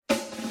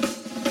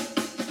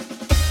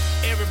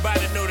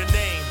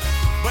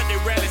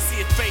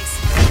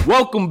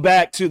Welcome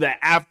back to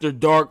the After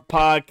Dark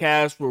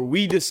podcast, where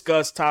we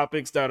discuss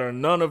topics that are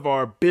none of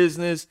our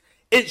business.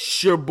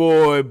 It's your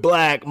boy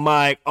Black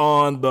Mike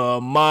on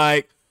the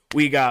mic.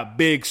 We got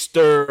Big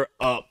Stir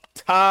up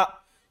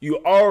top. You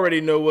already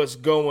know what's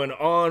going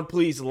on.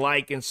 Please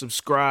like and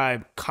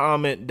subscribe.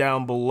 Comment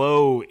down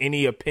below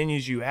any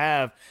opinions you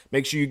have.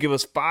 Make sure you give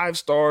us 5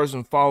 stars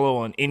and follow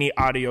on any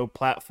audio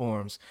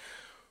platforms.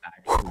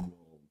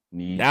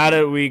 Now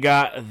that we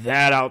got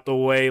that out the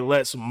way,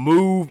 let's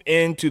move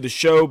into the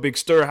show. Big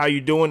Stir, how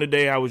you doing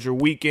today? How was your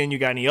weekend? You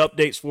got any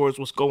updates for us?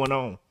 What's going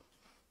on?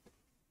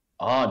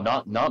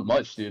 Not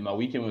much, dude. My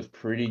weekend was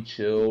pretty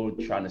chill,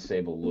 trying to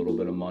save a little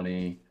bit of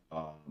money.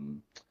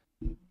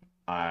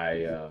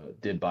 I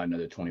did buy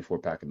another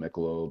 24-pack of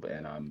Michelob,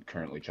 and I'm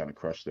currently trying to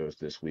crush those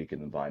this week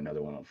and then buy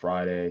another one on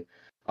Friday.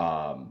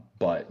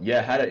 But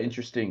yeah, had an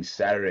interesting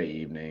Saturday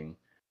evening.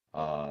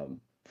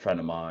 Friend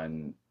of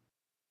mine,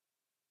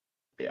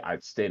 I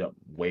stayed up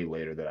way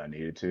later than I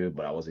needed to,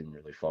 but I wasn't even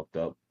really fucked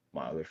up.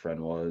 My other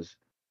friend was,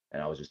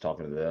 and I was just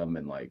talking to them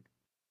and like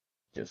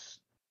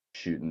just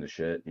shooting the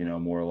shit,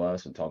 more or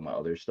less, and talking about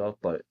other stuff.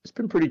 But it's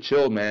been pretty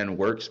chill, man.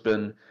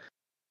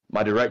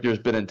 My director's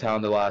been in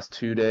town the last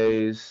 2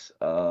 days.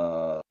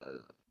 I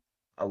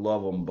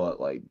love him,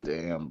 but like,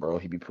 damn, bro,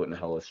 he be putting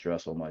hella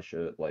stress on my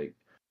shit. Like,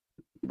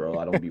 bro,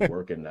 I don't be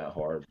working that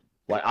hard.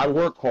 Like, I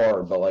work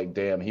hard, but like,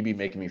 damn, he be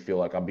making me feel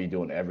like I be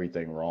doing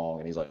everything wrong.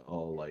 And he's like,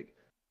 oh, like,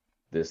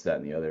 this, that,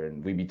 and the other,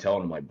 and we be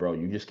telling him like, bro,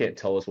 you just can't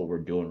tell us what we're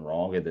doing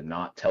wrong and then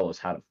not tell us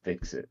how to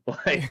fix it.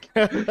 Like,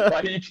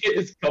 like you can't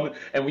just come in.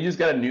 And we just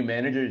got a new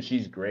manager, and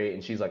she's great,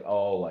 and she's like,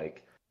 oh,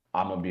 like,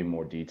 I'm gonna be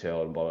more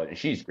detailed and blah, blah. And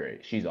she's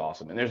great, she's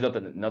awesome, and there's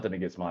nothing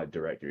against my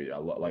director either.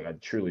 I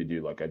truly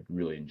do, like, I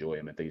really enjoy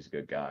him. I think he's a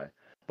good guy,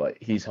 but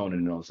he's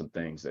honing in on some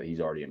things that he's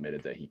already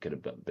admitted that he could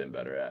have been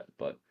better at.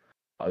 But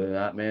other than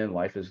that, man,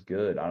 life is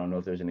good. I don't know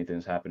if there's anything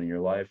that's happened in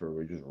your life, or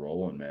we're just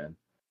rolling, man.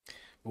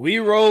 We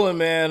rolling,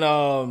 man.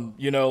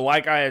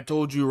 Like I had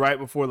told you right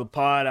before the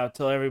pod, I'll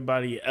tell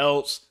everybody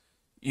else,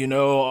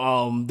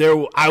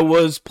 I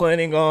was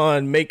planning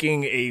on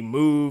making a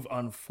move.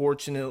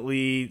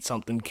 Unfortunately,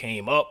 something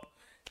came up,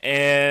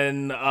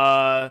 and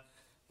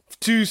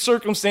to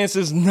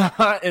circumstances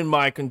not in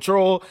my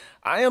control,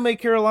 I am a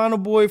Carolina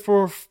boy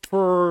for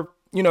further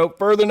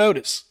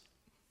notice.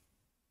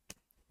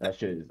 That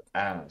shit is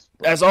ass,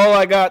 bro. That's all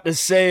I got to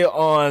say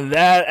on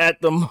that at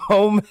the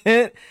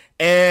moment.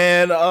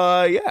 And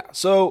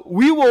so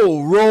we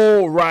will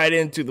roll right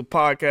into the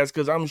podcast,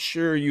 because I'm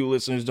sure you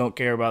listeners don't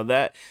care about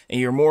that, and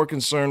you're more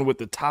concerned with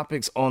the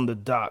topics on the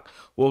dock.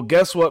 Well,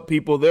 guess what,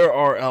 people? There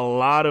are a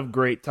lot of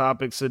great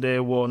topics today.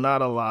 Well,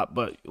 not a lot,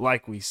 but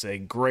like we say,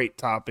 great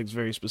topics,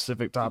 very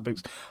specific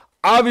topics.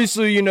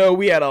 Obviously,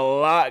 we had a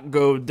lot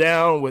go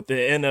down with the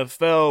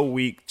NFL.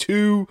 Week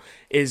 2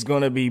 is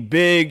going to be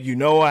big.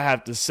 I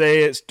have to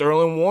say it.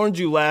 Sterling warned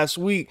you last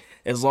week.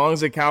 As long as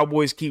the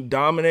Cowboys keep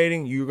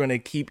dominating, you're going to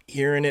keep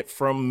hearing it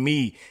from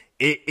me.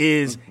 It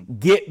is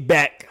get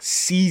back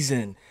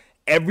season.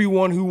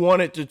 Everyone who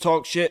wanted to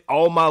talk shit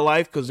all my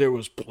life, because there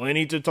was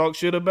plenty to talk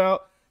shit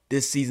about,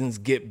 this season's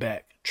get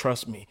back.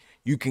 Trust me.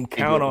 You can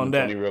count on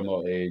that. Tony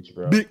Romo age,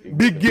 bro.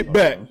 Big get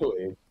back.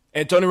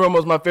 And Tony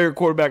Romo's my favorite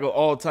quarterback of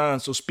all time,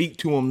 so speak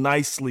to him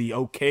nicely,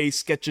 okay?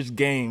 Sketches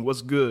game.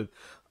 What's good?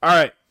 All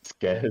right.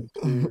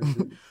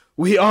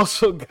 We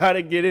also got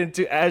to get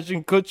into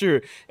Ashton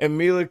Kutcher and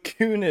Mila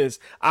Kunis.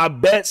 I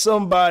bet you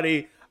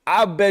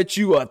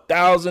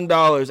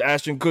 $1,000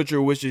 Ashton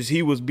Kutcher wishes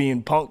he was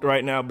being punked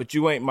right now, but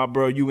you ain't, my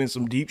bro. You in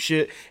some deep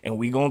shit, and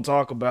we gonna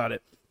talk about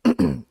it.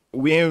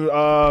 We in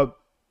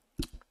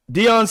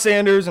Deion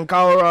Sanders in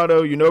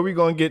Colorado. We're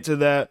gonna get to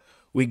that.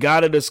 We got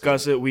to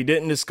discuss it. We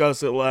didn't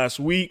discuss it last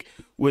week,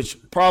 which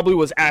probably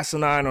was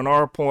asinine on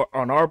our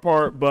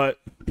part, but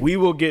we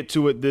will get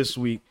to it this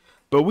week.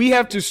 But we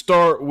have to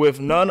start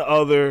with none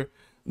other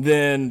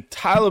than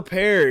Tyler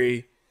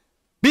Perry,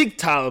 big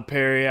Tyler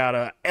Perry out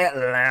of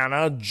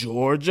Atlanta,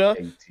 Georgia.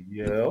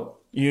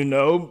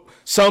 ATL.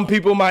 Some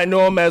people might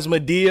know him as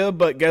Madea,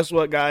 but guess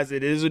what, guys?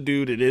 It is a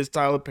dude. It is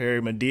Tyler Perry.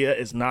 Madea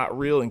is not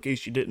real, in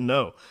case you didn't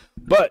know.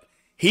 But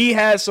he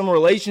has some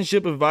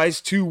relationship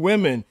advice to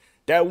women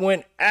that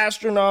went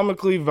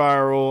astronomically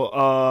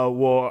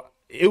viral.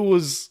 It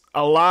was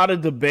a lot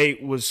of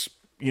debate was,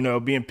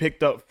 being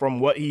picked up from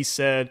what he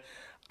said.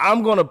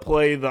 I'm going to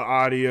play the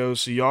audio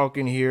so y'all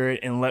can hear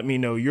it and let me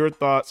know your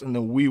thoughts, and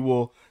then we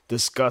will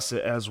discuss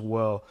it as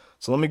well.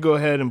 So let me go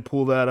ahead and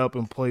pull that up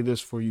and play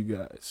this for you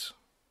guys.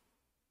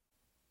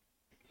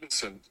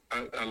 Listen,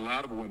 a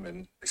lot of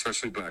women,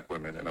 especially black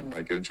women, and I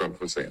might get in trouble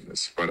for saying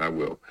this, but I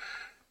will,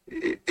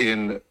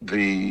 in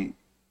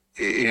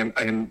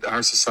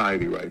our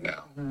society right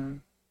now,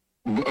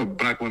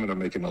 black women are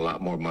making a lot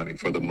more money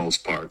for the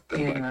most part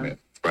than black men,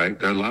 right?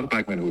 There are a lot of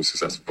black men who are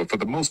successful, but for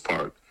the most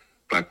part,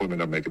 black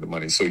women are making the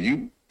money. So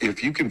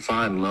if you can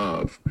find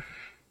love,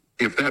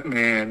 if that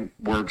man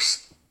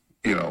works,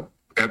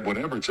 at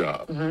whatever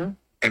job,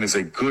 and is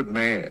a good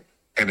man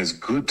and is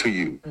good to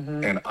you,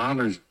 and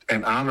honors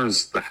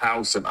the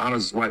house and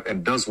honors his wife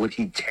and does what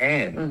he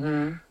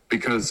can,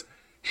 because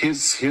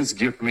his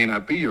gift may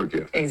not be your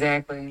gift.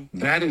 Exactly.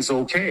 That is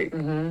okay.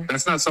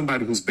 That's not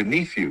somebody who's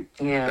beneath you.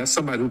 Yeah. That's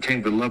somebody who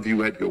came to love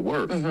you at your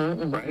worth,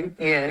 right?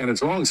 Yeah. And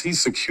as long as he's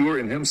secure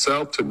in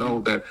himself to know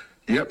that,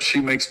 yep,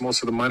 she makes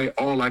most of the money,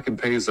 all I can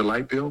pay is the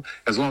light bill.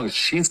 As long as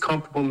she's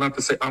comfortable enough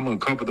to say, I'm going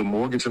to cover the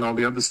mortgage and all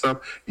the other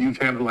stuff, you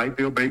can handle the light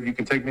bill, baby, you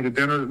can take me to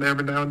dinner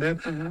every now and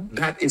then,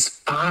 that is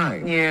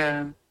fine.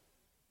 Yeah.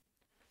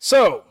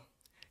 So,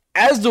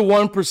 as the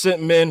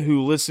 1% men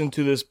who listen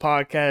to this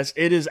podcast,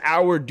 it is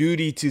our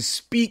duty to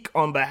speak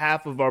on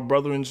behalf of our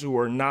brethren who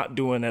are not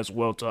doing as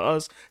well to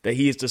us that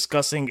he is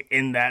discussing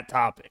in that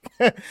topic.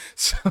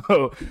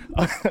 So,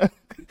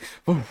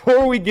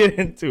 before we get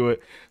into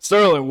it,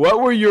 Sterling,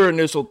 what were your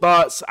initial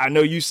thoughts? I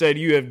know you said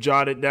you have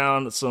jotted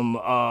down some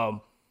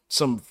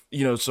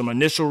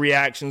initial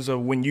reactions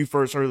of when you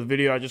first heard the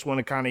video. I just want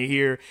to kind of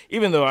hear,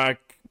 even though I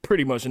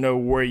pretty much know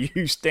where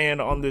you stand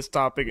on this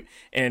topic,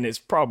 and it's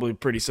probably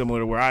pretty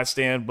similar to where I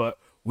stand, but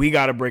we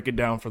got to break it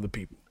down for the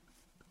people.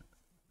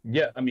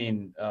 Yeah, I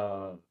mean,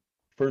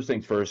 first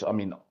things first, I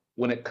mean,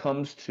 when it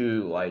comes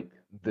to like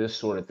this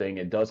sort of thing,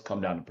 it does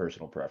come down to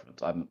personal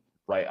preference. I'm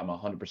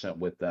 100%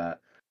 with that.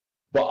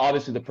 But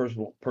obviously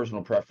the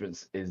personal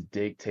preference is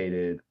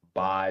dictated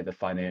by the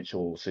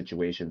financial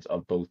situations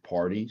of both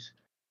parties.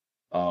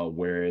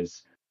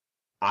 Whereas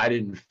I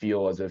didn't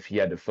feel as if he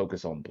had to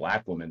focus on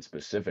black women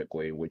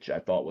specifically, which I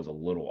thought was a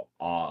little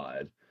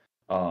odd,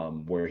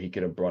 where he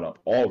could have brought up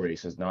all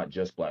races, not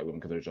just black women,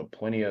 because there's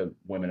plenty of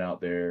women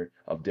out there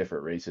of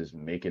different races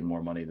making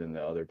more money than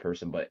the other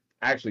person. But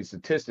actually,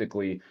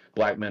 statistically,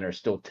 black men are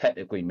still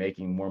technically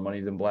making more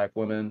money than black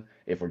women,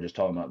 if we're just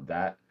talking about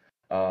that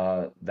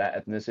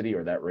ethnicity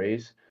or that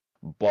race.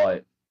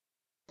 But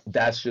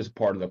that's just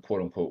part of the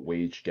quote unquote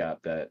wage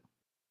gap that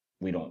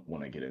we don't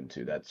want to get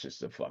into. That's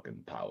just a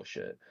fucking pile of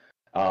shit.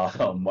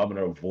 I'm going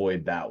to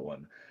avoid that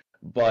one.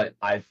 But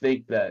I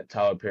think that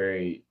Tyler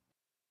Perry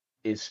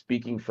is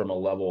speaking from a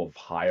level of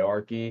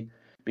hierarchy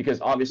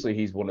because obviously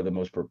he's one of the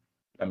most,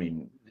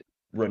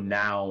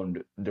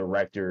 renowned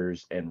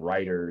directors and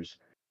writers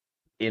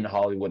in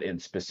Hollywood, and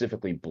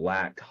specifically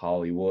Black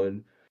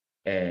Hollywood.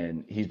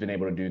 And he's been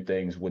able to do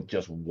things with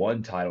just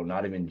one title,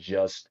 not even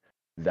just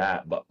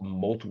that, but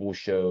multiple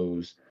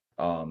shows,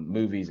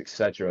 movies,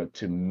 etc.,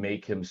 to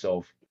make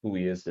himself who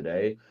he is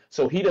today.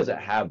 So he doesn't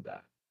have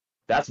that.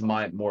 That's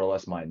more or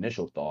less my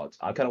initial thoughts.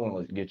 I kind of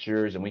want to get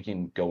yours, and we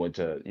can go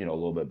into a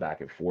little bit back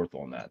and forth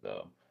on that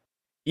though.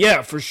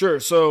 Yeah, for sure.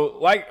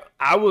 So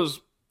I was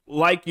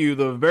like you,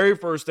 the very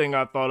first thing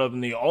I thought of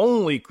and the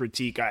only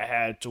critique I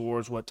had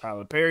towards what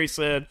Tyler Perry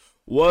said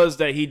was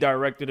that he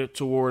directed it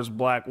towards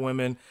black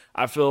women.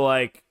 I feel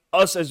like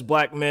us as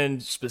black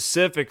men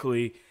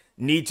specifically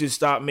need to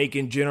stop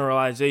making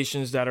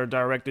generalizations that are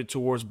directed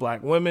towards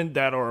black women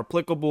that are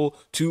applicable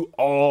to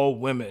all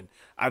women.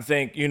 I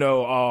think,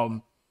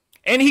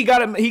 and he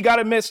got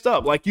it messed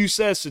up. Like you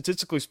said,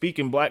 statistically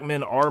speaking, black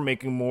men are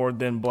making more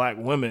than black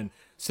women.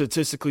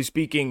 Statistically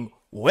speaking,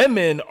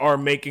 women are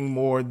making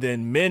more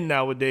than men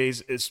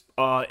nowadays is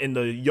in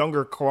the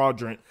younger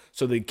quadrant.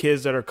 So the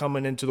kids that are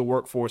coming into the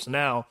workforce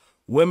now,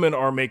 women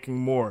are making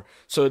more.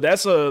 So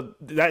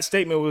that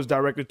statement was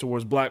directed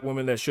towards black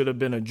women. That should have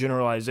been a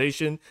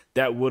generalization.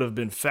 That would have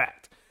been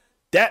fact.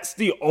 That's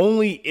the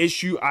only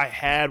issue I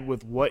had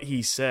with what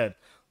he said.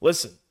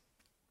 Listen,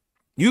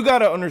 you got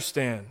to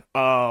understand,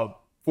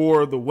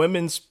 for the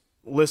women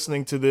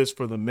listening to this,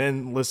 for the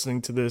men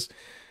listening to this,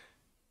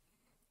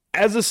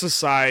 as a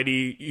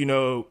society,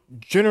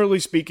 generally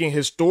speaking,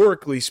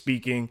 historically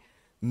speaking,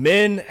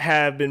 men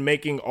have been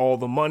making all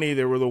the money.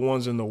 They were the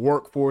ones in the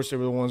workforce. They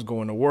were the ones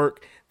going to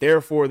work.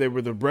 Therefore, they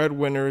were the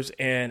breadwinners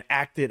and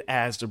acted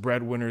as the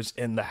breadwinners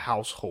in the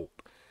household.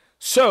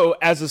 So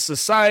as a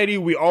society,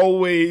 we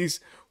always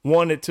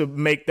wanted to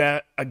make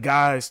that a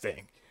guy's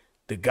thing.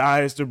 The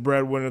guy is the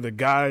breadwinner. The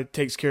guy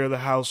takes care of the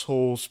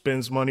household,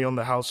 spends money on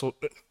the household.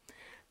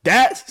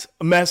 That's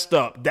messed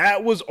up.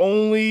 That was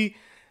only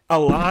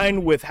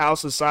aligned with how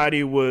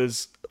society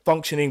was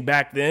functioning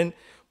back then.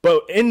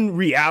 But in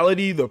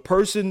reality, the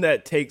person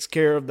that takes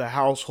care of the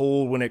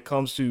household when it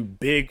comes to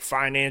big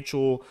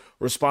financial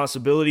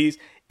responsibilities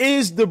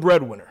is the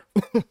breadwinner.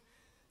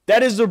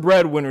 That is the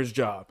breadwinner's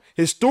job.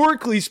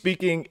 Historically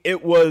speaking,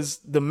 it was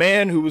the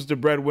man who was the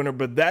breadwinner,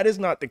 but that is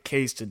not the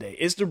case today.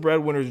 It's the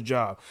breadwinner's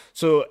job.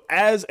 So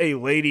as a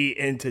lady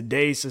in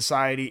today's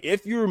society,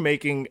 if you're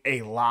making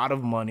a lot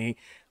of money,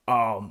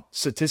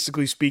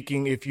 statistically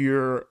speaking, if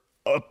you're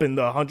up in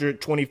the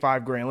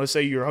 125 grand, let's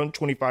say you're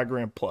 125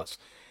 grand plus,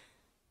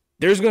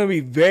 there's going to be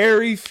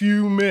very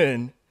few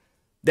men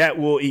that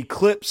will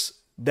eclipse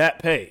that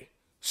pay.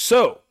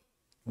 So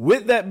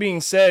with that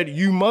being said,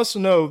 you must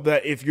know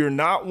that if you're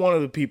not one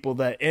of the people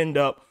that end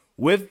up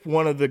with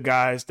one of the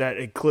guys that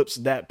eclipse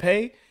that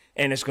pay,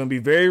 and it's going to be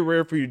very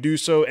rare for you to do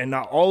so, and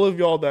not all of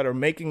y'all that are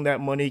making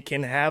that money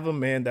can have a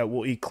man that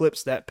will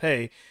eclipse that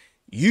pay,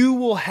 you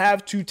will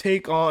have to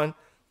take on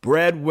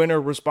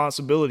breadwinner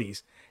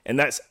responsibilities, and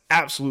that's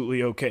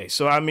absolutely okay.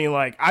 So,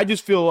 I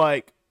just feel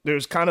like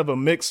there's kind of a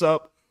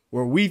mix-up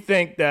where we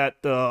think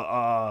that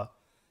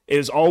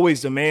is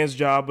always the man's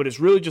job, but it's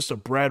really just a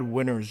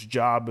breadwinner's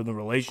job in the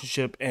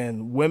relationship.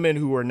 And women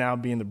who are now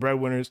being the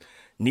breadwinners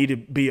need to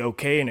be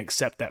okay and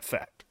accept that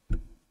fact.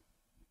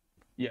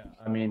 Yeah,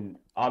 I mean,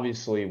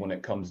 obviously, when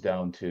it comes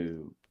down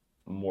to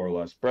more or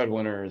less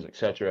breadwinners,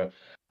 etc.,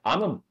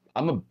 I'm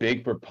a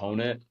big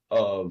proponent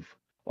of,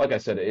 like I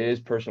said, it is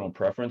personal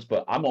preference,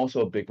 but I'm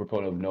also a big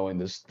proponent of knowing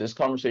this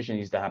conversation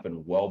needs to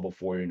happen well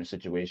before you're in a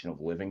situation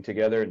of living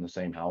together in the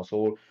same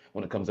household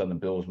when it comes down to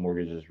bills,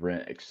 mortgages,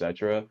 rent,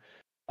 etc.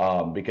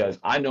 Because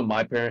I know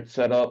my parents'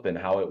 setup and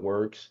how it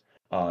works.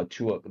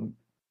 To a,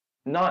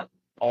 not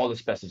all the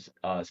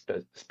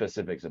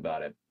specifics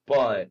about it,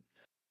 but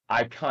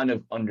I kind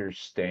of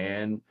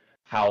understand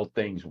how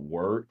things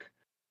work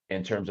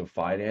in terms of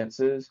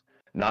finances.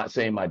 Not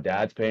saying my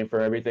dad's paying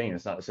for everything, and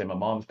it's not to say my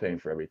mom's paying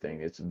for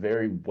everything. It's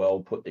very well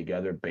put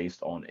together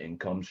based on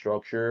income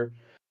structure.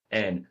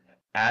 And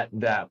at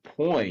that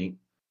point,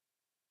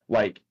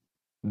 like,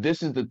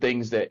 this is the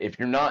things that if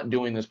you're not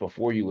doing this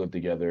before you live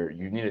together,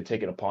 you need to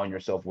take it upon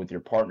yourself with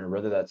your partner,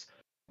 whether that's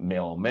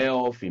male and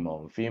male, female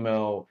and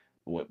female,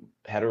 what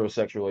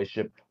heterosexual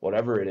relationship,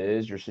 whatever it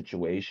is, your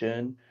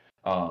situation.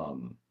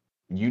 Um,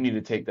 you need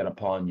to take that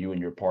upon you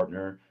and your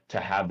partner to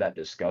have that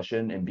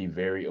discussion and be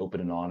very open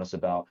and honest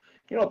about.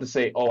 You don't have to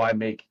say, "Oh, I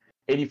make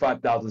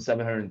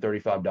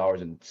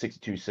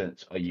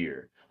 $85,735.62 a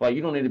year." Like,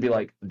 you don't need to be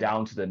like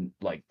down to the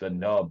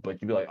nub,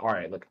 but you'd be like, "All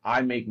right, look,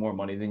 I make more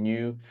money than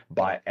you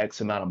by X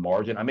amount of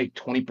margin. I make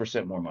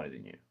 20% more money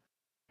than you.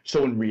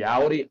 So in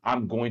reality,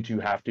 I'm going to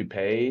have to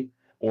pay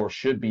or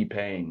should be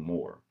paying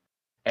more."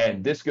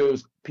 And this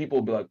goes, people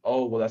will be like,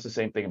 "Oh, well, that's the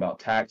same thing about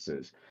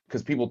taxes."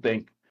 Because people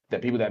think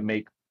that people that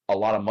make a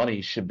lot of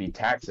money should be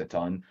taxed a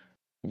ton.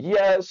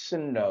 Yes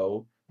and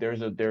no.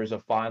 There's a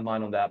fine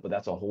line on that, but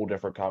that's a whole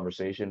different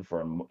conversation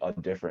for a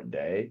different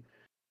day.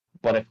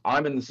 But if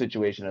I'm in the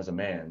situation as a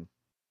man,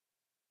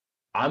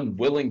 I'm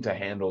willing to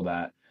handle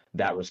that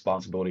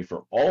responsibility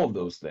for all of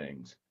those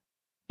things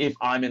if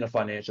I'm in a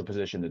financial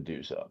position to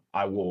do so.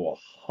 I will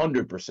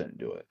 100%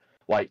 do it.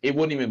 Like, it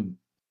wouldn't even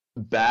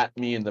bat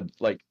me in the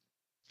like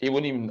it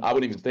wouldn't even I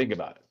wouldn't even think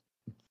about it.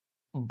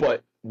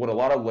 But what a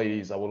lot of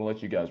ladies I want to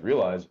let you guys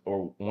realize,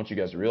 or want you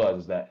guys to realize,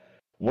 is that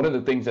one of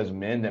the things as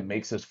men that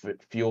makes us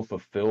feel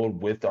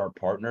fulfilled with our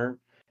partner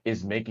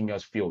is making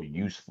us feel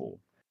useful.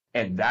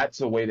 And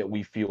that's a way that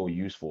we feel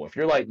useful. If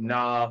you're like,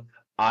 "Nah,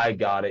 I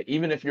got it,"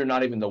 even if you're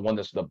not even the one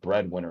that's the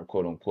breadwinner,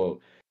 quote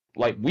unquote,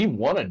 like, we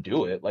want to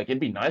do it. Like, it'd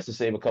be nice to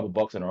save a couple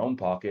bucks in our own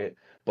pocket,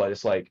 but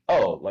it's like,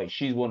 oh, like,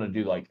 she's want to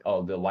do like,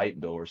 oh, the light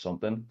bill or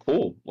something.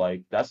 Cool.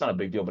 Like, that's not a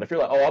big deal. But if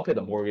you're like, "Oh, I'll pay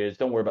the mortgage,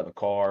 don't worry about the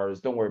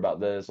cars, don't worry about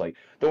this, like,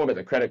 don't worry about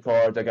the credit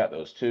cards, I got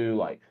those too,"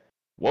 like,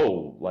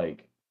 whoa,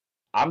 like,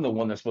 I'm the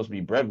one that's supposed to be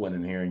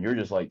breadwinning here, and you're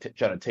just like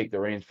trying to take the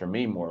reins from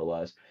me, more or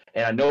less.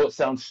 And I know it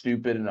sounds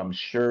stupid, and I'm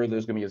sure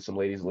there's gonna be some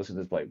ladies listening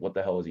to this like, "What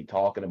the hell is he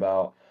talking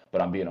about?"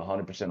 But I'm being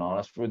 100%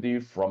 honest with you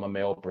from a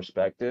male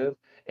perspective.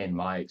 In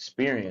my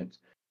experience,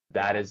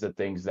 that is the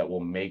things that will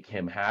make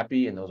him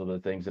happy, and those are the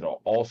things that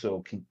will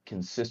also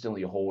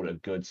consistently hold a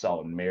good,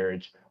 solid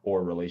marriage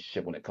or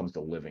relationship when it comes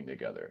to living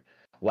together.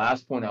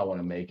 Last point I want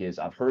to make is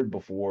I've heard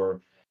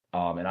before,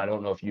 and I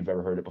don't know if you've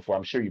ever heard it before.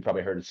 I'm sure you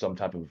probably heard of some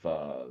type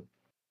of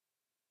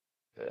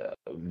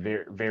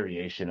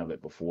variation of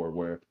it before,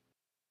 where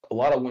a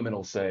lot of women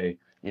will say,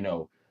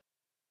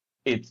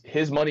 it's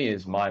his money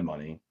is my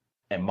money,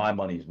 and my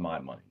money is my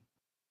money.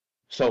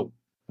 So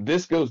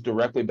this goes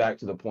directly back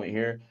to the point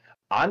here.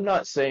 I'm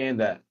not saying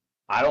that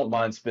I don't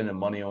mind spending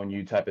money on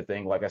you type of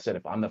thing. Like I said,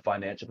 if I'm in the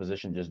financial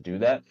position, just do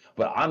that.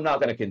 But I'm not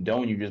going to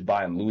condone you just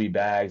buying Louis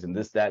bags and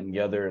this, that, and the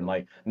other. And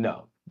like,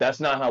 no, that's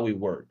not how we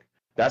work.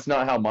 That's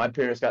not how my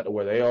parents got to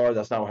where they are.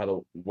 That's not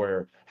how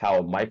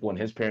Michael and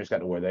his parents got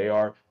to where they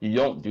are. You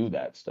don't do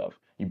that stuff.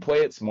 You play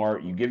it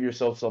smart. You give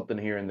yourself something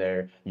here and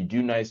there. You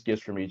do nice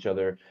gifts from each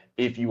other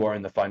if you are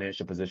in the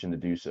financial position to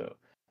do so.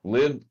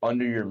 Live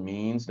under your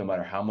means no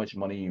matter how much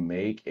money you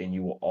make, and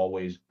you will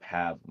always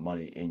have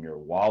money in your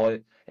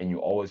wallet, and you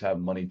always have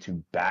money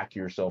to back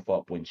yourself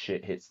up when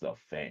shit hits the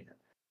fan.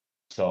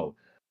 So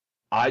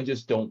I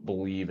just don't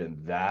believe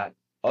in that.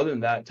 Other than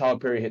that, Tyler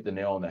Perry hit the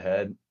nail on the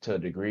head to a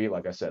degree.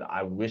 Like I said,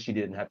 I wish he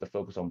didn't have to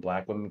focus on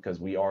black women because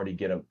they already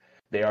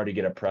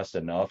get oppressed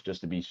enough,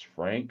 just to be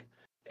frank.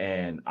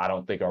 And I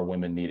don't think our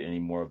women need any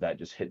more of that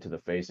just hit to the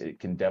face. It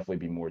can definitely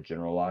be more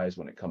generalized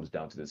when it comes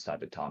down to this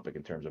type of topic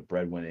in terms of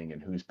breadwinning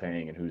and who's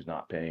paying and who's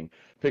not paying,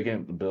 picking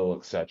up the bill,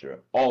 etc.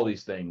 All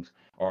these things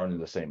are under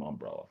the same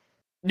umbrella.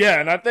 Yeah,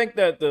 and I think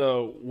that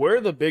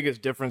where the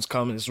biggest difference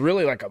comes is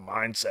really like a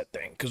mindset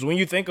thing. Because when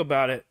you think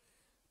about it,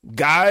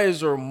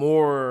 guys are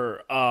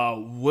more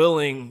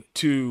willing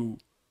to,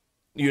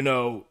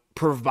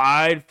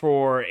 provide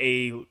for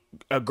a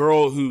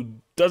girl who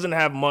doesn't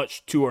have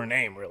much to her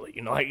name, really.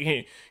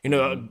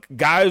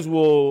 Guys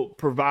will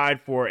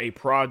provide for a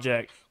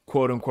project,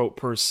 quote unquote,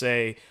 per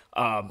se,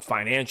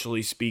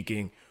 financially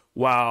speaking,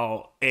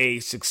 while a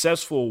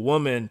successful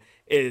woman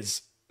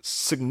is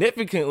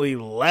significantly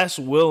less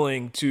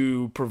willing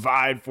to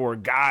provide for a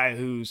guy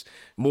who's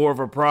more of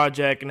a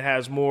project and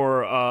has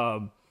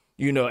more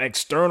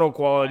external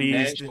qualities.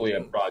 Financially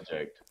a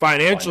project.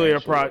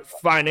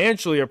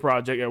 Financially a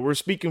project. Yeah, we're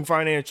speaking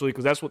financially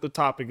because that's what the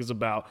topic is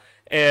about.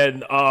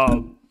 And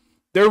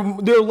they're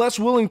less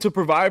willing to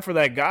provide for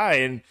that guy.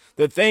 And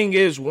the thing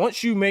is,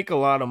 once you make a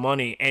lot of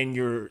money and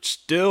you're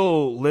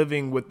still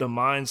living with the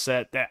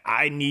mindset that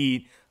I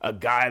need a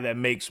guy that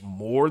makes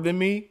more than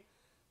me,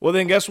 well,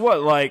 then guess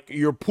what? Like,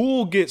 your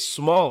pool gets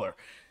smaller.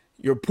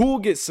 Your pool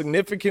gets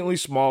significantly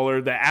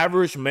smaller. The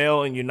average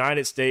male in the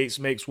United States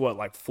makes what,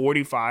 like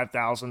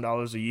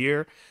 $45,000 a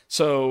year.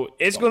 So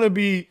it's going to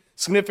be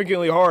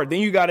significantly hard.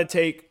 Then you got to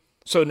take.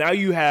 So now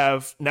you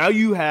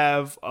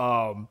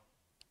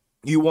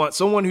want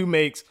someone who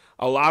makes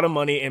a lot of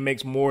money and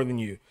makes more than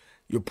you.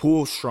 Your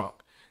pool shrunk.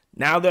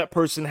 Now that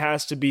person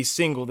has to be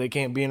single. They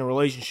can't be in a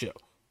relationship.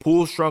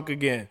 Pool shrunk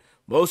again.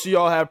 Most of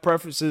y'all have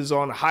preferences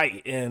on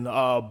height and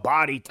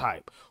body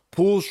type.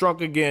 Pool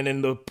shrunk again,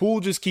 and the pool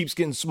just keeps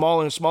getting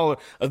smaller and smaller.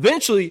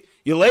 Eventually,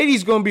 your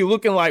lady's going to be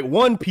looking like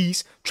One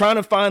Piece, trying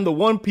to find the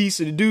one piece,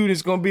 and the dude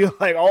is going to be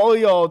like all of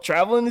y'all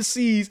traveling the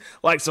seas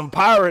like some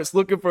pirates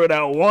looking for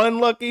that one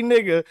lucky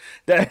nigga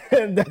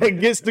that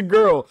gets the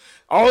girl.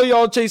 All of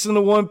y'all chasing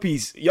the one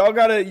piece. Y'all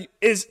got to...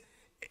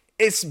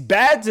 It's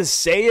bad to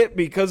say it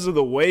because of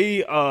the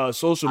way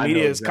social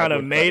media has kind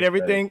of made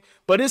everything,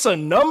 but it's a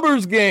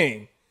numbers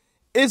game.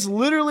 It's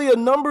literally a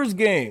numbers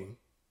game.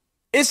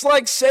 It's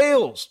like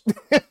sales.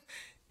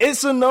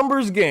 It's a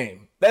numbers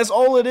game. That's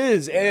all it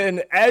is.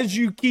 And as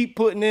you keep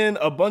putting in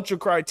a bunch of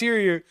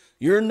criteria,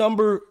 your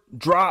number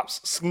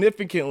drops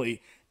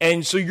significantly.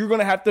 And so you're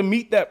going to have to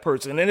meet that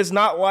person. And it's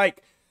not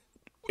like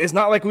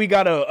we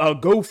got a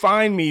Go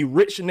Find Me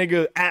rich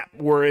nigga app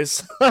where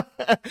it's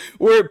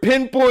where it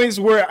pinpoints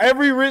where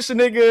every rich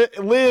nigga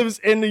lives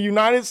in the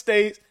United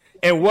States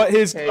and what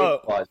his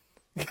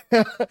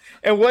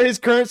and what his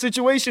current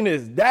situation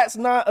is. That's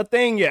not a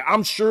thing yet.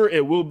 I'm sure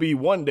it will be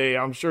one day.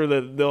 I'm sure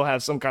that they'll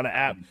have some kind of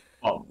app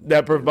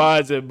that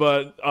provides it.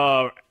 But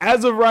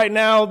as of right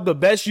now, the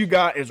best you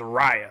got is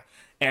Raya,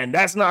 and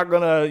that's not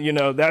gonna,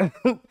 that.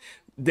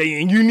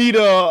 You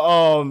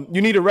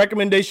need a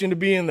recommendation to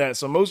be in that.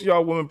 So most of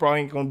y'all women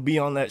probably ain't gonna be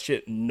on that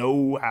shit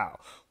no how.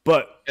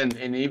 But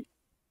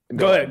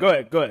go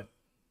ahead.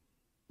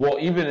 Well,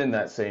 even in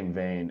that same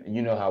vein,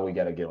 you know how we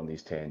got to get on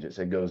these tangents.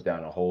 It goes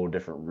down a whole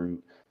different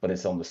route, but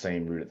it's on the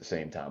same route at the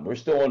same time. We're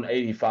still on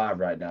 85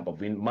 right now, but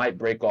we might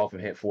break off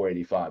and hit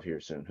 485 here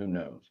soon. Who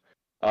knows?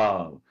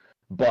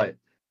 But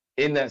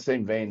in that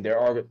same vein, there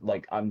are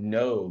I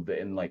know that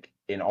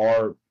in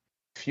our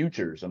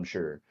futures, I'm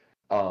sure,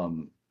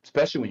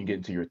 especially when you get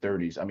into your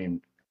 30s. I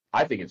mean,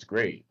 I think it's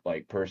great.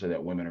 Personally,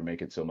 that women are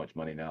making so much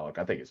money now.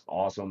 I think it's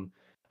awesome.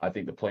 I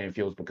think the playing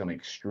field is becoming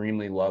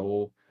extremely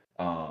level.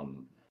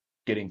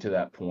 Getting to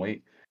that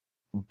point,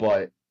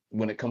 but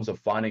when it comes to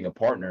finding a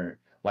partner,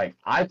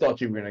 I thought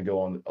you were gonna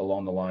go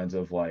along the lines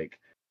of a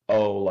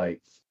lot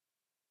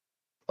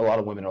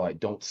of women are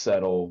don't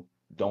settle,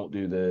 don't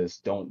do this,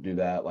 don't do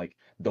that.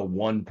 The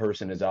one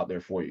person is out there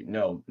for you.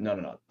 No.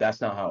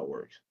 That's not how it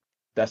works.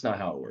 That's not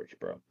how it works,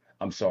 bro.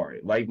 I'm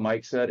sorry. Like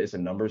Mike said, it's a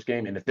numbers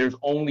game, and if there's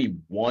only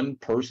one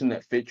person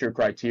that fits your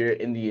criteria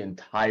in the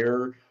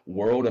entire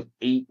world of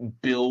 8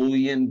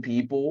 billion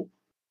people.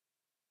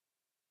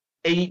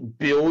 8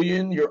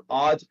 billion, your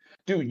odds,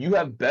 dude, you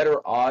have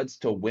better odds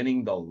to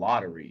winning the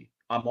lottery.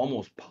 I'm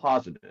almost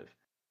positive.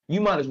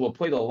 You might as well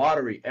play the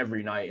lottery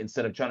every night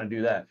instead of trying to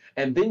do that.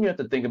 And then you have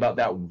to think about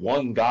that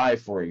one guy,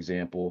 for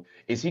example.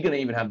 Is he going to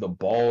even have the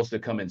balls to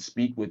come and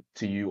speak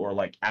to you,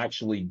 or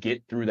actually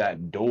get through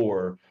that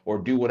door, or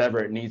do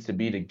whatever it needs to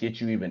be to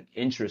get you even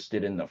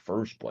interested in the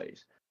first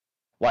place?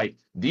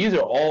 These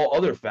are all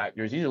other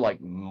factors. These are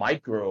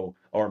micro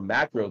or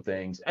macro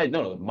things.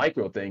 No,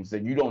 micro things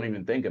that you don't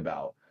even think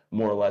about,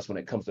 more or less, when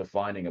it comes to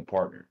finding a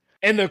partner.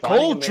 And the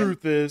cold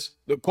truth is,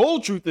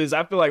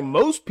 I feel like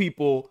most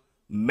people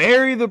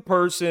marry the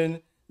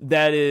person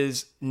that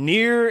is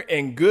near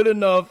and good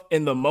enough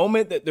in the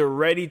moment that they're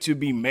ready to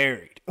be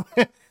married.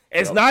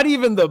 It's not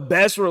even the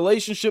best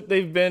relationship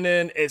they've been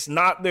in. It's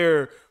not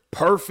their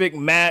perfect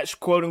match,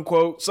 quote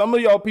unquote. Some of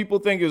y'all people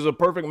think it's a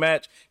perfect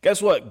match.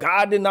 Guess what?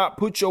 God did not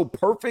put your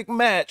perfect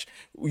match,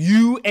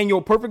 you and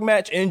your perfect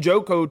match in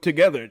Joko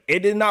together. It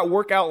did not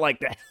work out like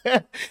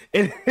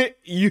that.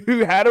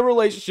 You had a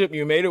relationship,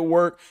 you made it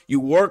work, you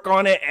work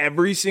on it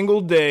every single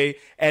day,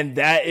 and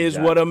that is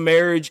what a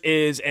marriage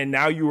is. And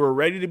now you are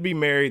ready to be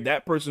married.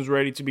 That person's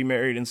ready to be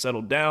married and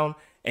settled down,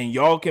 and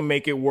y'all can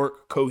make it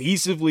work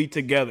cohesively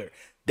together.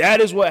 That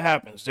is what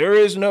happens. There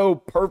is no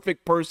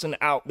perfect person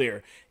out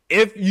there.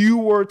 If you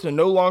were to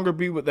no longer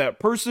be with that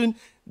person,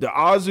 the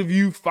odds of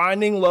you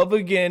finding love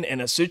again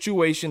in a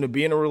situation, to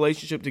be in a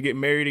relationship, to get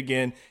married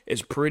again,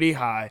 is pretty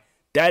high.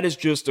 That is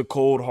just a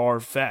cold,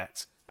 hard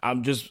fact.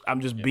 I'm just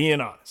being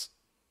honest.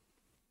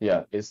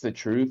 Yeah, it's the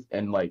truth.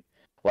 And I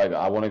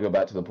want to go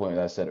back to the point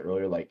that I said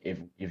earlier.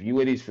 If you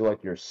ladies feel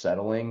like you're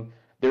settling,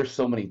 there's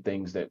so many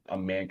things that a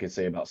man could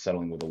say about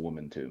settling with a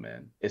woman too,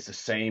 man. It's the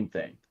same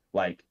thing.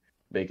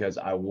 Because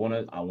I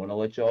wanna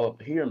let y'all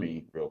hear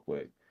me real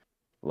quick.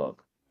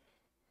 Look.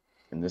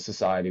 In this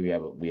society,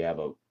 we have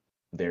a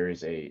there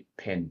is a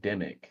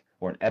pandemic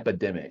or an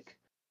epidemic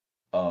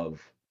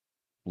of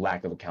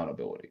lack of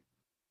accountability.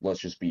 Let's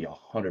just be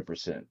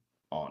 100%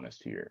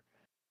 honest here.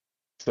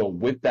 So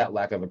with that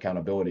lack of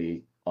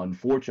accountability,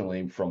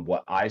 unfortunately, from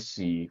what I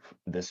see,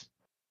 this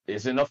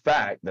isn't a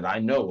fact that I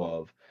know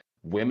of.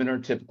 Women are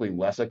typically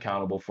less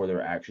accountable for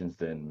their actions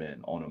than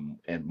men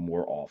and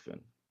more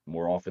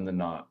often than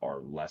not, are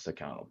less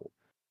accountable.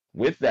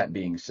 With that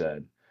being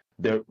said,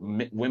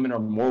 women are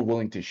more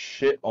willing to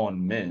shit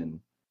on men,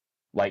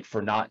 like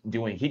for not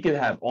doing. He could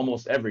have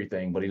almost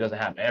everything, but he doesn't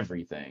have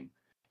everything,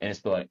 and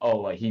it's like, oh,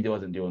 like he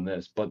wasn't doing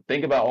this. But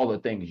think about all the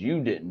things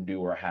you didn't do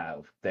or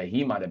have that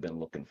he might have been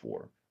looking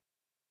for.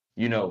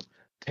 You know,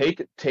 take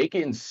it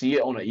and see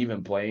it on an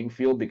even playing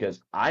field,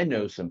 because I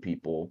know some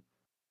people.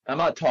 I'm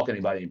not talking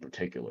anybody in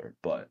particular,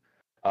 but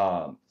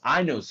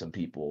I know some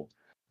people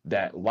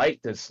that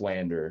like to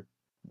slander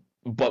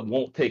but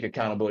won't take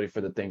accountability for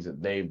the things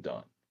that they've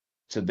done.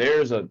 So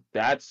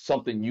that's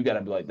something you got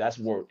to be like, that's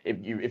more,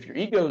 if your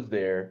ego's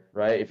there,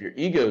 right? If your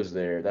ego's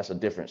there, that's a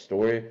different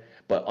story.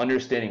 But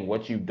understanding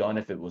what you've done,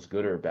 if it was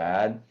good or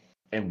bad,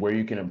 and where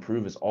you can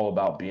improve, is all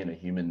about being a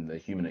human, the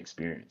human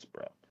experience,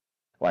 bro.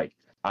 Like,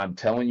 I'm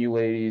telling you,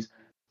 ladies,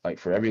 like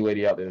for every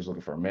lady out there who's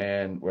looking for a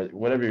man,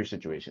 whatever your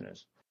situation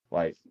is,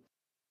 like,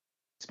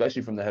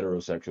 especially from the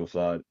heterosexual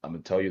side, I'm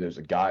gonna tell you,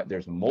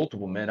 there's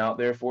multiple men out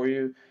there for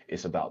you.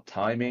 It's about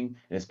timing,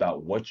 and it's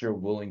about what you're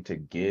willing to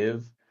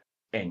give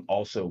and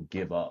also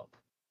give up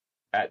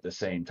at the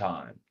same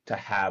time to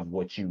have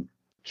what you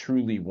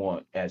truly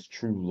want as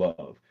true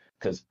love.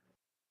 Because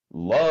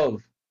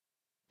love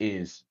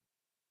is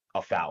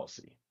a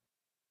fallacy.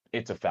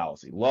 It's a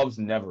fallacy. Love's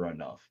never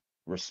enough.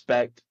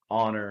 Respect,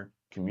 honor,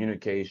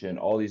 communication,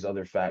 all these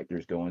other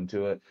factors go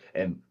into it.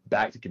 And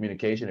back to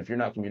communication, if you're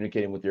not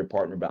communicating with your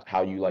partner about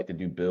how you like to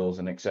do bills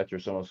and et cetera,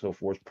 so on and so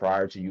forth,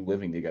 prior to you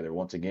living together,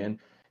 once again,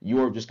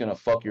 you are just going to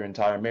fuck your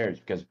entire marriage.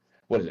 Because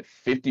what is it?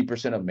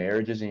 50% of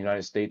marriages in the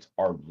United States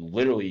are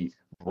literally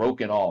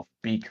broken off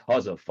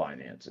because of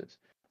finances.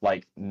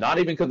 Like, not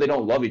even because they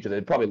don't love each other.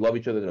 They probably love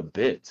each other a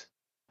bit,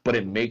 but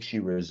it makes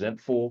you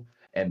resentful.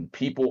 And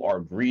people are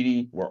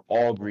greedy. We're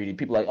all greedy.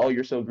 People are like, oh,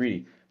 you're so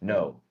greedy.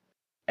 No,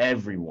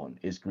 everyone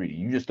is greedy.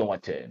 You just don't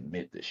want to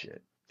admit this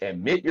shit.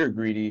 Admit you're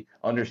greedy,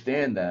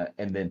 understand that,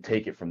 and then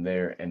take it from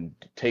there and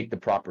take the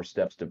proper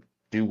steps to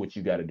do what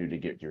you got to do to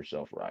get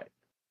yourself right.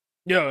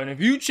 Yo, and if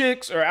you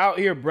chicks are out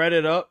here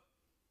breaded up,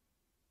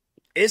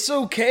 it's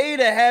okay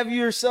to have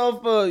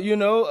yourself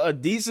a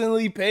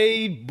decently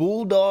paid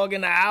bulldog in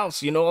the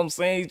house. You know what I'm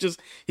saying?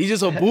 He's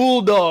just a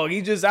bulldog.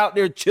 He's just out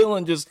there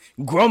chilling, just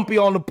grumpy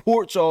on the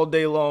porch all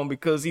day long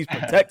because he's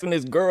protecting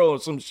his girl or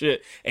some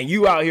shit. And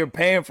you out here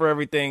paying for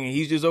everything, and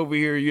he's just over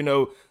here,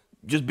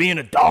 just being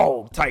a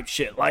dog type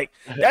shit. Like,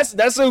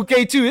 that's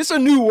okay too. It's a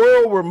new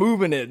world we're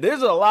moving in.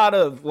 There's a lot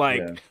of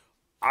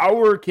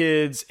our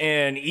kids,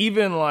 and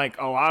even like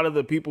a lot of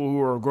the people who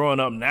are growing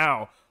up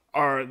now,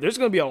 there's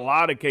going to be a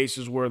lot of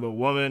cases where the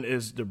woman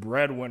is the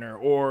breadwinner,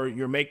 or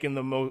you're making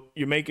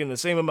the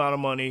same amount of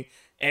money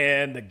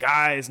and the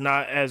guy is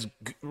not as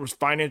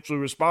financially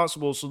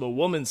responsible, so the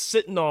woman's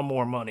sitting on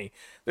more money.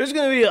 There's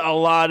going to be a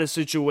lot of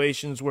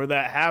situations where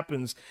that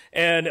happens,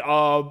 and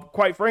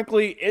quite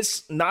frankly,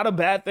 it's not a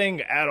bad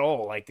thing at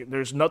all. Like,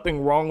 there's nothing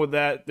wrong with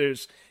that.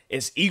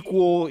 It's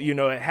equal,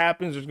 it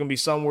happens. There's going to be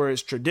some where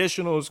it's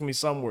traditional. There's going to be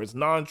some where it's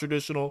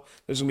non-traditional.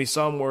 There's going to be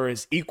some where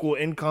it's equal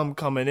income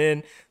coming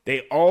in.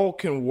 They all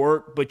can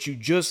work, but you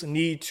just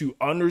need to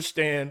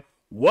understand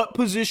what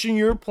position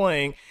you're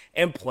playing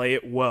and play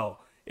it well.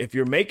 If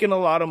you're making a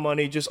lot of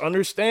money, just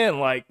understand,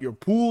 like, your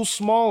pool's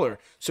smaller.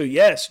 So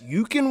yes,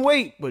 you can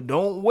wait, but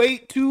don't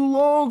wait too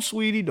long,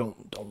 sweetie. Don't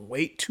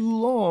wait too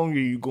long.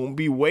 You're going to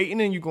be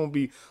waiting, and you're going to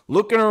be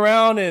looking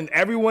around, and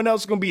everyone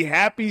else is going to be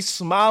happy,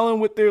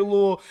 smiling with their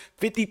little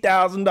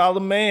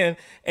 $50,000 man.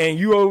 And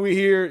you over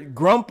here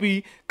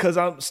grumpy because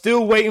I'm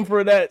still waiting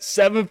for that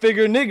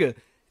 7-figure nigga,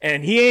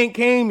 and he ain't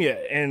came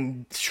yet.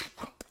 And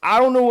I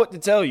don't know what to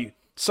tell you.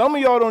 Some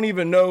of y'all don't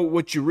even know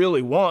what you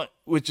really want,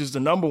 which is the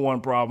number one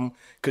problem,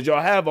 because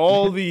y'all have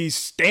all these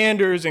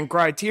standards and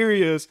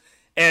criterias,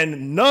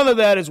 and none of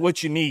that is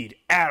what you need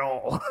at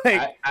all.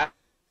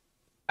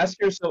 Ask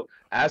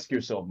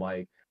yourself,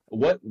 Mike,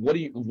 what do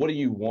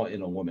you want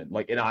in a woman?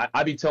 Like, and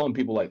I be telling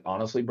people, like,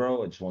 honestly,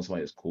 bro, I just want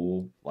somebody that's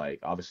cool, like,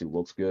 obviously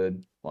looks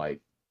good, like,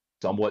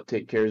 somewhat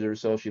take care of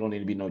herself. She don't need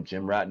to be no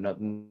gym rat,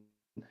 nothing.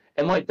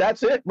 And like,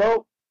 that's it,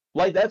 bro.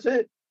 Like, that's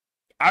it.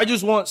 I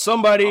just want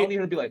somebody. I don't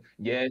even be like,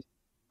 yeah.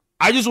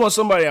 I just want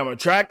somebody I'm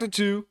attracted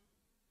to,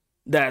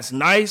 that's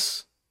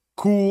nice,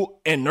 cool,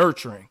 and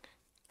nurturing.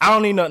 I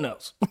don't need nothing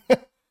else.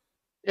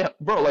 Yeah,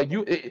 bro, like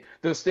and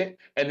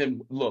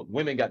then look,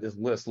 women got this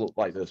list look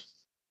like this.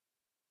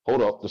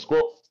 Hold up, the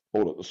scroll.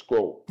 Hold up, the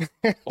scroll.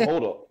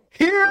 Hold up.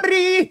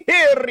 Heary.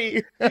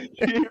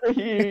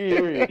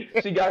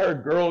 She got her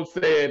girl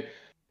saying,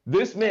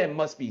 this man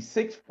must be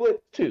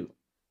 6'2",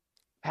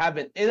 have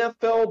an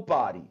NFL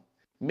body,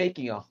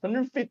 making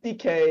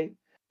 $150K,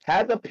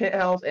 has a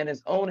penthouse and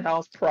his own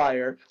house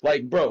prior.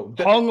 Like, bro,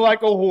 hung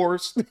like a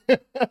horse.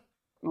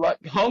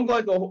 like hung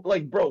like a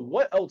like, bro.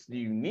 What else do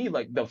you need?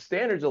 Like the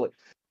standards are like,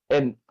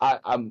 and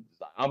I'm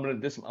gonna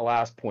this is my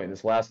last point.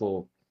 This last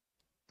little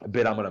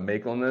bit I'm gonna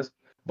make on this,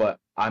 but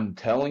I'm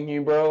telling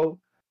you, bro,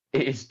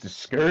 it's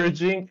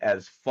discouraging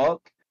as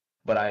fuck.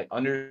 But I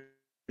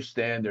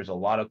understand there's a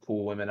lot of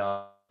cool women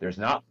out. There's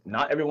not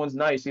everyone's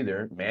nice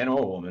either, man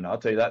or woman. I'll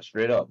tell you that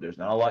straight up. There's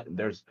not a lot.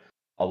 There's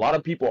a lot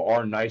of people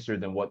are nicer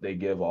than what they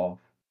give off.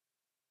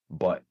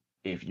 But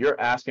if you're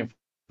asking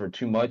for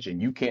too much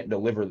and you can't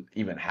deliver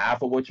even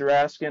half of what you're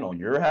asking on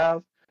your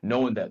half,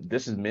 knowing that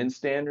this is men's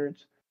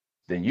standards,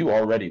 then you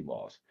already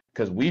lost.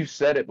 Because we've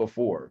said it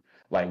before.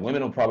 Like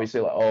women will probably say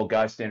like, "Oh,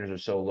 guy standards are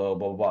so low,"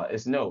 blah blah blah.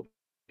 It's no.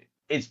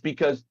 It's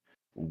because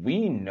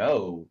we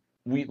know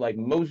we like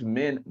most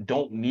men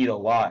don't need a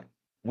lot.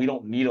 We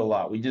don't need a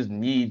lot. We just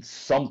need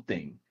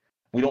something.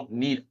 We don't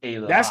need a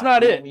lot. That's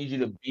not we it. Don't need you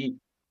to be.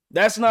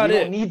 That's not we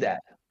it. Don't need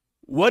that.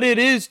 What it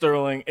is,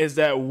 Sterling, is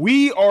that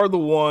we are the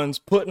ones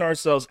putting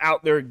ourselves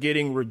out there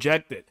getting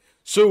rejected.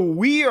 So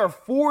we are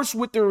forced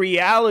with the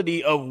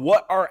reality of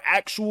what our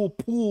actual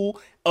pool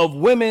of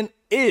women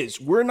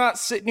is. We're not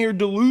sitting here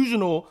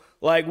delusional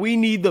like we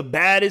need the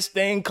baddest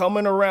thing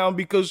coming around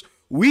because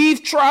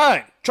we've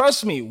tried.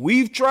 Trust me,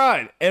 we've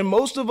tried. And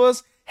most of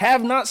us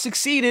have not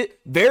succeeded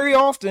very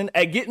often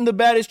at getting the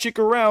baddest chick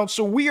around.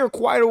 So we are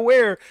quite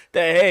aware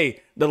that,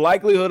 hey, the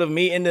likelihood of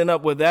me ending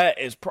up with that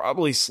is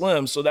probably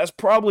slim. So that's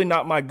probably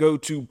not my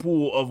go-to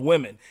pool of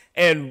women.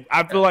 And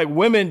I feel like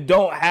women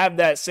don't have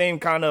that same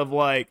kind of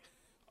like,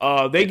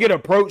 they get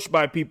approached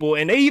by people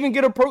and they even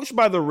get approached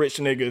by the rich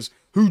niggas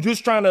who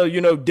just trying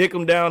to, dick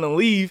them down and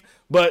leave.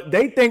 But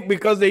they think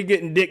because they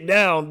getting dicked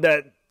down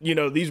that,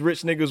 these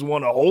rich niggas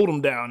want to hold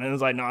them down. And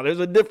it's like, nah, there's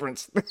a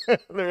difference.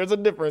 There's a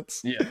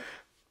difference. Yeah.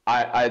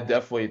 I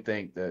definitely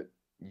think that,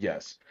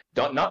 yes.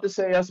 Not to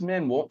say us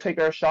men won't take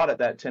our shot at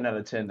that 10 out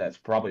of 10 that's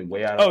probably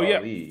way out of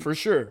our league. For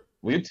sure.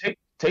 We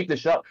take the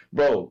shot.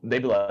 Bro, they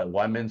be like,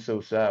 why men so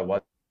sad?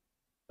 Why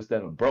is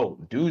that? Bro,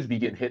 dudes be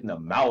getting hit in the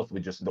mouth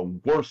with just the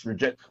worst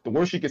reject. The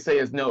worst you can say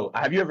is no.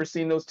 Have you ever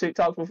seen those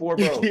TikToks before,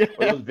 bro? Yeah.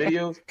 Or those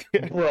videos?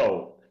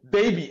 Bro,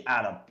 they be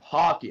out of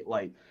pocket.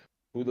 Like,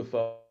 who the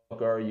fuck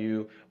are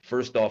you?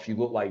 First off, you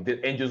look like this.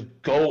 And just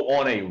go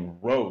on a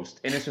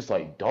roast. And it's just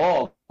like,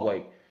 dog,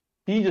 like,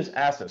 he just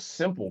asked a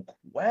simple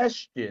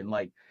question.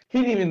 Like,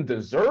 he didn't even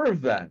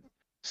deserve that.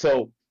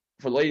 So,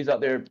 for ladies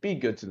out there, be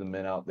good to the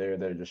men out there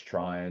that are just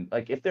trying.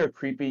 Like, if they're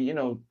creepy,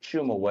 shoo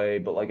them away.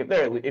 But, like,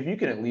 if you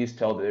can at least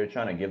tell that they're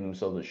trying to give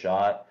themselves a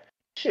shot,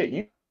 shit,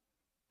 you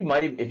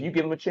might, if you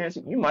give them a chance,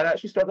 you might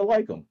actually start to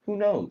like them. Who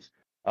knows?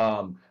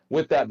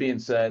 With that being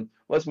said,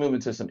 let's move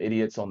into some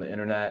idiots on the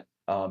internet.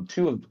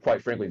 Two of,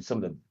 quite frankly,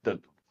 some of the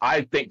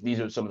I think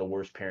these are some of the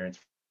worst parents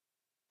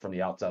from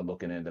the outside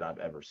looking in that I've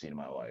ever seen in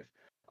my life.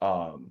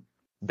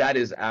 That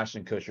is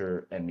Ashton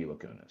Kutcher and Mila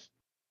Kunis.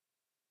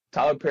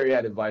 Tyler Perry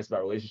had advice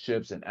about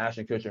relationships, and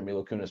Ashton Kutcher and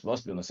Mila Kunis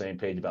must be on the same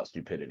page about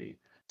stupidity.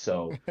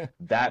 So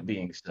that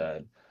being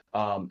said,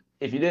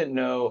 if you didn't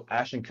know,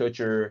 Ashton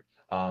Kutcher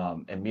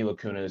and Mila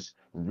Kunis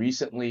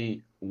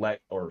recently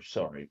wrote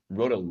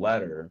a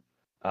letter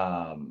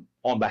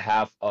on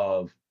behalf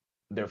of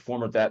their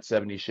former That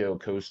 70s Show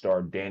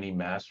co-star Danny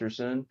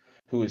Masterson,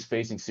 who is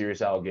facing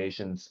serious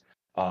allegations,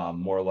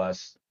 more or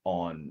less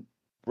on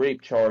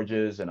rape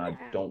charges, and I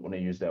don't want to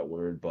use that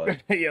word,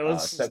 but yeah,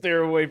 let's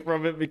steer away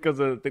from it because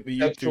of the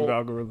YouTube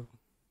algorithm.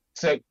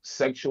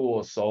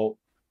 Sexual assault,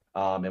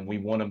 and we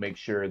want to make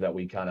sure that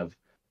we kind of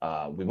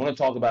we want to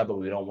talk about it, but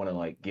we don't want to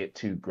like get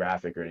too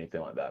graphic or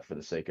anything like that for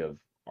the sake of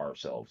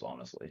ourselves,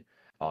 honestly.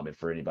 And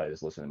for anybody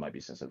that's listening, it might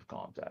be sensitive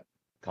content.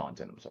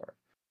 I'm sorry,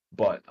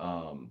 but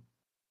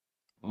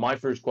my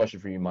first question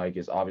for you, Mike,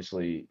 is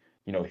obviously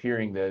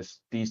hearing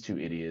these two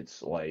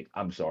idiots, like,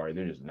 I'm sorry,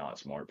 they're just not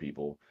smart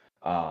people.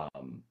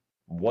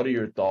 What are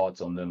your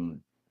thoughts on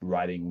them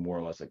writing more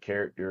or less a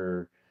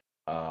character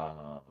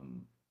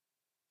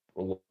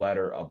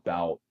letter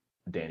about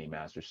Danny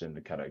Masterson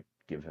to kind of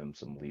give him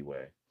some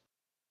leeway?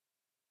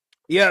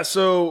 Yeah,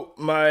 so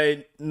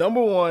my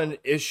number one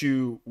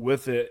issue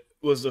with it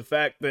was the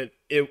fact that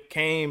it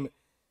came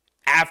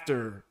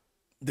after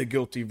the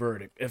guilty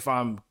verdict, if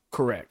I'm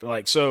correct.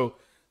 Like, so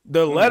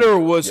the letter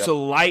was to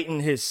lighten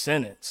his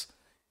sentence.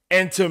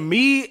 And to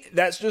me,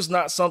 that's just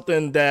not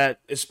something that,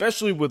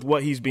 especially with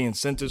what he's being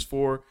sentenced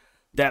for,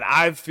 that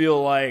I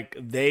feel like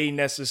they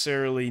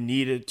necessarily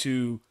needed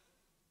to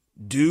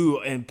do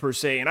and per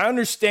se. And I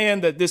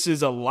understand that this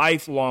is a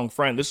lifelong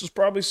friend. This is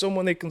probably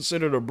someone they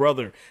considered a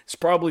brother. It's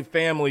probably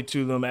family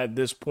to them at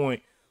this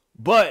point.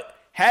 But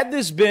had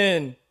this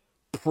been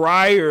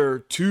prior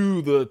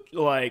to the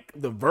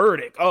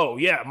verdict, oh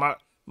yeah,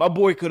 my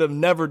boy could have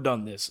never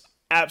done this.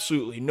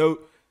 Absolutely.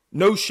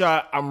 No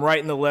shot. I'm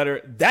writing the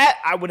letter. That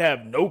I would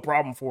have no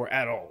problem for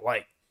at all.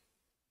 Like,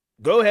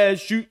 go ahead,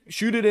 shoot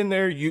it in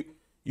there.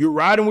 You're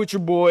riding with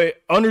your boy.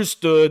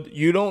 Understood.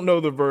 You don't know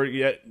the verdict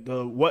yet.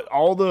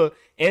 All the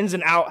ins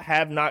and out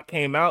have not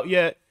came out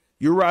yet.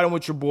 You're riding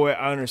with your boy.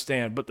 I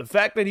understand. But the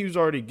fact that he was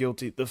already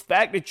guilty, the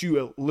fact that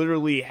you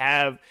literally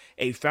have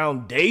a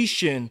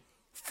foundation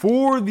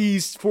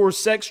for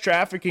sex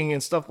trafficking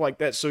and stuff like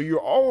that. So you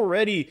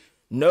already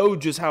know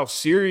just how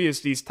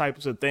serious these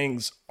types of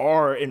things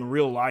are in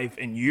real life,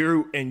 and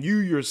you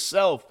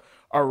yourself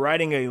are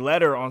writing a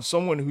letter on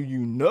someone who you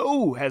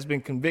know has been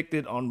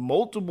convicted on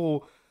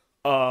multiple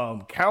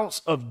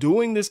counts of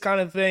doing this kind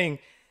of thing,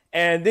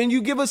 and then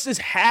you give us this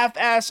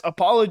half-ass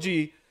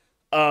apology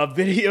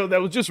video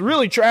that was just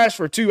really trash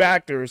for two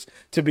actors,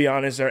 to be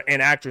honest,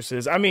 and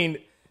actresses. I mean,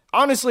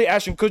 honestly,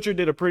 Ashton Kutcher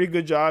did a pretty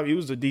good job. He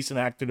was a decent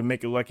actor to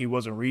make it like he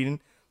wasn't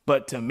reading.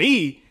 But to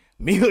me,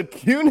 Mila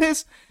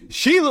Kunis,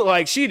 she looked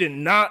like she did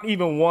not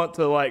even want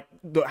to, like,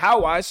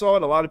 how I saw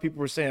it, a lot of people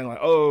were saying, like,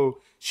 oh,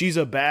 she's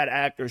a bad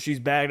actor, she's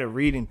bad at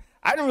reading.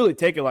 I didn't really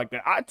take it like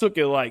that. I took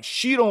it like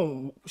she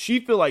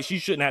feel like she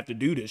shouldn't have to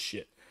do this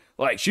shit.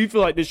 Like, she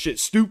feel like this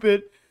shit's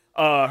stupid.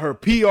 Her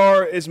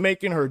PR is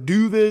making her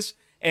do this,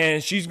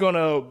 and she's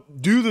gonna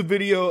do the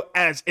video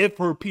as if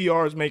her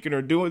PR is making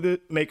her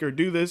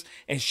do this,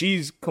 and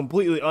she's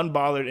completely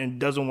unbothered and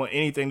doesn't want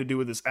anything to do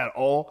with this at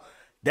all.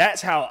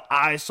 That's how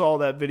I saw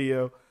that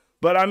video.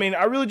 But I mean,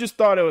 I really just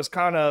thought it was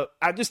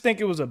I just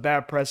think it was a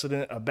bad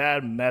precedent, a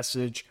bad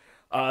message.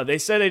 They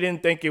said they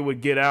didn't think it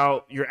would get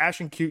out. You're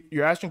Ashton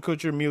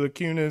Kutcher, Mila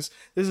Kunis.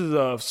 This is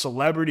a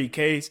celebrity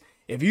case.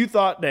 If you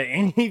thought that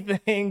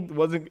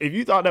if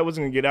you thought that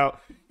wasn't gonna get out,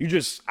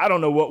 I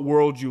don't know what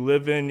world you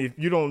live in. If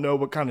you don't know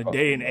what kind of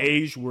day and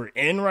age we're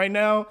in right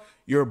now,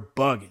 you're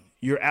bugging.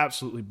 You're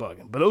absolutely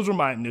bugging. But those were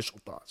my initial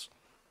thoughts.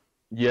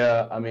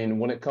 Yeah, I mean,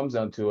 when it comes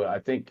down to it, I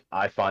think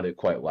I find it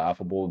quite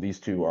laughable. These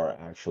two are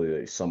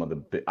actually some of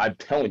I'm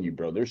telling you,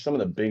 bro, they're some of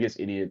the biggest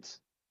idiots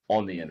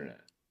on the internet.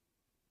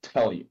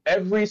 Telling you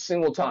every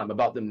single time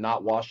about them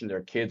not washing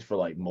their kids for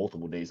like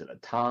multiple days at a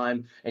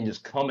time, and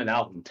just coming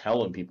out and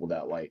telling people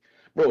that, like,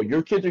 bro,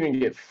 your kids are gonna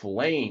get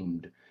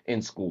flamed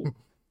in school.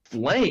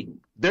 Flamed.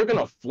 They're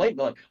gonna flame.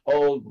 Like,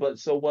 oh, but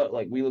so what?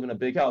 Like, we live in a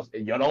big house.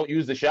 You don't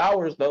use the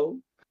showers though.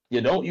 You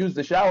don't use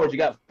the showers. You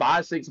got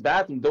 5, 6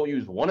 bathrooms. Don't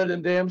use one of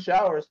them damn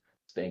showers.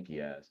 Stanky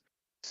ass.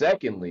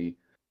 Secondly,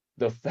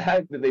 the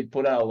fact that they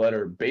put out a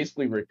letter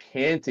basically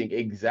recanting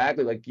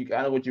exactly like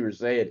kind of what you were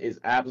saying is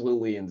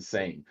absolutely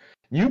insane.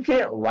 You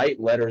can't write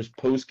letters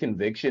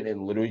post-conviction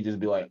and literally just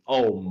be like,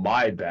 oh,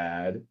 my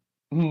bad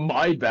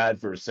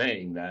for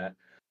saying that.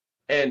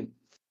 And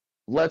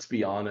let's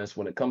be honest,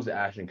 when it comes to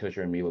Ashton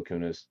Kutcher and Mila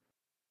Kunis,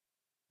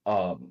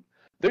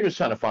 they're just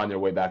trying to find their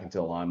way back into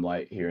the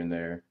limelight here and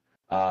there.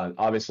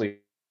 Obviously,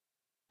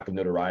 lack of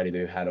notoriety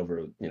they've had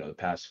over the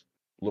past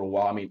little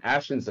while. I mean,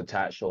 Ashton's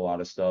attached to a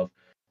lot of stuff.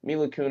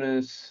 Mila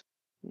Kunis,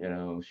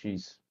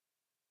 she's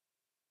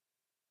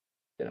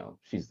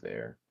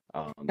there.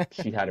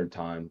 She had her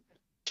time.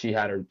 She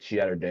had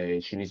her day.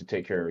 She needs to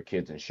take care of her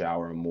kids and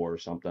shower them more or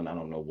something. I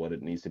don't know what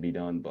it needs to be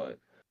done, but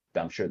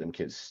I'm sure them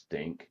kids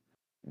stink.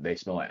 They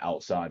smell like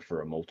outside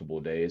for multiple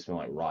days. Smell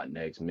like rotten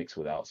eggs mixed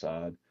with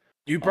outside.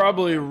 You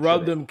probably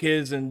rub them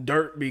kids in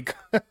dirt because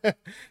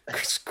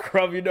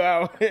scrub,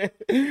 how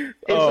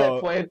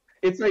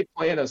it's like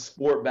playing a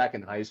sport back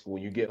in high school.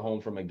 You get home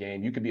from a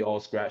game, you could be all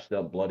scratched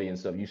up, bloody and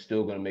stuff. You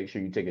still gonna make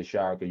sure you take a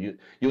shower because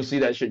you'll see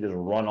that shit just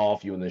run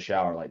off you in the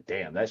shower. Like,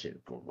 damn, that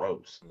shit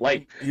gross.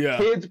 Like,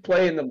 Kids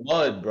play in the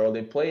mud, bro.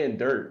 They play in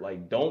dirt.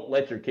 Like, don't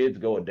let your kids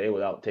go a day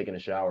without taking a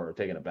shower or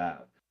taking a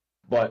bath.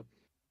 But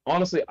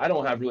honestly, I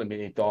don't have really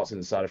many thoughts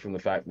inside from the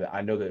fact that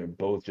I know that they're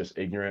both just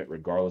ignorant,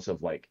 regardless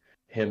of like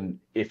him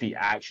if he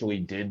actually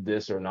did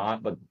this or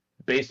not. But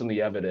based on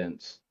the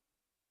evidence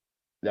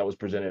that was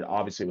presented,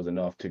 obviously it was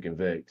enough to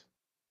convict.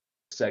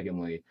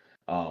 Secondly,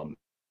 I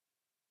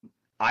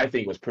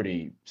think it was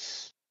pretty,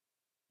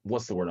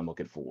 what's the word I'm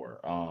looking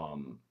for?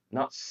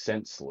 Not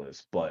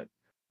senseless, but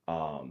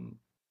a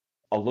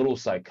little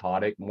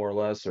psychotic, more or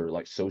less, or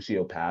like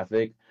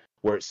sociopathic,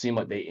 where it seemed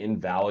like they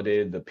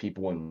invalidated the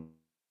people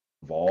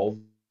involved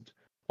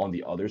on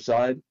the other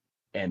side.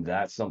 And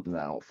that's something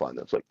that I don't find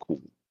that's like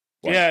cool.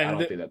 Like, I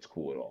don't think that's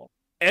cool at all.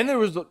 And there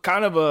was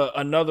kind of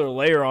another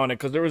layer on it,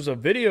 because there was a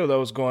video that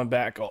was going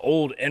back, an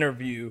old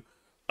interview.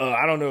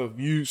 I don't know if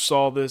you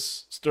saw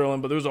this,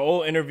 Sterling, but there was an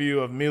old interview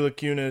of Mila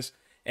Kunis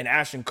and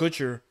Ashton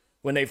Kutcher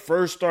when they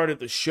first started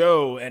the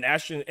show. And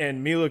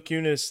Mila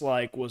Kunis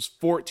was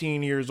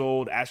 14 years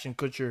old, Ashton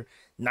Kutcher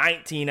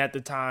 19 at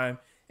the time,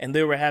 and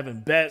they were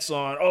having bets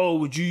on, oh,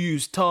 would you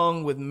use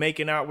tongue with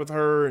making out with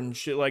her and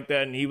shit like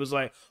that? And he was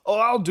like, oh,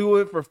 I'll do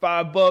it for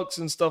 $5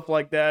 and stuff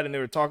like that. And they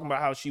were talking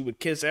about how she would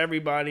kiss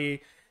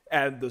everybody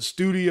at the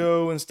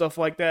studio and stuff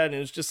like that. And it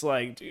was just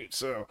like, dude,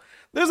 so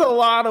there's a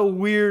lot of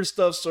weird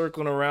stuff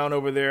circling around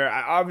over there.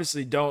 I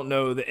obviously don't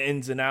know the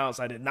ins and outs.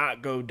 I did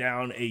not go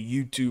down a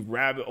YouTube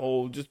rabbit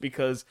hole just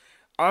because,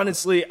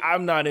 honestly,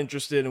 I'm not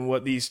interested in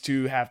what these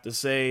two have to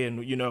say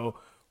and,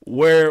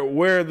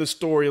 where the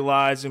story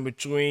lies in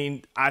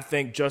between. I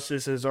think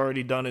justice has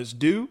already done its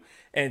due.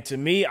 And to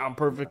me, I'm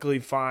perfectly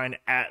fine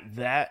at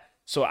that.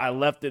 So I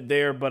left it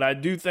there. But I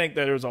do think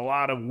that there's a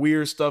lot of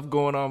weird stuff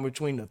going on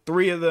between the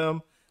three of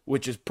them,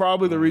 which is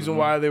probably the reason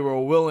why they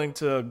were willing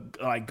to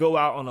go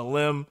out on a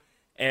limb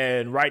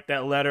and write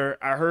that letter.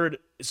 I heard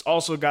it's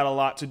also got a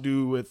lot to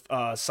do with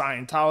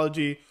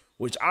Scientology,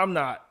 which I'm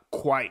not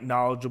quite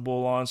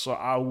knowledgeable on. So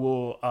I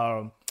will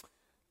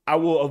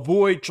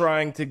avoid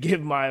trying to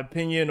give my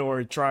opinion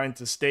or trying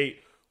to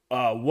state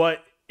what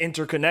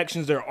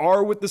interconnections there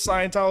are with the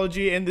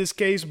Scientology in this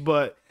case,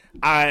 but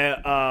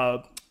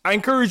I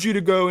encourage you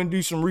to go and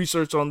do some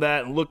research on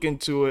that and look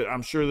into it.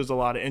 I'm sure there's a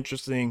lot of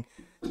interesting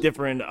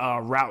different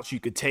routes you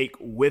could take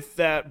with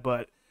that,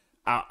 but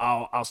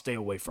I'll stay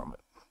away from it.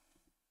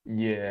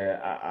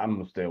 Yeah, I'm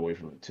gonna stay away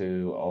from it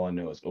too. All I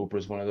know is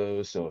Oprah's one of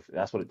those, so if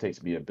that's what it takes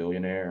to be a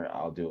billionaire,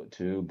 I'll do it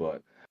too.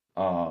 But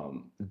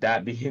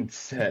that being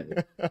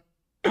said,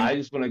 I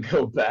just want to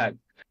go back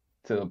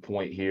to the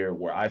point here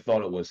where I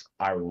thought it was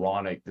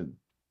ironic that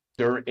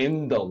they're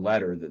in the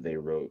letter that they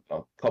wrote,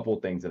 a couple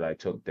things that I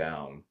took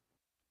down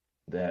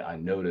that I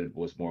noted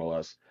was more or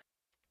less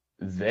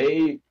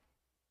they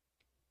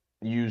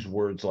use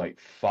words like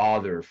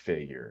father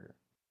figure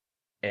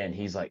and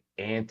he's like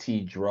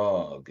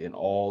anti-drug and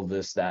all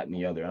this, that, and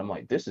the other. I'm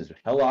like, this is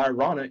hella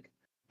ironic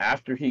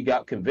after he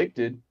got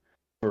convicted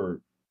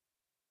for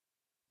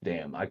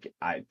damn, I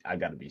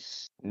gotta be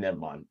never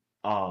mind.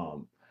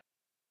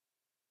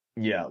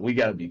 Yeah, we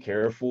gotta be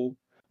careful.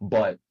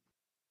 But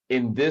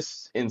in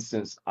this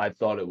instance, I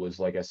thought it was,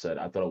 like I said,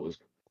 I thought it was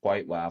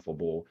quite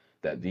laughable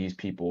that these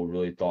people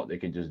really thought they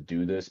could just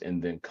do this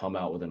and then come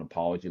out with an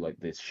apology like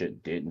this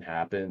shit didn't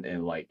happen.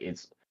 And like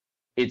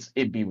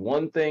it'd be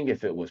one thing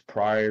if it was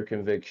prior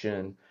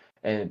conviction,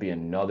 and it'd be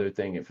another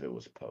thing if it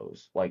was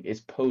post. Like it's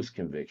post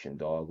conviction,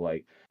 dog.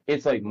 Like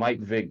it's like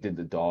Mike Vick did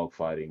the dog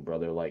fighting,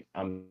 brother. Like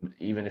I'm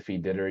even if he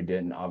did or he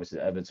didn't, obviously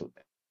the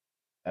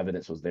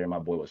evidence was there. My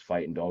boy was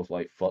fighting dogs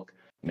like fuck,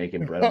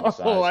 making bread on the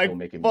side, like still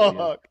making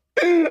millions.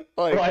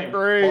 like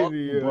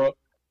crazy, fuck, bro.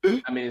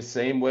 I mean, the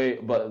same way,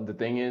 but the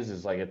thing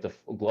is like if the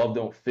glove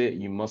don't fit,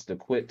 you must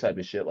acquit type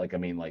of shit. Like, I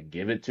mean, like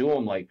give it to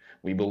him. Like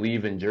we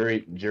believe in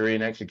jury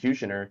and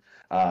executioner,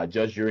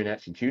 judge, jury, and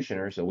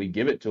executioner. So we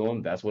give it to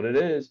him. That's what it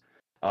is.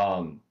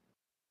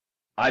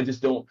 I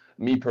just don't,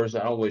 me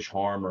personally, I don't wish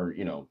harm or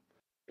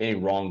any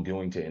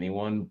wrongdoing to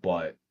anyone.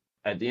 But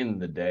at the end of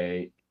the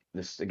day,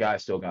 the guy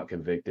still got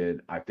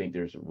convicted. I think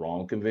there's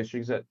wrong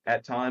convictions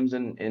at times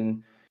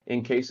in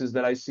cases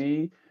that I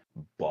see.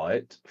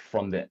 But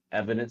from the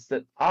evidence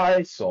that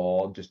I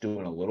saw, just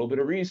doing a little bit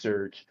of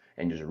research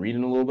and just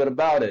reading a little bit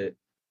about it,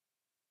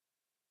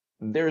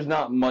 there's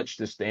not much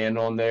to stand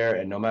on there.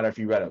 And no matter if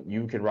you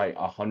can write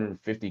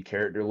 150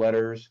 character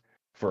letters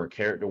for a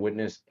character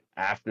witness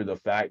after the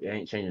fact, it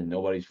ain't changing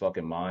nobody's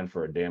fucking mind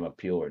for a damn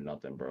appeal or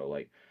nothing, bro.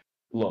 Like,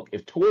 look,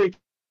 if Tory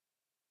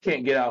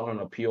can't get out on an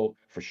appeal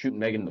for shooting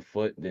Megan in the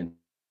foot, then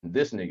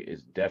this nigga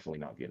is definitely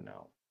not getting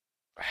out.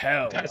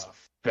 Hell, that's yeah.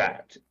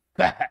 Fact.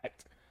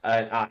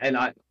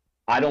 I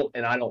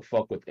don't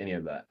fuck with any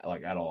of that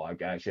like at all. I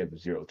actually have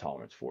zero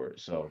tolerance for it.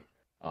 So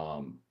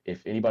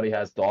if anybody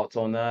has thoughts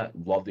on that,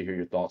 love to hear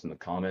your thoughts in the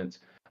comments.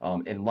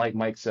 And like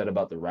Mike said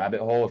about the rabbit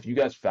hole, if you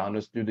guys found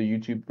us through the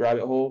YouTube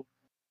rabbit hole,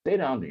 stay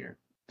down here.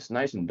 It's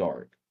nice and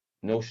dark.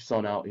 No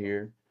sun out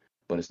here,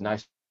 but it's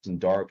nice and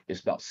dark. It's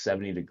about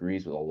 70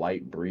 degrees with a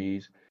light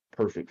breeze.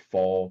 Perfect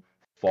fall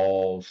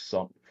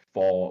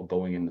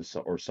going into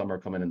or summer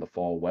coming into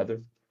fall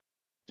weather.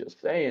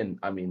 Just saying,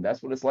 I mean,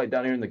 that's what it's like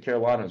down here in the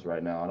Carolinas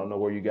right now. I don't know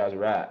where you guys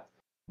are at,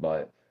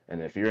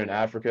 and if you're in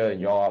Africa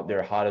and y'all out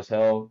there hot as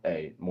hell,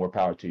 hey, more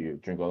power to you.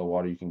 Drink all the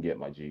water you can get,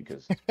 my G,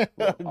 because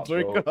a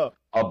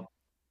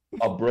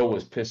bro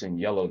was pissing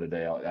yellow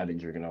today. I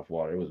didn't drink enough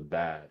water. It was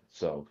bad,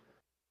 so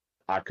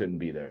I couldn't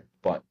be there.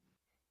 But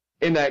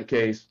in that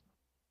case,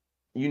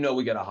 we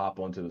got to hop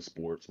onto the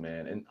sports,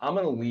 man. And I'm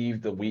going to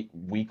leave the week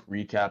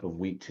recap of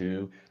week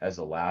 2 as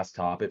the last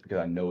topic because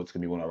I know it's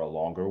going to be one of our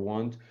longer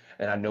ones.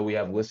 And I know we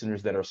have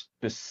listeners that are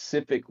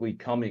specifically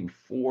coming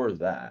for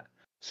that.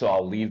 So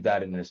I'll leave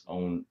that in its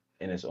own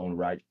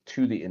right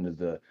to the end of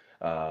the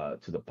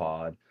to the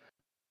pod.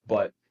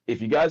 But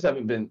if you guys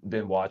haven't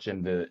been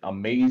watching the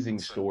amazing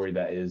story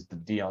that is the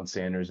Deion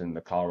Sanders and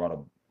the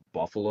Colorado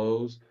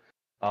Buffaloes,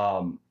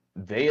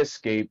 they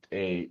escaped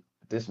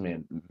this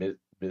man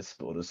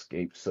misspelled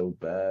escape so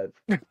bad.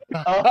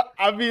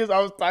 I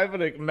was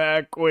typing it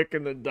mad quick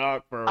in the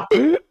doc, bro.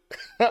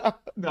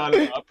 No,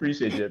 I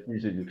appreciate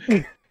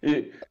you.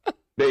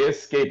 They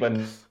escape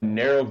a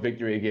narrow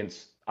victory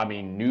against,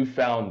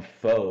 newfound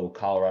foe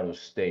Colorado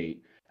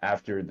State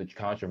after the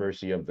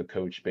controversy of the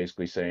coach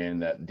basically saying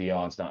that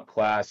Deion's not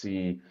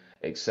classy,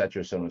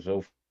 etc., so on and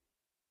so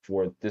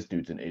forth. This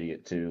dude's an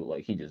idiot too.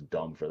 Like, he just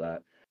dumb for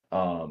that.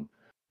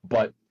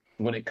 But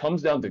when it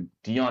comes down to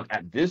Deion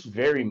at this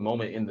very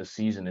moment in the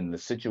season and the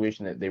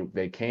situation that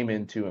they came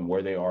into and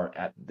where they are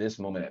at this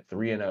moment at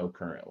 3-0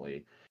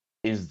 currently,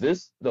 is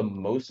this the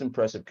most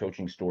impressive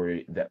coaching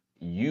story that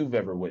you've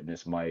ever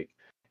witnessed, Mike,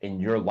 in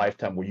your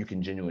lifetime where you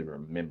can genuinely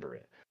remember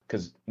it?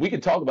 Because we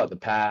could talk about the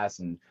past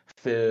and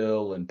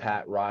Phil and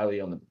Pat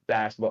Riley on the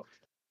basketball,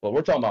 but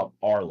we're talking about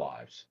our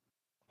lives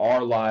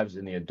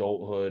in the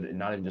adulthood, and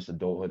not even just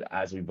adulthood,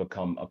 as we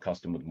become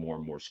accustomed with more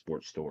and more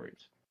sports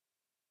stories.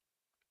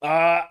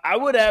 I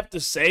would have to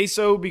say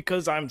so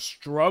because I'm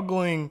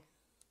struggling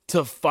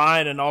to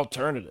find an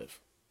alternative.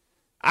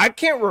 I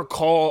can't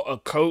recall a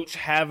coach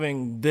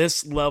having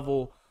this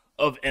level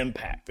of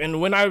impact.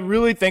 And when I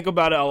really think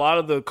about it, a lot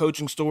of the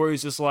coaching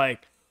stories is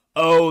like,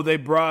 oh, they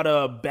brought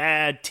a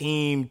bad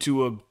team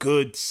to a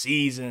good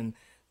season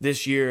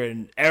this year,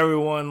 and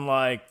everyone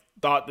like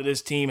thought that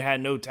this team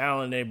had no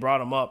talent and they brought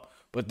them up.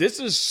 But this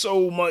is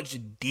so much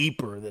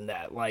deeper than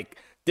that. Like,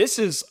 this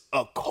is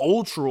a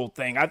cultural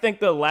thing. I think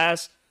the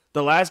last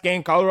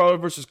game, Colorado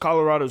versus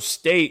Colorado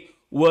State,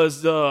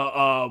 was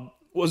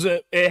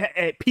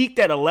it peaked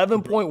at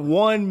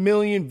 11.1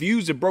 million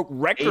views. It broke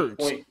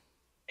records.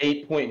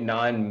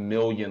 8.9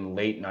 million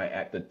late night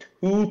at the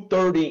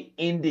 2:30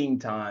 ending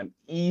time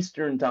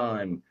Eastern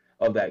time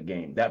of that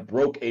game. That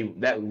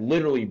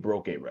literally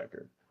broke a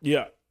record.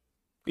 Yeah.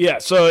 Yeah,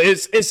 so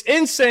it's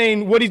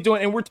insane what he's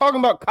doing. And we're talking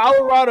about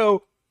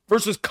Colorado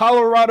versus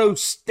Colorado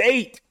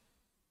State.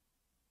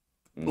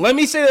 Let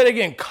me say that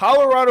again.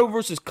 Colorado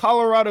versus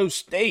Colorado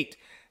State.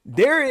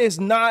 There's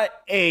not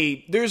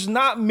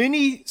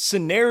many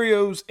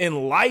scenarios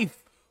in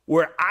life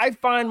where I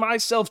find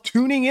myself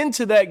tuning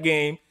into that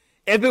game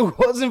if it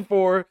wasn't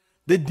for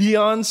the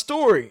Deion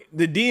story.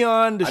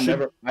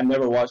 I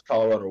never watched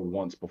Colorado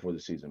once before the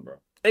season, bro.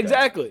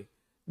 Exactly.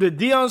 The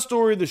Deion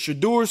story, the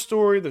Shador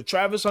story, the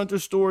Travis Hunter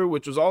story,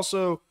 which was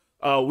also,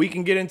 we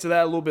can get into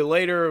that a little bit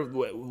later.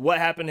 What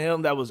happened to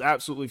him, that was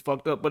absolutely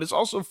fucked up. But it's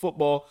also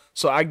football,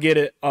 so I get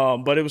it.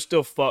 But it was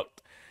still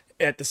fucked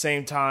at the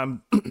same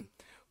time.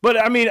 But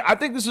I mean, I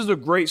think this is a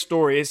great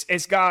story.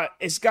 It's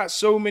got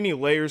so many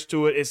layers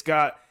to it. It's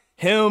got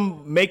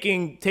him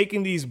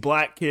taking these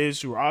black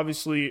kids who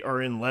obviously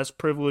are in less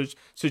privileged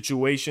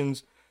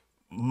situations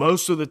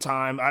most of the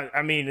time.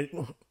 I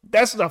mean,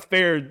 that's a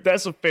fair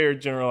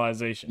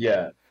generalization.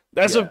 Yeah.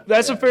 That's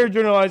a fair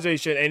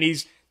generalization. And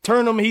he's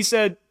turned them. He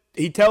said,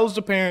 he tells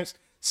the parents,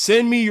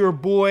 send me your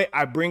boy.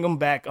 I bring him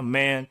back a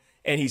man.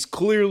 And he's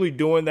clearly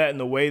doing that in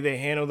the way they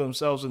handle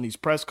themselves in these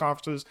press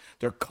conferences.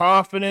 They're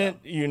confident,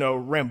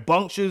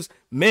 rambunctious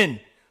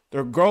men.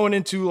 They're growing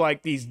into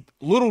like these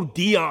little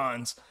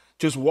Deons,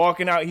 just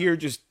walking out here,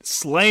 just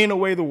slaying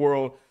away the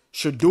world.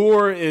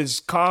 Shador is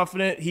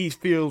confident. He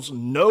feels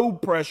no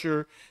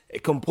pressure,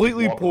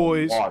 completely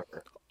poised.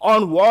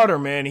 On water,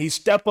 man. He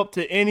step up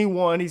to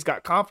anyone. He's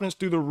got confidence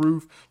through the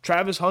roof.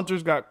 Travis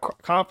Hunter's got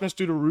confidence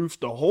through the roof.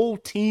 The whole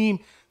team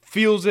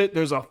feels it.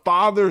 There's a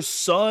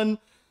father-son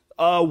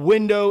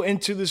window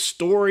into the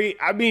story.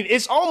 I mean,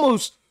 it's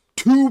almost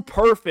too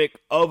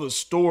perfect of a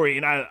story,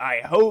 and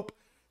I hope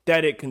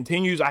that it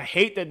continues. I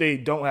hate that they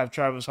don't have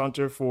Travis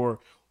Hunter for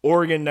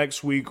Oregon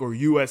next week or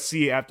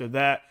USC after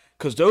that,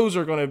 because those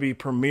are going to be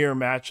premier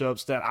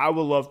matchups that I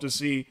would love to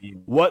see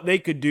what they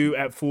could do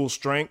at full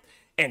strength.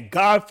 And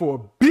God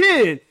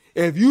forbid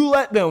if you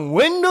let them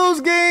win those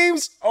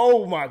games,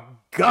 oh my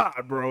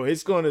God, bro,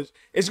 it's gonna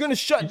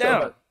shut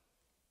down.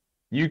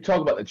 You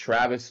talk about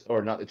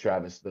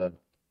the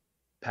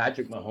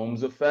Patrick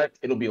Mahomes effect.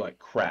 It'll be like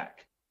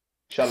crack.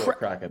 Shout out to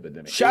crack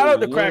epidemic. Shout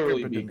out to crack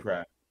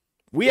epidemic.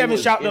 We haven't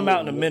shouted them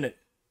out in a minute.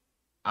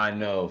 I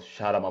know.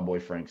 Shout out my boy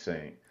Frank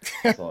Saint.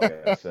 That's all I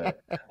gotta say.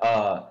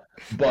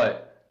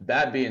 But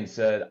that being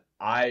said,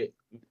 I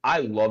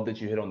love that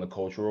you hit on the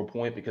cultural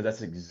point, because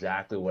that's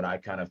exactly what I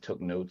kind of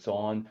took notes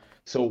on.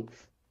 So,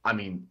 I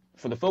mean,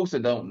 for the folks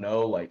that don't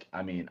know, like,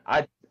 I mean,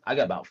 I got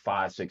about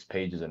 5-6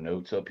 pages of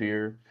notes up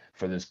here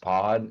for this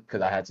pod,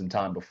 because I had some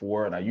time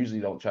before, and I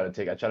usually don't try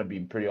to be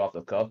pretty off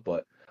the cuff,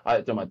 but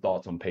I throw my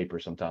thoughts on paper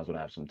sometimes when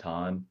I have some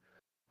time.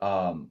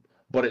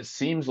 But it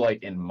seems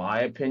like, in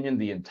my opinion,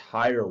 the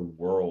entire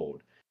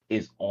world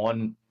is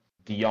on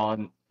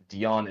Deion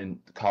and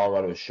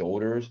Colorado's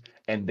shoulders,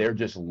 and they're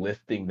just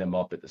lifting them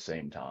up at the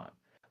same time.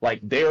 Like,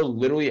 they're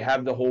literally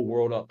have the whole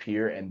world up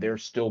here, and they're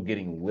still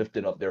getting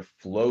lifted up. They're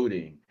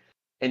floating.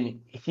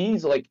 And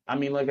he's like, I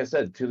mean, like I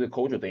said, to the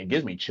culture thing, it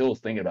gives me chills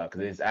thinking about it,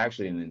 because it's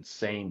actually an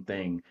insane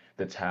thing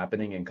that's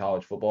happening in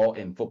college football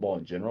and football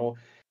in general.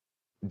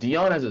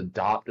 Deion has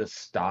adopted a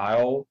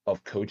style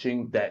of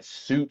coaching that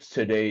suits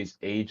today's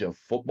age of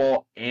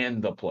football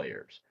and the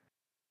players.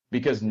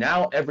 Because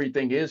now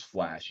everything is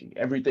flashy.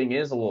 Everything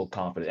is a little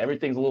confident.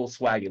 Everything's a little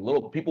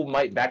swaggy. People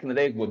might, back in the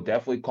day, would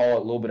definitely call it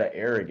a little bit of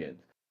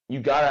arrogance. You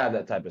got to have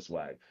that type of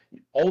swag.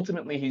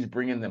 Ultimately, he's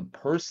bringing them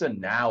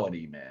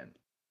personality, man.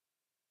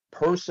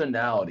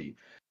 Personality.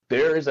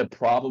 There is a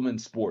problem in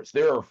sports.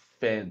 There are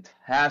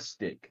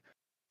fantastic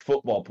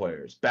football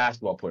players,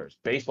 basketball players,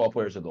 baseball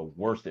players are the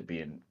worst at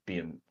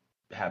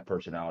have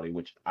personality,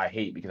 which I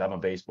hate, because I'm a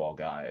baseball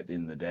guy at the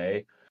end of the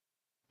day.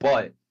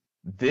 But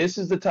this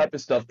is the type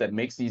of stuff that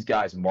makes these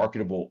guys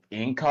marketable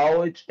in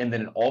college, and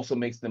then it also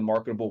makes them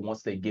marketable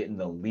once they get in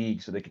the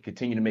league, so they can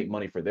continue to make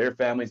money for their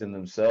families and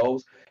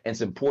themselves and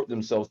support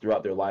themselves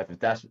throughout their life if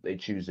that's what they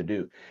choose to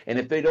do. And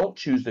if they don't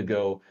choose to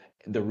go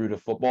the route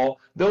of football,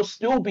 they'll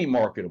still be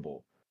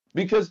marketable,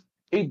 because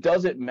it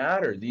doesn't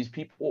matter. These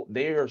people,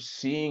 they are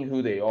seeing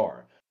who they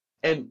are.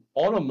 And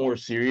on a more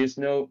serious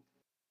note,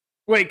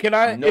 wait,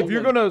 if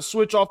you're going to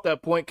switch off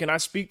that point, can I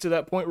speak to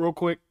that point real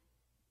quick?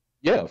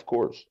 Yeah, of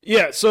course.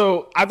 Yeah,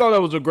 so I thought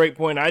that was a great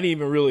point. I didn't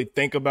even really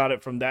think about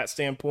it from that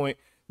standpoint,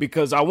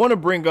 because I want to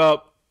bring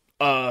up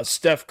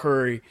Steph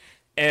Curry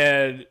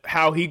and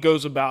how he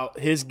goes about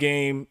his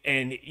game,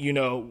 and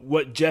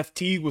what Jeff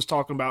Teague was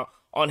talking about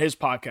on his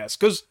podcast,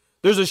 because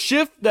there's a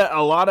shift that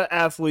a lot of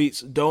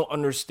athletes don't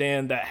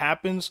understand that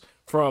happens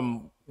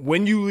from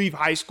when you leave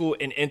high school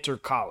and enter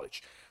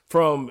college.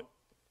 From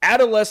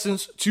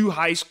adolescence to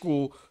high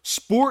school,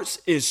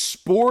 sports is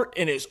sport,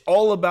 and it's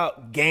all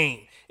about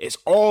game. It's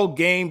all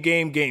game,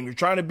 game, game. You're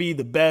trying to be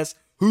the best.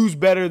 Who's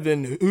better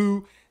than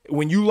who?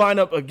 When you line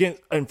up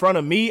in front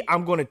of me,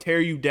 I'm going to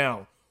tear you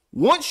down.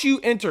 Once you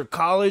enter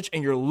college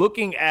and you're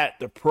looking at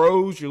the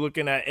pros, you're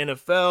looking at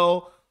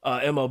NFL,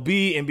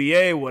 MLB,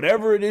 NBA,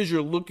 whatever it is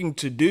you're looking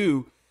to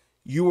do,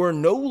 you are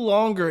no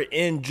longer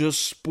in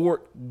just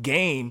sport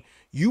game.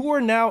 You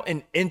are now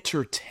an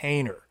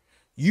entertainer.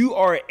 You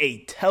are a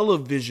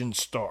television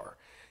star.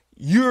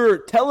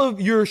 Your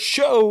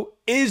show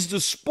is the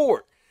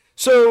sport.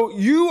 So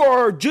you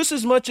are just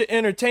as much an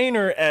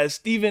entertainer as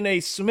Stephen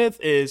A. Smith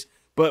is,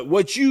 but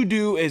what you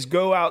do is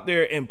go out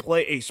there and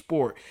play a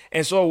sport.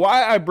 And so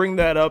why I bring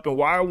that up and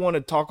why I want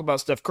to talk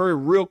about Steph Curry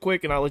real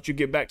quick, and I'll let you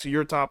get back to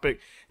your topic,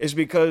 is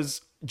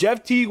because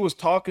Jeff Teague was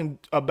talking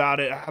about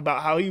it,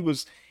 about how he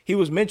was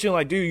mentioning,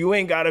 like, dude, you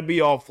ain't got to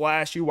be all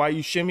flashy. Why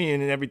you shimmying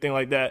and everything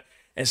like that?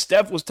 And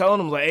Steph was telling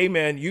him, like, hey,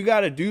 man, you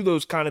got to do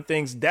those kind of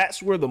things.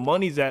 That's where the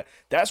money's at.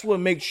 That's what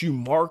makes you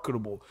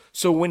marketable.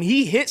 So when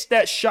he hits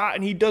that shot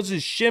and he does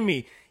his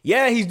shimmy,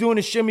 yeah, he's doing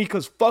a shimmy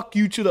because fuck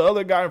you to the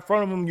other guy in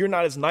front of him. You're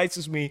not as nice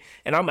as me,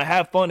 and I'm going to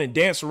have fun and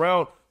dance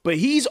around. But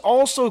he's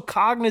also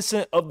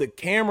cognizant of the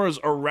cameras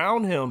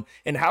around him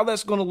and how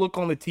that's going to look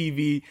on the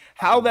TV,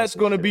 how that's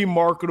going to be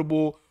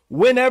marketable.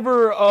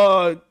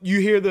 Whenever you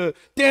hear the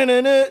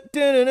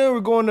we're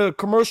going to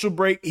commercial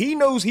break, he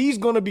knows he's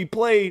going to be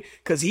played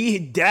because he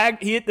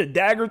hit the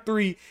dagger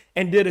three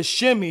and did a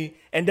shimmy,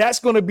 and that's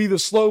going to be the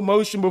slow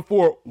motion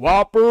before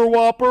whopper,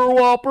 whopper,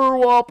 whopper,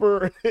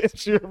 whopper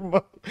hits your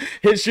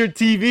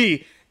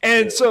TV.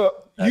 And so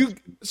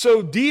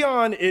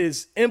Deion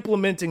is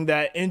implementing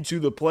that into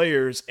the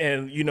players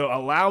and,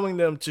 allowing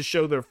them to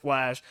show their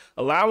flash,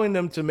 allowing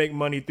them to make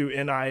money through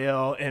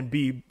NIL and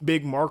be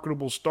big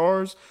marketable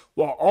stars,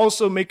 while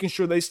also making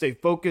sure they stay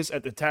focused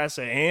at the task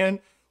at hand,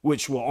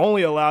 which will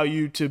only allow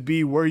you to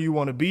be where you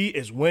want to be,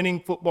 is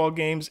winning football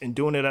games and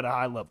doing it at a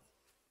high level.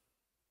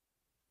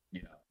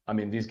 Yeah. I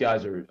mean, these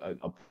guys are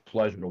a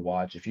pleasure to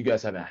watch. If you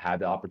guys haven't had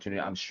the opportunity,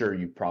 I'm sure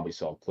you probably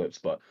saw clips,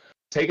 but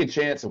take a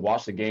chance and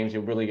watch the games.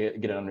 You'll really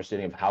get an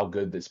understanding of how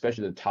good,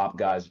 especially the top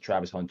guys, the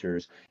Travis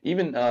Hunters,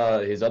 even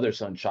his other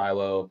son,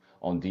 Shiloh,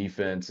 on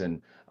defense,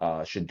 and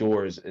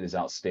Shador is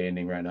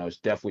outstanding right now. It's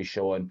definitely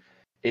showing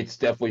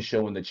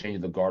the change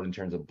of the guard in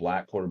terms of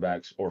black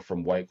quarterbacks, or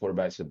from white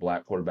quarterbacks to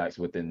black quarterbacks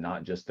within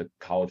not just the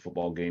college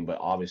football game, but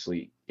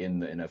obviously in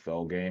the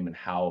NFL game, and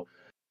how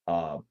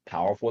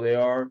powerful they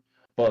are.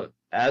 But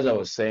as I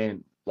was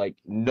saying, like,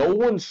 no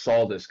one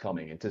saw this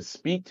coming. And to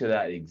speak to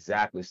that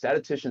exactly,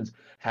 statisticians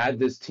had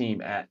this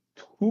team at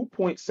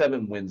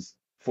 2.7 wins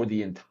for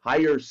the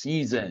entire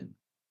season.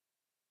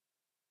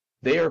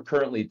 They are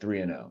currently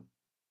 3-0.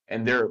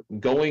 And they're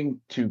going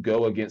to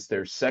go against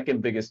their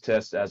second biggest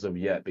test as of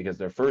yet, because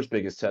their first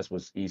biggest test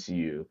was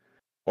ECU.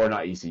 Or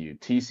not ECU,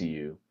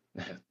 TCU.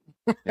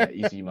 Yeah,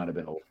 ECU might have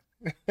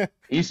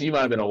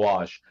been a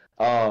wash.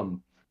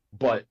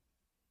 But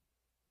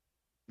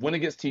went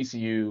against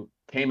TCU,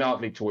 came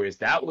out victorious.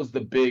 That was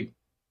the big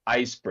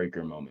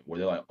icebreaker moment where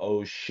they're like,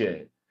 oh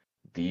shit,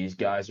 these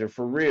guys are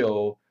for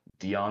real.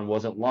 Deion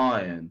wasn't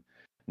lying.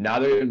 Now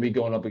they're going to be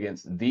going up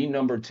against the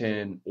number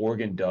 10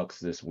 Oregon Ducks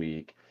this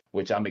week,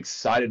 which I'm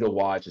excited to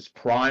watch. It's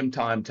prime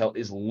time.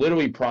 It's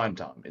literally prime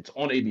time. It's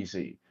on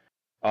ABC.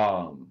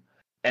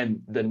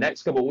 And the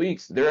next couple of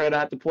weeks, they're going to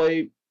have to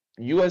play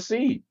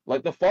USC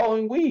like the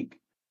following week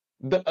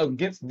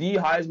against the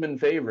Heisman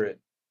favorite,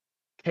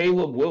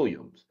 Caleb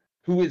Williams,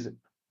 who is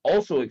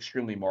also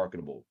extremely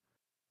marketable.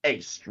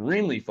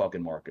 Extremely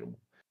fucking marketable.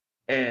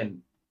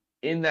 And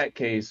in that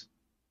case,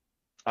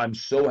 I'm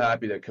so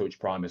happy that Coach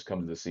Prime has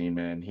come to the scene,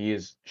 man. He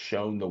has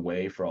shown the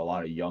way for a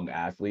lot of young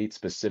athletes,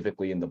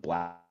 specifically in the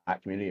black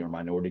community or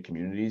minority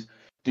communities.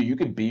 Dude, you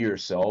could be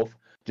yourself.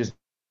 Just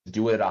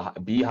do it.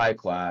 Be high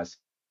class.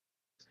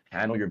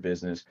 Handle your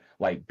business.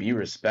 Like, be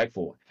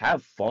respectful.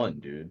 Have fun,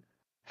 dude.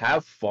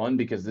 Have fun,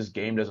 because this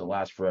game doesn't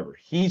last forever.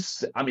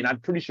 I'm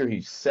pretty sure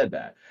he said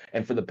that.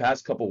 And for the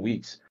past couple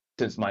weeks,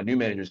 since my new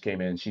managers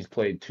came in, she's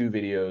played 2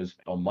 videos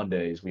on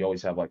Mondays. We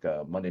always have like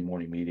a Monday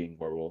morning meeting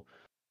where we'll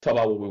talk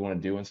about what we want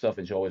to do and stuff.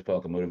 And she always put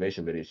like a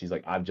motivation video. She's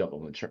like, I've jumped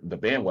on the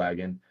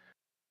bandwagon.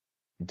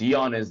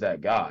 Deion is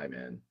that guy,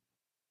 man.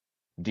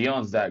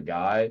 Deion's that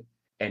guy.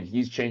 And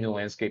he's changing the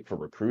landscape for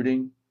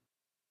recruiting,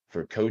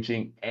 for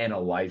coaching, and a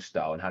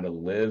lifestyle, and how to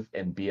live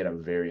and be at a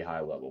very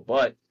high level.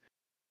 But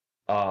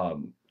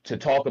to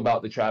talk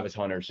about the Travis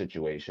Hunter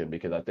situation,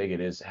 because I think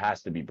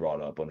has to be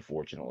brought up,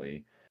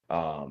 unfortunately.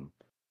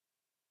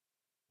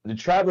 The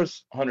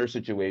Travis Hunter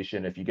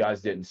situation, if you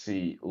guys didn't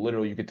see,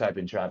 literally you could type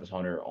in Travis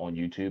Hunter on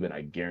YouTube, and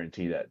I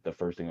guarantee that the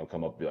first thing will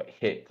come up will be like,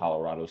 hit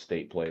Colorado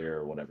State player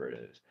or whatever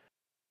it is.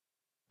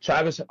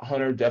 Travis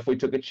Hunter definitely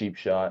took a cheap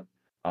shot.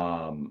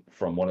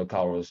 from one of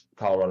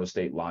Colorado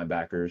State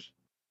linebackers.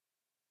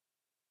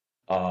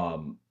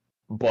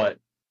 But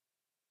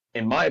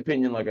in my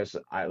opinion, like I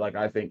said,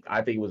 I think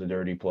it was a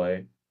dirty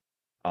play.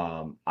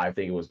 I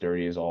think it was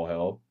dirty as all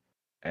hell,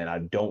 and I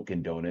don't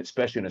condone it,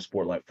 especially in a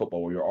sport like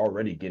football where you're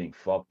already getting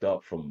fucked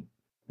up from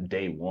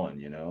day one,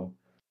 you know.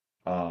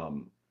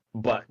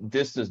 But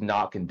this does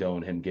not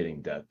condone him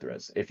getting death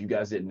threats. If you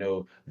guys didn't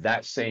know,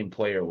 that same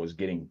player was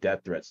getting death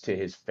threats to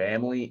his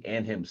family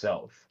and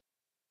himself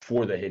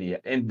for the hit he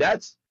had.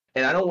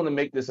 And I don't want to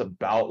make this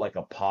about like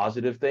a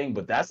positive thing,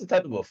 but that's the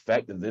type of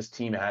effect that this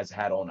team has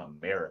had on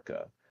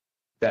America,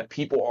 that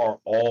people are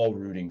all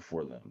rooting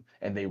for them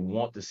and they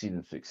want to see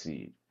them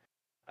succeed.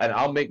 And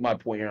I'll make my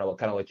point here and I'll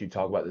kind of let you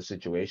talk about the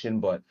situation.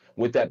 But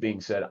with that being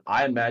said,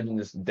 I imagine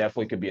this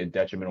definitely could be a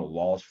detrimental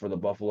loss for the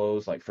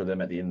Buffaloes, like for them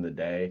at the end of the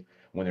day,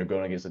 when they're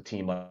going against a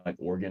team like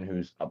Oregon,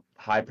 who's a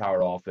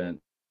high-powered offense,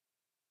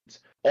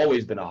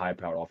 always been a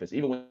high-powered offense,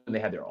 even when they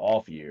had their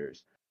off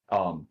years.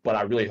 But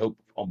I really hope,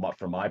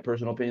 from my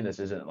personal opinion, this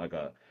isn't like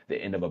the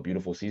end of a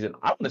beautiful season.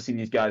 I want to see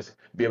these guys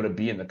be able to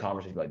be in the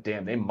conversation, like,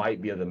 damn, they might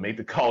be able to make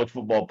the college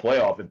football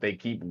playoff if they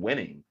keep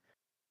winning.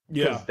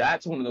 Because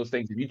that's one of those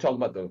things. If you talk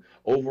about the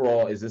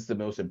overall, is this the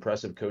most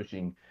impressive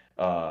coaching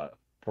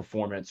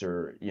performance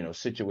or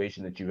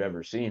situation that you've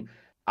ever seen?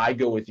 I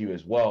go with you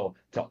as well.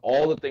 To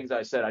all the things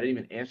I said, I didn't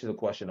even answer the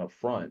question up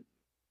front,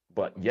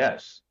 but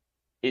yes,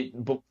 they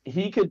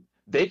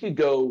could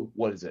go.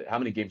 What is it? How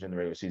many games in the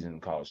regular season in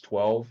college?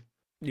 12.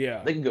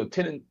 Yeah, They can go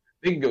 10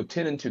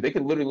 and 2. They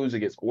could literally lose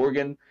against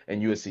Oregon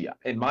and USC.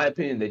 In my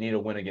opinion, they need to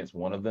win against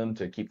one of them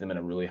to keep them in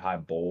a really high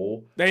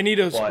bowl. they need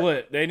a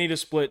split. They need a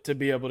split to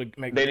be able to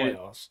make the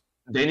playoffs.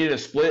 They need a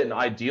split, and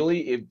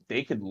ideally, if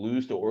they could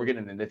lose to Oregon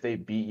and then if they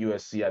beat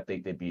USC, I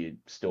think they'd be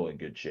still in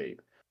good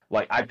shape.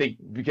 Like, I think,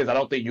 because I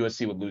don't think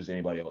USC would lose to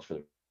anybody else for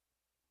the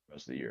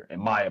rest of the year, in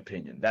my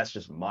opinion. That's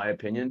just my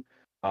opinion.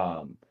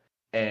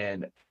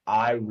 And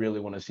I really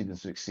want to see them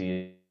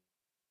succeed.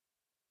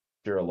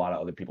 Sure, a lot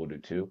of other people do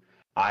too.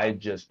 I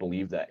just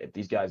believe that if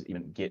these guys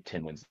even get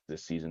 10 wins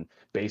this season,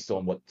 based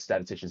on what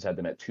statisticians had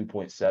them at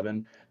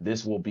 2.7,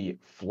 this will be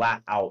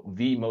flat out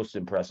the most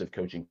impressive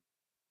coaching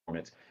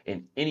performance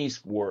in any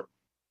sport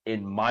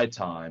in my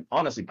time,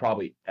 honestly,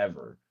 probably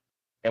ever.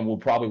 And we'll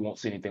probably won't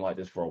see anything like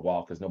this for a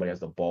while because nobody has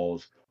the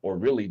balls or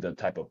really the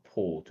type of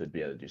pull to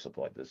be able to do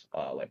something like this,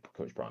 like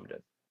Coach Prime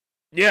did.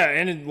 Yeah,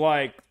 and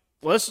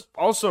let's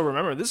also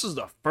remember, this is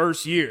the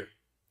first year.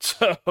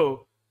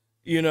 So,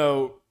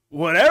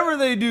 whatever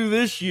they do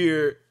this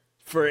year,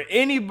 for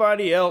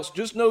anybody else,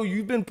 just know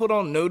you've been put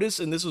on notice,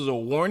 and this is a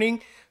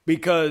warning,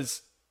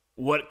 because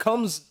what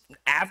comes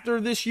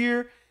after this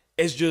year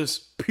is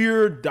just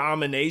pure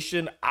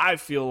domination, I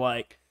feel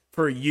like,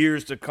 for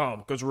years to come.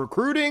 Because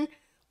recruiting,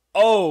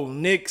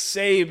 Nick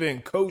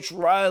Saban, Coach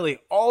Riley,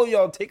 all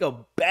y'all take a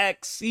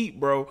back seat,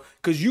 bro,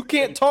 because you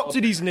can't talk to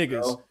these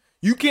niggas.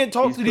 You can't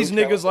talk to these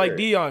niggas like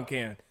Deion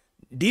can.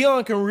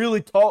 Deion can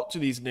really talk to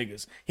these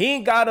niggas. He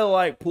ain't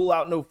gotta pull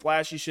out no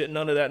flashy shit,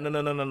 none of that.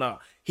 No.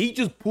 He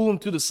just pull them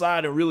to the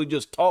side and really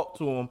just talk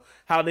to them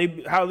how they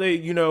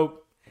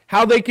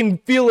can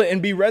feel it and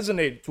be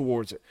resonated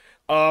towards it.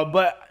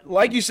 But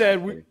like you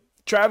said,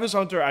 Travis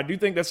Hunter, I do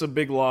think that's a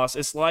big loss.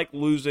 It's like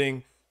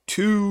losing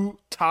two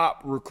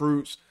top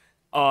recruits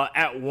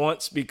at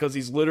once, because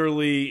he's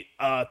literally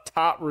a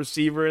top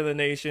receiver in the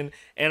nation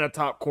and a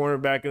top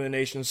cornerback in the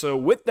nation. So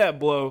with that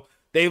blow,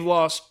 they've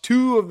lost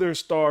two of their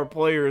star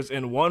players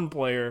and one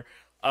player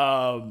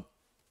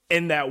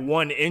in that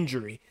one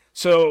injury.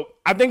 So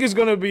I think it's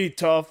going to be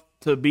tough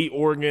to beat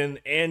Oregon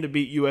and to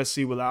beat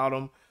USC without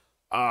him.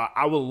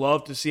 I would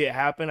love to see it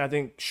happen. I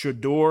think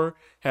Shedeur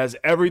has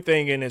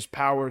everything in his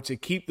power to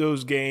keep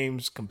those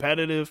games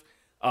competitive,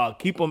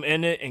 keep them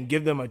in it, and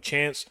give them a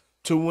chance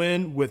to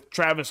win. With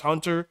Travis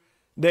Hunter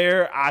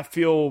there, I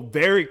feel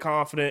very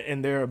confident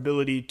in their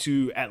ability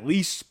to at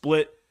least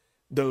split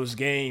those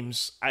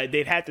games.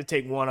 They'd have to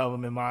take one of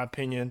them, in my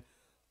opinion.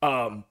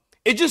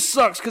 It just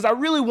sucks because I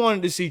really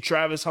wanted to see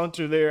Travis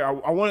Hunter there.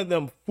 I wanted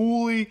them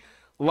fully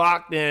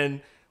locked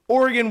in.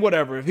 Oregon,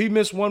 whatever. If he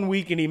missed 1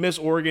 week and he missed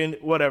Oregon,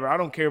 whatever. I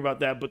don't care about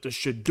that. But the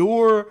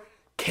Shedeur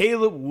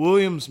Caleb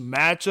Williams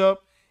matchup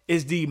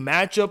is the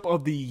matchup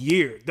of the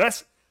year.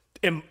 That's,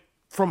 and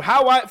from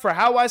how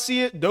I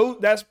see it,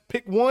 that's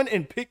pick one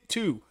and pick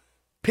two.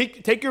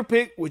 Take your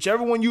pick,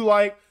 whichever one you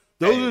like.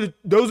 Those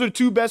are the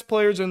two best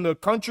players in the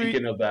country.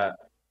 Speaking of that,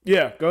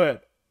 yeah, go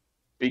ahead.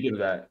 Speaking of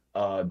that,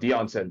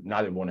 Deion said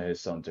neither one of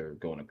his sons are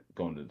going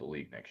to the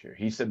league next year.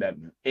 He said that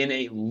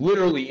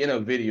literally in a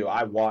video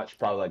I watched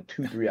probably like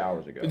 2-3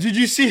 hours ago. Did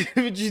you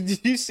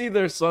see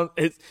their son?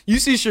 You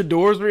see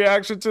Shadeur's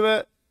reaction to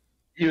that?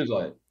 He was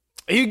like,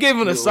 he gave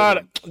him a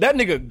side. That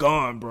nigga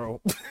gone,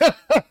 bro.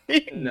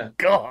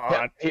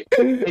 Gone.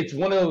 It's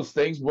one of those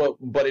things,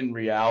 but in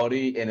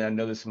reality, and I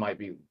know this might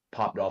be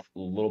popped off a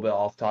little bit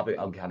off topic.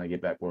 I'll kind of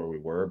get back where we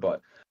were,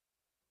 but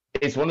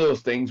it's one of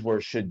those things where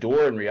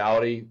Shedeur in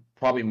reality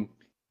probably,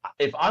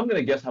 if I'm going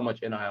to guess how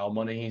much NIL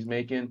money he's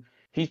making,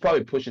 he's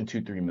probably pushing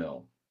 2-3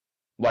 mil.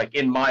 Like,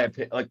 in my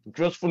opinion, like,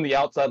 just from the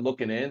outside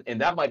looking in,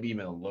 and that might be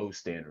even a low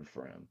standard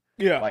for him.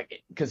 Yeah.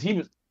 Like, because he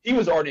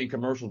was already in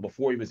commercials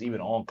before he was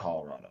even on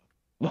Colorado.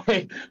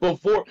 Like,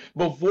 before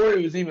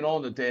he was even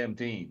on the damn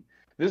team.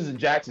 This is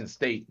Jackson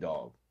State,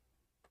 dog.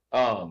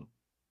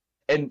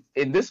 And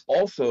this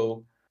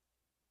also,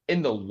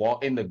 in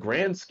the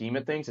grand scheme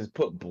of things, has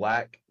put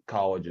black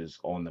colleges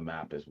on the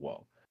map as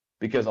well.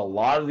 Because a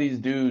lot of these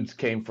dudes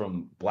came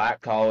from black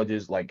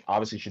colleges, like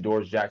obviously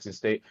Shador's Jackson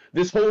State.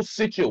 This whole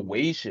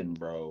situation,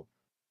 bro,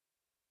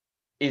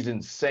 is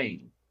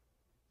insane.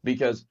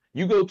 Because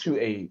you go to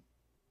a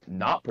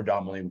not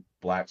predominantly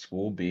black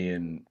school,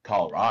 being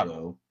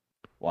Colorado,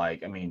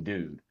 like, I mean,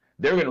 dude,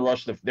 they're gonna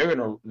rush the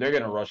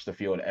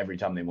field every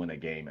time they win a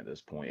game at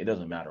this point. It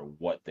doesn't matter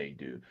what they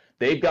do.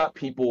 They've got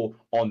people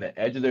on the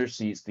edge of their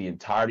seats the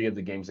entirety of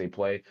the games they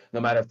play, no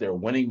matter if they're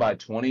winning by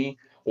 20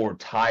 or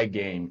tie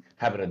game,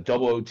 having a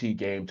double OT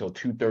game till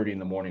 2:30 in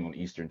the morning on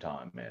Eastern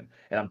time, man.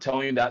 And I'm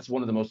telling you, that's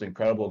one of the most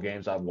incredible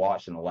games I've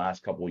watched in the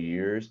last couple of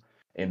years,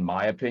 in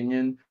my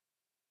opinion.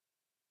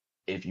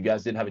 If you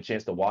guys didn't have a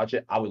chance to watch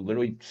it, I would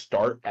literally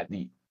start at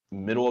the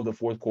middle of the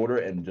fourth quarter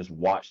and just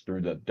watch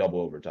through the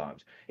double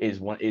overtimes.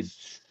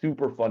 It's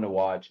super fun to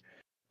watch.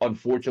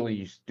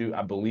 Unfortunately,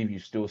 I believe you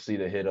still see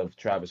the hit of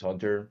Travis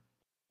Hunter,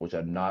 which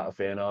I'm not a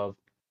fan of.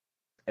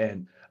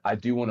 And I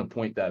do want to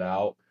point that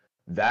out.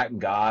 That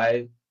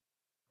guy,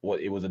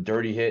 it was a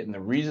dirty hit. And the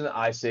reason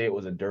I say it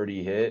was a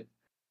dirty hit,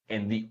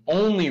 and the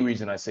only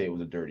reason I say it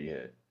was a dirty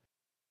hit,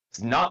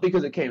 it's not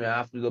because it came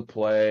after the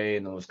play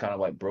and it was kind of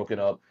like broken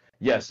up.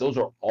 Yes, those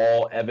are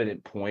all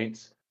evident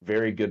points,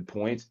 very good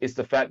points. It's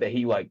the fact that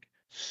he like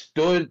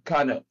stood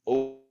kind of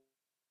over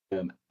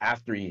him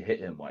after he hit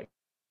him, like.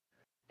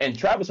 And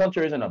Travis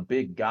Hunter isn't a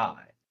big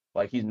guy.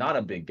 Like, he's not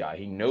a big guy.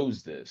 He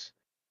knows this.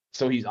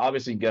 So he's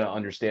obviously going to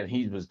understand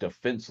he was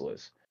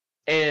defenseless.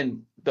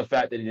 And the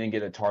fact that he didn't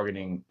get a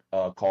targeting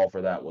call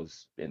for that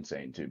was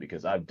insane too,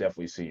 because I've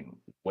definitely seen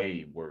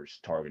way worse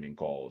targeting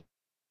calls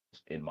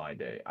in my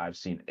day. I've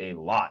seen a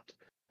lot.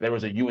 There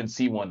was a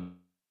UNC one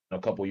a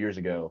couple years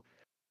ago.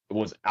 It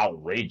was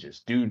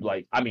outrageous. Dude,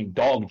 like, I mean,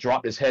 dog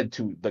dropped his head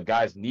to the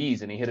guy's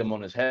knees and he hit him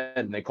on his head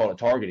and they called a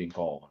targeting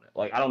call on it.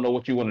 Like, I don't know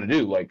what you want to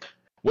do. Like,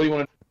 what do you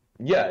want to?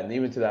 Yeah, and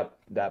even to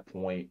that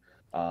point,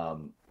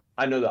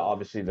 I know that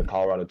obviously the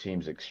Colorado team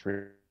is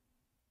extremely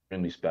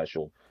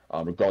special.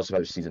 Regardless of how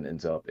the season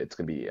ends up, it's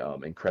going to be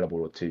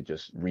incredible to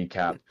just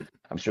recap.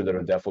 I'm sure there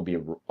will definitely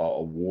be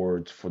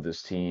awards for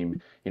this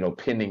team,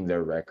 pending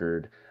their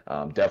record.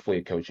 Definitely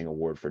a coaching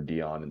award for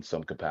Deion in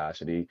some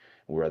capacity,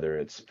 whether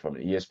it's from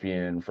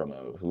ESPN, from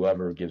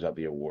whoever gives out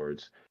the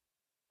awards.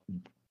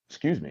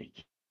 Excuse me.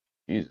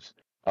 Jesus.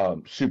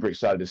 Super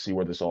excited to see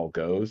where this all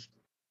goes.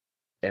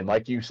 And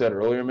like you said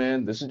earlier,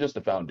 man, this is just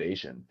a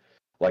foundation.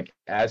 Like,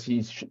 as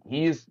he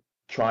is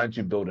trying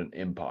to build an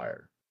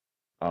empire.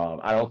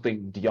 I don't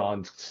think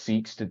Deion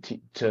seeks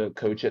to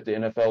coach at the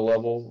NFL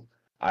level.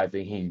 I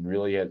think he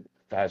really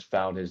has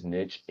found his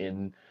niche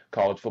in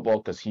college football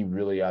because he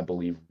really, I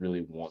believe,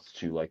 really wants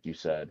to, like you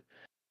said,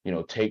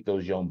 take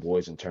those young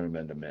boys and turn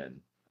them into men.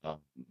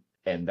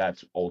 And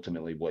that's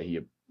ultimately what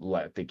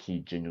I think he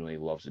genuinely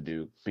loves to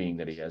do, being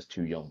that he has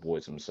two young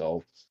boys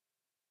himself.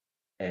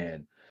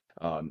 And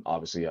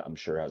obviously, I'm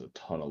sure has a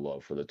ton of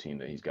love for the team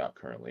that he's got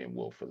currently and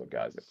will for the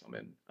guys that come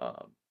in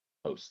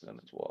post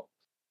them as well.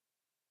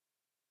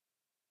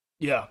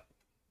 Yeah.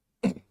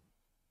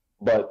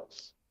 But,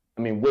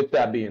 I mean, with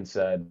that being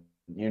said,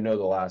 the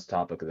last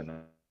topic of the night,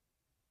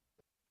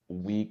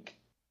 week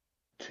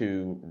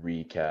 2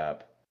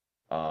 recap.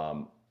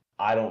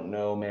 I don't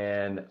know,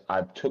 man.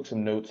 I took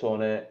some notes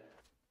on it.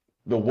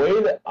 The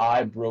way that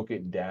I broke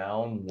it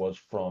down was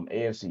from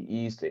AFC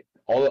East,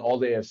 all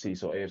the AFC,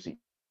 so AFC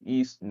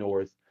East,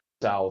 North,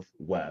 South,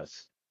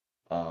 West.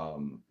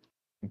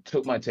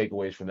 Took my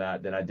takeaways from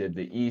that. Then I did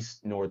the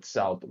East, North,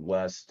 South,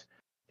 West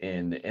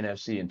in the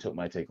NFC and took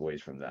my takeaways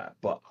from that.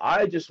 But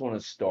I just want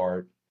to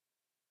start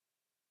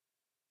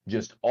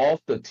just off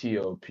the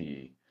TOP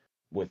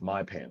with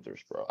my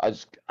Panthers, bro.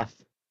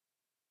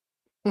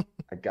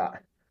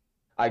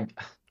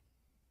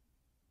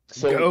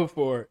 So go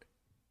for it.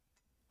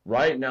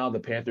 Right now, the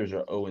Panthers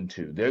are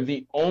 0-2. They're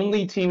the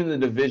only team in the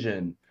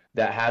division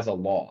that has a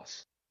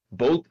loss.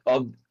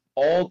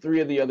 All 3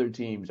 of the other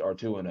teams are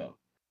 2-0.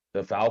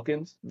 The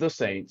Falcons, the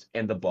Saints,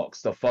 and the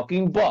Bucks. The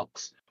fucking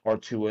Bucks are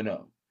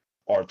 2-0.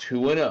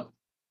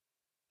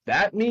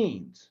 That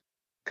means,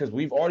 because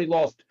we've already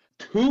lost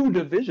 2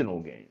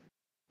 divisional games.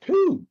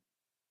 2.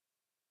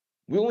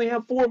 We only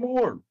have 4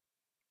 more.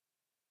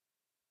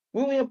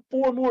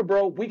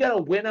 Bro. We got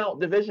to win out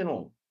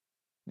divisional.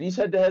 These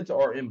head-to-heads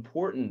are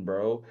important,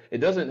 bro. It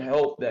doesn't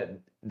help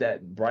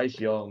that Bryce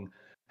Young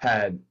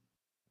had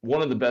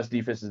one of the best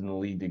defenses in the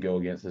league to go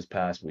against this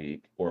past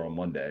week or on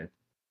Monday.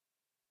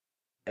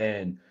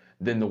 And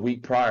then the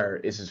week prior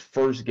is his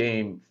first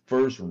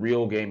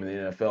real game in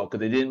the NFL because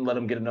they didn't let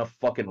him get enough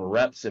fucking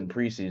reps in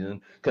preseason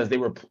because they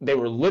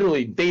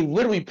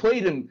literally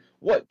played him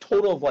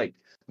total of like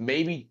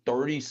maybe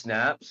 30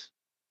 snaps,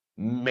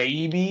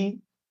 maybe.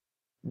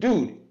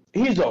 Dude,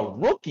 he's a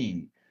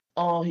rookie.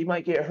 oh, he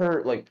might get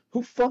hurt. Like,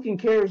 who fucking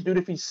cares, dude?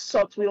 If he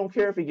sucks, we don't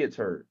care if he gets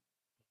hurt.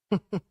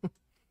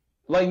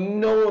 Like,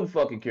 no one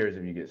fucking cares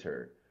if he gets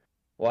hurt.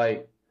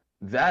 Like,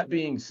 that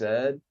being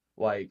said,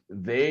 like,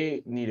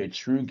 they need a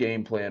true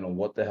game plan on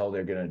what the hell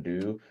they're going to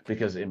do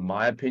because, in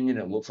my opinion,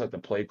 it looks like the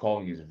play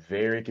calling is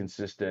very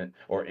consistent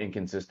or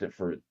inconsistent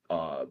for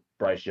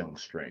Bryce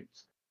Young's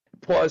strengths.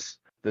 Plus,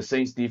 the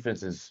Saints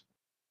defense is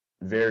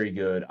very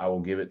good. I will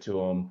give it to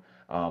them.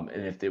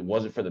 And if it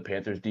wasn't for the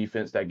Panthers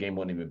defense, that game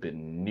wouldn't even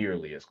been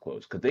nearly as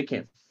close because they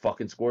can't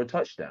fucking score a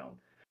touchdown.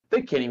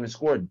 They can't even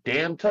score a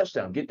damn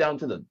touchdown. Get down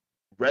to the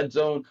red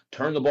zone,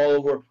 turn the ball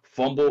over,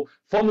 fumble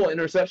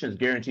interceptions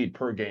guaranteed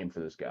per game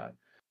for this guy.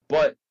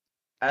 But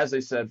as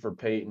they said for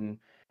Peyton,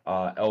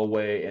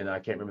 Elway, and I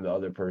can't remember the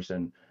other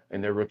person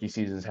in their rookie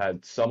seasons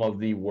had some of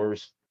the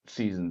worst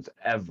seasons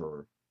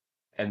ever.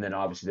 And then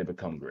obviously they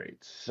become great.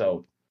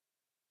 So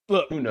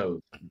Look, who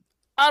knows?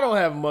 I don't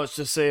have much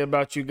to say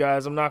about you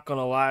guys. I'm not going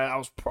to lie. I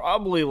was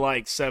probably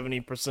like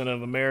 70%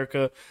 of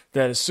America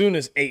that as soon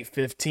as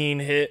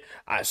 8:15 hit,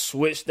 I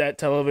switched that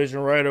television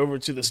right over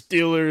to the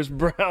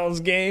Steelers-Browns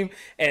game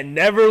and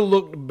never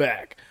looked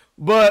back.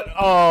 But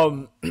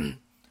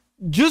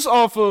just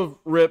off of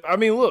rip, I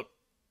mean, look,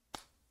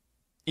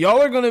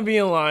 y'all are going to be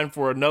in line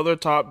for another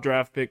top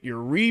draft pick.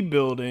 You're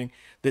rebuilding.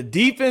 The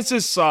defense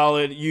is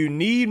solid. You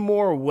need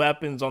more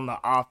weapons on the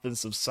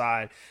offensive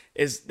side.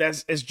 It's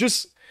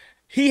just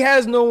he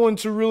has no one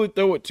to really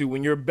throw it to.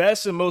 When your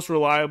best and most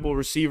reliable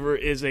receiver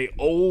is a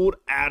old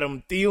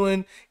Adam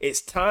Thielen,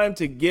 it's time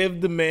to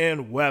give the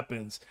man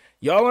weapons.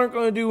 Y'all aren't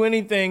going to do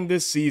anything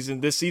this season.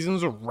 This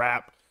season's a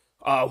wrap.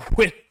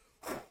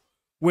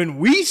 When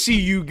we see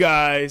you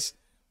guys,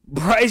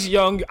 Bryce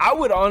Young, I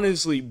would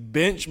honestly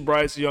bench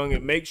Bryce Young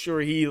and make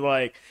sure he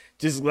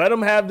just let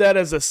him have that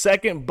as a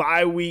second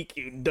bye week.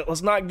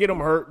 Let's not get him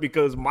hurt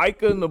because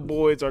Micah and the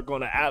boys are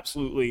going to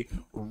absolutely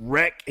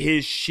wreck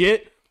his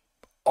shit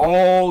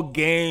all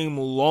game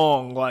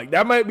long. Like,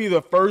 that might be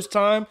the first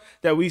time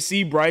that we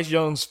see Bryce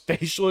Young's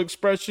facial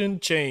expression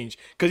change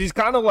because he's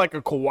kind of like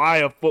a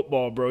Kawhi of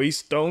football, bro. He's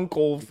stone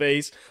cold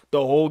face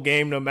the whole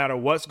game no matter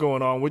what's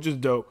going on, which is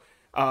dope.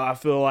 I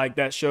feel like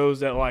that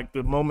shows that like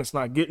the moment's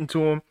not getting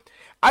to him.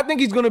 I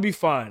think he's going to be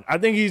fine. I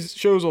think he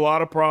shows a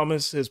lot of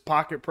promise. His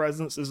pocket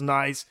presence is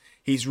nice.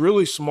 He's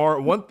really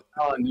smart.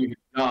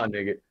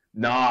 Nigga.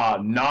 Nah.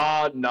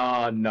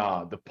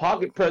 The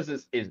pocket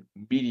presence is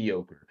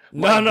mediocre.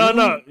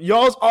 No.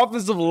 Y'all's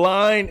offensive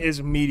line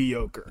is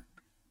mediocre.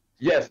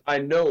 Yes, I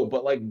know,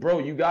 but like, bro,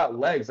 you got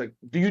legs. Like,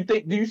 do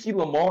you see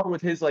Lamar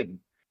with his like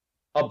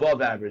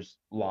above average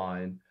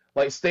line?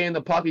 Like, stay in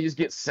the pocket, just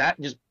get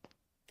sacked,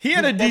 He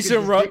had a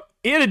decent run.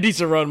 He had a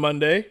decent run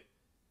Monday.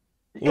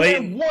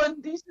 One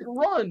decent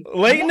run.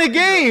 Late in the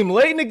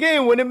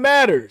game when it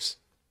matters.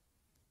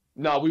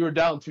 No, we were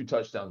down 2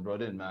 touchdowns, bro. It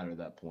didn't matter at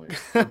that point.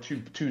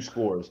 two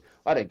scores.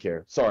 I didn't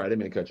care. Sorry, I didn't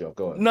mean to cut you off.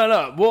 Go ahead.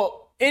 No.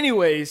 Well,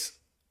 anyways,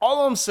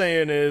 all I'm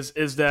saying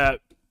is that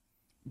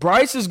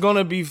Bryce is going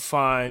to be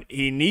fine.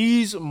 He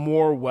needs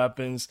more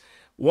weapons.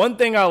 One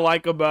thing I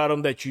like about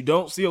him that you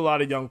don't see a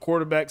lot of young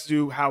quarterbacks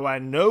do,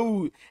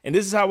 and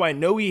this is how I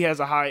know he has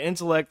a high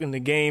intellect in the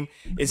game,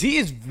 is he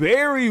is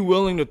very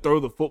willing to throw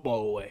the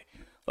football away.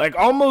 Like,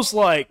 almost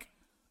like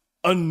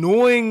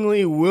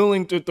annoyingly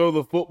willing to throw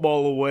the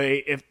football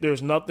away if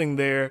there's nothing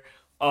there.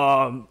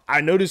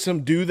 I notice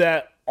him do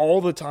that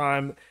all the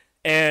time,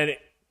 and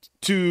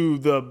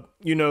to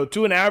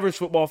an average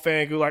football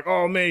fan who's like,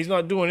 oh man, he's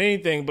not doing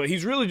anything, but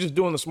he's really just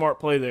doing the smart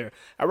play there.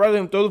 I'd rather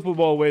him throw the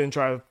football away than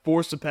try to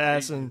force the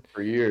pass and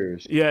for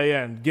years. Yeah,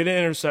 and get an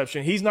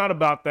interception. He's not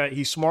about that.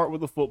 He's smart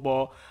with the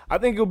football. I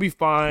think he'll be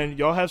fine.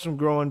 Y'all have some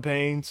growing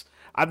pains.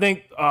 I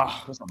think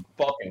put some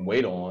fucking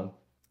weight on.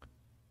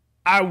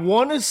 I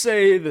want to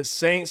say the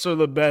Saints are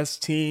the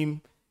best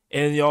team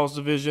in y'all's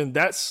division.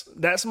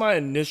 That's my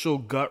initial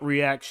gut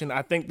reaction.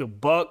 I think the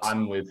Bucks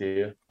I'm with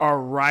you. Are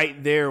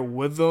right there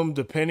with them,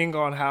 depending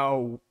on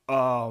how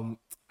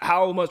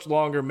much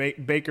longer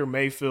Baker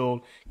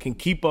Mayfield can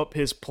keep up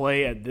his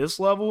play at this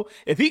level.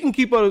 If he can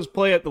keep up his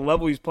play at the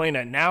level he's playing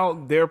at now,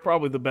 they're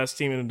probably the best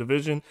team in the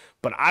division.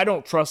 But I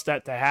don't trust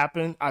that to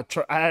happen.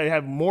 I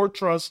have more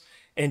trust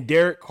in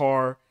Derek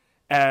Carr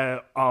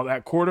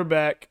at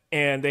quarterback,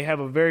 and they have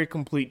a very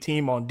complete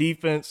team on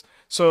defense.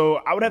 So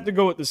I would have to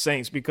go with the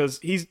Saints because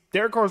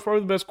Derek Carr is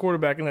probably the best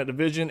quarterback in that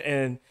division,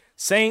 and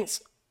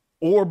Saints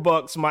or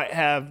Bucks might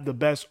have the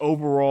best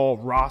overall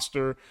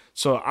roster.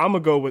 So I'm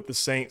going to go with the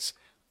Saints.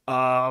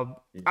 I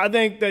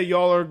think that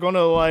y'all are going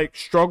to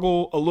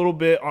struggle a little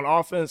bit on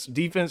offense,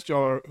 defense,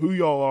 who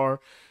y'all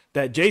are.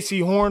 That J.C.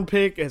 Horn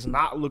pick is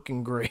not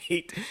looking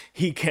great.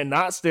 He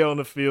cannot stay on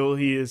the field.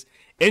 He is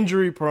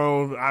injury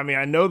prone. I mean,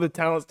 I know the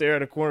talent's there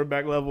at a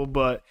cornerback level,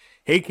 but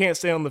he can't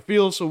stay on the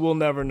field, so we'll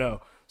never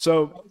know.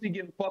 So how's he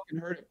getting fucking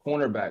hurt at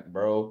cornerback,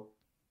 bro?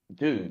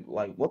 Dude,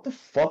 what the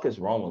fuck is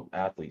wrong with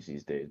athletes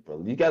these days,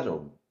 bro? You guys are,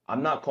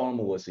 I'm not calling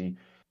him a wussy,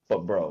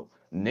 but bro,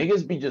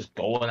 niggas be just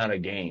going out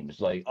of games.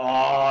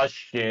 Oh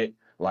shit,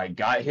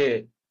 got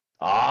hit.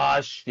 Ah,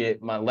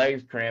 shit, my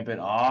leg's cramping.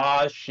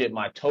 Ah, shit,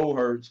 my toe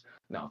hurts.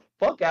 Now,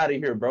 fuck out of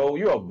here, bro.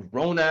 You're a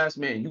grown ass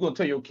man. You gonna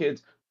tell your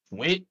kids,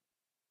 quit?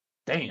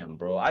 Damn,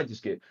 bro.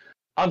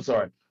 I'm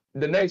sorry.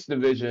 The next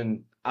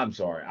division, I'm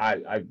sorry.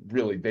 I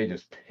really, they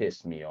just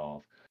pissed me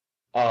off.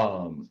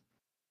 Um,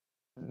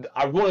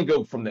 I want to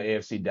go from the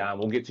AFC down.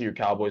 We'll get to your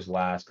Cowboys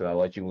last because I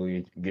let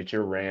you get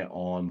your rant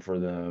on for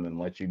them and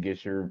let you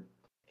get your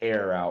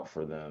air out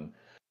for them.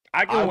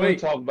 I I can want to wait.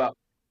 talk about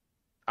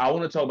I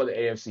want to talk about the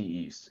AFC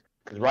East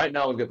because right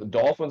now we've got the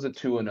Dolphins at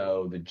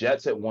 2-0, the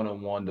Jets at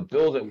 1-1, the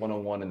Bills at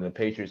 1-1, and the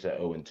Patriots at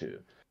 0-2.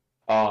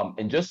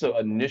 And just an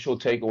initial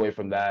takeaway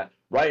from that,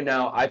 right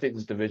now I think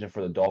this division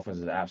for the Dolphins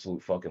is an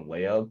absolute fucking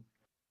layup.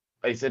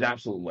 It's an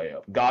absolute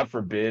layup. God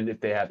forbid if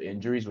they have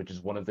injuries, which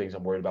is one of the things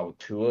I'm worried about with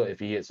Tua. If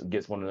he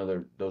gets one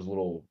another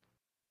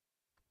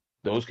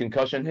those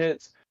concussion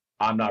hits,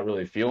 I'm not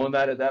really feeling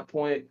that at that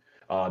point.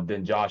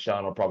 Then Josh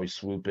Allen will probably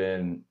swoop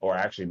in, or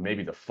actually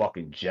maybe the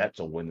fucking Jets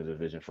will win the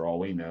division for all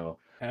we know.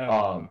 Hell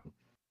Um, no.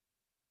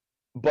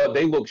 but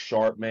they look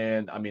sharp,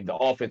 man. I mean, the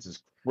offense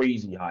is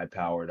crazy high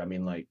powered. I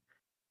mean, like,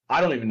 I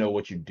don't even know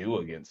what you do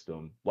against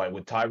them. Like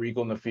with Tyreek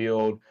on the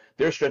field,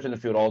 they're stretching the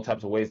field all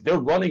types of ways. They're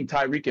running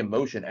Tyreek in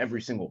motion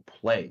every single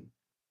play.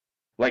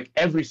 Like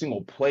every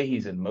single play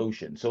he's in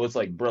motion. So it's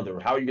like, brother,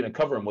 how are you going to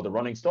cover him with a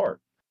running start?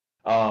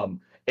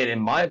 And in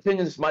my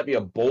opinion, this might be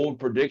a bold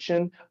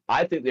prediction.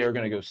 I think they're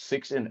going to go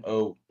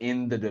 6-0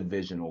 in the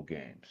divisional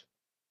games.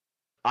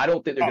 I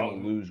don't think they're Oh,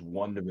 going to lose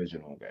one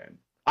divisional game.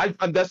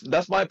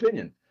 That's my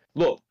opinion.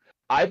 Look,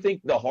 I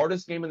think the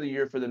hardest game of the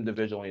year for them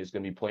divisionally is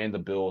going to be playing the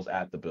Bills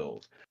at the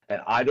Bills,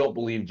 and I don't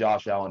believe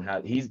Josh Allen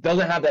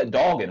doesn't have that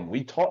dog in him.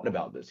 We talked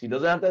about this. He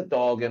doesn't have that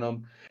dog in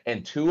him,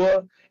 and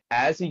Tua,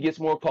 as he gets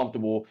more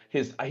comfortable,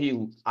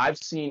 I've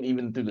seen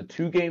even through the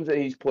 2 games that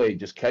he's played,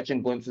 just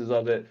catching glimpses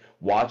of it,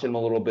 watching him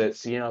a little bit,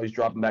 seeing how he's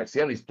dropping back,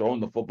 seeing how he's throwing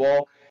the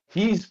football.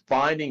 He's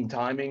finding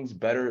timings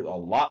better, a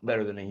lot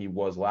better than he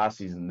was last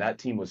season. That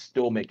team was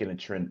still making a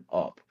trend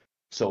up.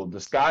 So the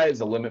sky is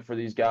the limit for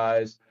these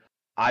guys.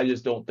 I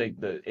just don't think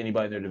that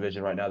anybody in their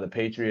division right now, the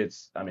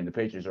Patriots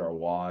are a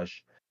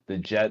wash. The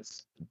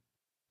Jets,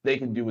 they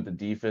can do with the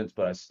defense,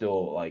 but I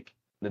still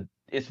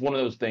it's one of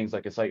those things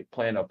like it's like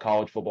playing a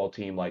college football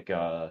team like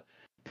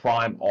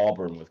prime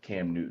Auburn with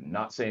Cam Newton.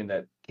 Not saying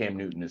that Cam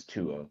Newton is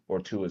Tua or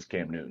Tua is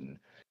Cam Newton.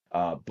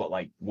 But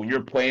like when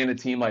you're playing a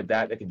team like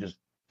that can just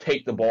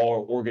take the ball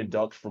or Oregon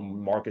Ducks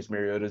from Marcus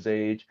Mariota's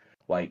age,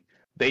 like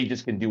they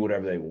just can do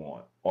whatever they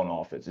want on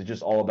offense. It's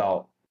just all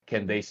about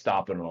can they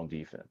stop it on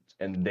defense?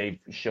 And they've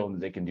shown that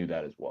they can do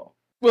that as well.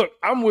 Look,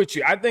 I'm with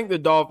you. I think the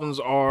Dolphins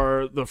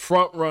are the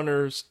front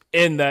runners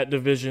in that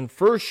division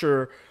for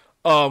sure.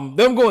 Them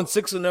going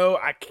 6-0,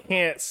 I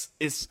can't.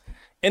 It's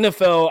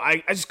NFL.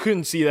 I just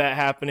couldn't see that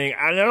happening.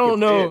 I don't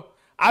know.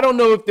 I don't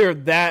know if they're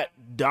that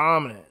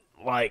dominant.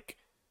 Like,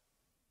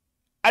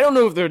 I don't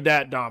know if they're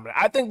that dominant.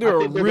 I think they're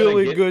a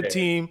really good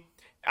team.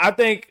 I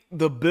think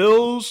the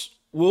Bills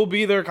will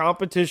be their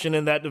competition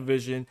in that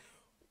division.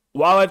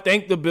 While I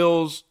think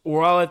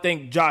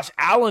Josh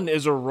Allen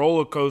is a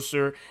roller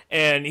coaster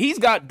and he's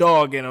got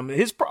dog in him,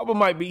 his problem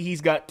might be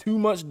he's got too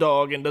much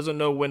dog and doesn't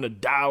know when to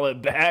dial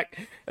it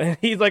back. And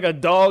he's like a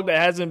dog that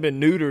hasn't been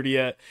neutered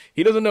yet.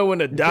 He doesn't know when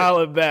to dial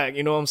it back.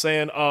 You know what I'm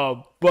saying?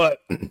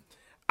 But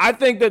I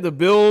think that the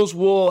Bills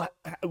will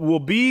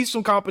be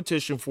some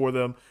competition for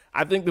them.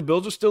 I think the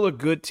Bills are still a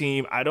good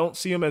team. I don't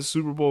see them as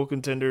Super Bowl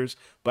contenders,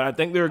 but I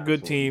think they're a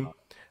good team.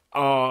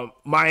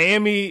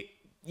 Miami,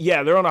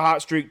 yeah, they're on a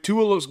hot streak.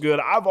 Tua looks good.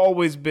 I've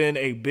always been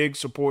a big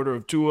supporter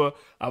of Tua.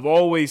 I've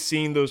always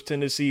seen those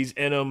tendencies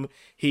in him.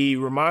 He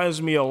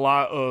reminds me a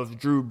lot of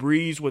Drew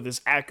Brees with his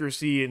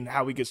accuracy and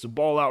how he gets the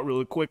ball out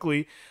really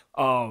quickly.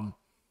 So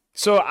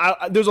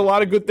there's a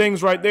lot of good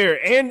things right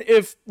there. And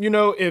if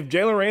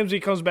Jalen Ramsey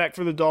comes back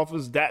for the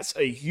Dolphins, that's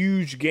a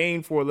huge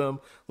gain for them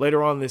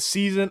later on this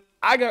season.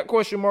 I got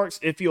question marks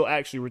if he'll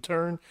actually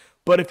return.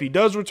 But if he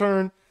does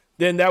return,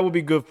 then that would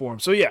be good for him.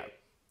 So, yeah,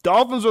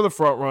 Dolphins are the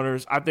front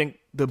runners. I think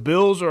the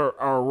Bills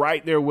are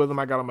right there with them.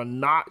 I got them a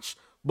notch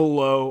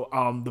below.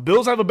 The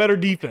Bills have a better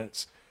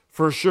defense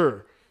for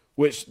sure,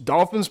 which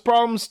Dolphins'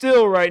 problem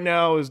still right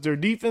now is their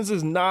defense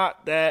is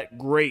not that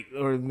great,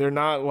 or they're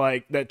not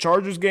like that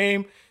Chargers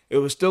game. It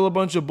was still a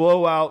bunch of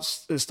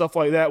blowouts and stuff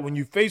like that. When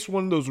you face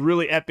one of those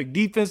really epic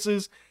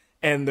defenses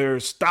and they're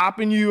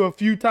stopping you a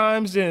few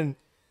times, then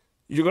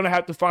you're going to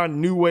have to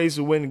find new ways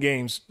to win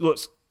games.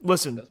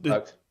 Listen,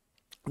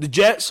 the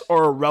Jets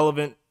are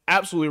relevant,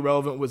 absolutely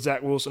relevant with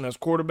Zach Wilson as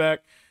quarterback.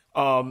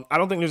 I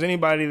don't think there's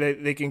anybody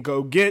that they can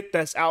go get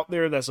that's out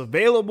there that's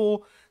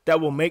available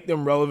that will make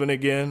them relevant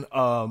again.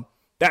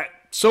 That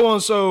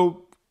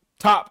so-and-so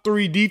top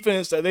 3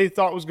 defense that they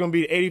thought was going to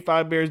be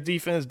 85 Bears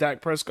defense,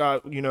 Dak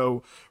Prescott,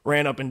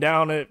 ran up and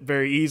down it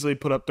very easily,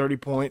 put up 30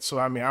 points. So,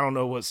 I mean, I don't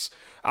know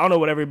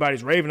what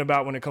everybody's raving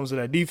about when it comes to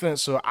that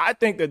defense. So, I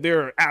think that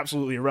they're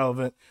absolutely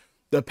irrelevant.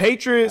 The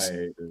Patriots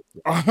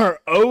are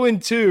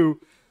 0-2.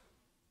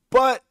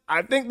 But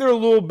I think they're a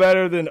little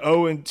better than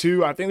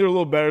 0-2. I think they're a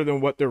little better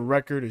than what their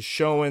record is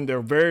showing.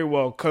 They're very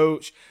well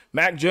coached.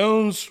 Mac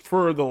Jones,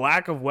 for the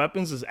lack of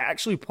weapons, is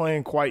actually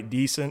playing quite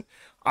decent.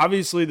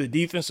 Obviously, the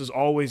defense is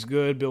always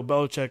good. Bill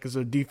Belichick is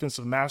a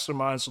defensive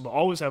mastermind, so they'll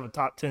always have a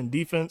top 10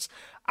 defense.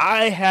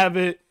 I have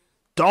it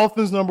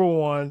Dolphins number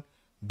 1,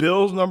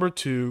 Bills number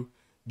 2,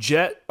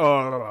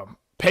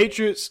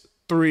 Patriots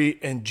 3,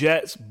 and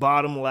Jets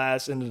bottom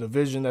last in the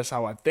division. That's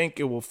how I think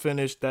it will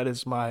finish. That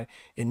is my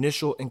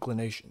initial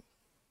inclination.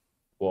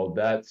 Well,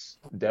 that's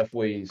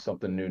definitely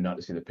something new, not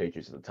to see the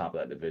Patriots at the top of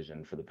that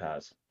division for the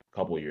past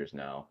couple of years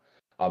now,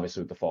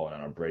 obviously with the falling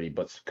out of Brady.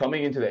 But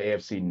coming into the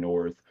AFC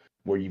North,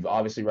 where you've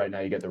obviously right now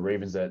you got the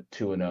Ravens at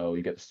 2-0,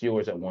 you got the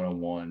Steelers at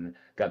 1-1,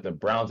 got the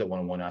Browns at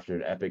 1-1 after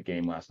an epic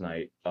game last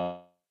night.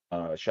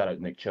 Shout out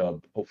Nick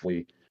Chubb.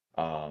 Hopefully,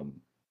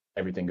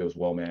 everything goes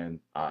well, man.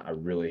 I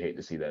really hate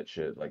to see that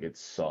shit. Like, it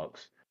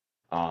sucks.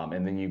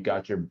 And then you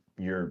got your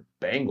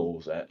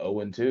Bengals at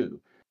 0-2.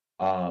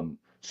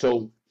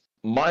 So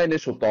my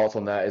initial thoughts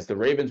on that is the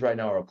Ravens right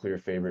now are a clear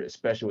favorite,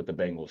 especially with the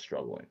Bengals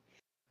struggling.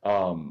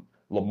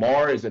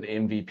 Lamar is in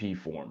MVP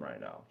form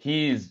right now.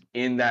 He's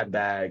in that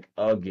bag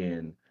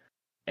again,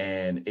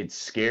 and it's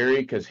scary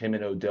because him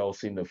and Odell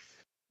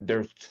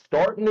they're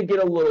starting to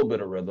get a little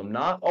bit of rhythm,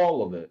 not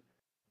all of it,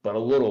 but a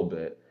little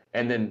bit.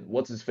 And then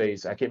what's his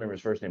face? I can't remember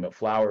his first name, but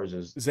Flowers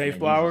is Zay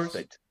Flowers.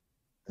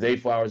 Zay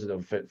Flowers is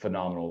a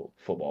phenomenal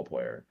football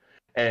player.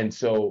 And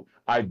so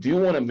I do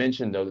want to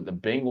mention though that the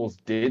Bengals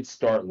did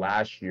start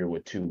last year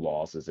with 2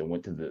 losses and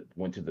went to the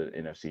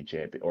NFC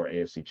champion or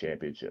AFC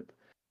championship.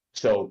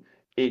 So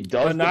it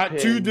does, but not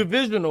 2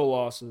 divisional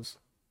losses.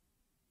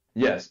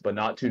 Yes, but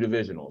not 2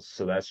 divisionals.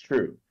 So that's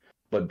true.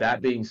 But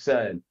that being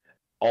said,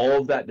 all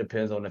of that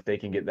depends on if they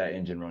can get that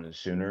engine running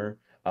sooner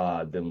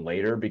than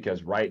later.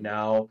 Because right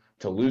now,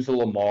 to lose to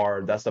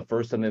Lamar, that's the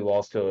first time they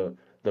lost to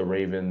the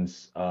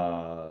Ravens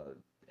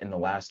in the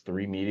last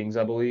 3 meetings,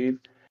 I believe.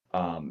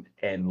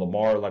 And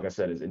Lamar, like I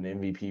said, is in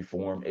MVP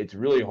form. It's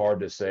really hard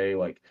to say,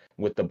 like,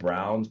 with the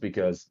Browns,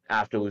 because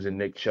after losing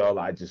Nick Chubb,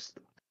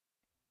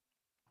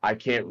 I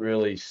can't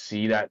really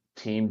see that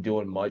team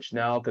doing much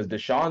now, because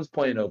Deshaun's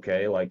playing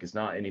okay. Like, it's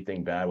not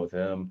anything bad with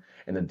him,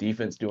 and the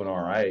defense doing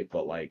all right.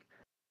 But, like,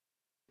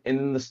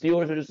 and the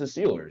Steelers are just the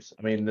Steelers.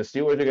 I mean, the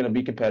Steelers are going to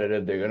be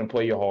competitive. They're going to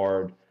play you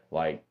hard.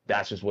 Like,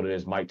 that's just what it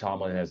is. Mike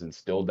Tomlin has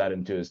instilled that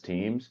into his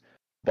teams.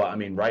 But, I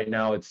mean, right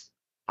now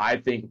I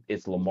think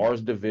it's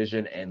Lamar's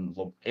division, and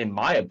in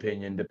my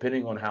opinion,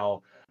 depending on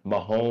how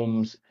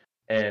Mahomes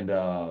and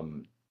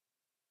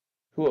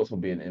who else will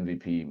be an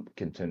MVP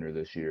contender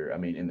this year? I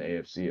mean, in the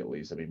AFC at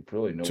least. I mean,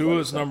 really nobody.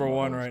 Tua's number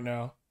 1 right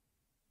now.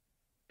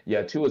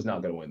 Yeah, Tua's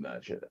not going to win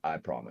that shit. I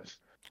promise.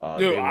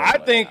 Dude, I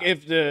think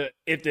if the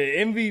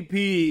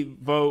MVP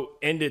vote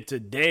ended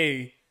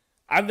today,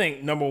 I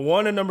think number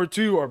 1 and number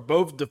 2 are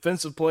both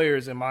defensive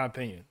players, in my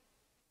opinion.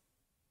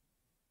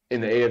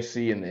 In the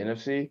AFC and the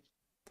NFC?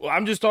 Well,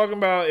 I'm just talking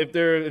about if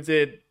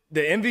the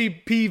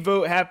MVP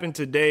vote happened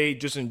today,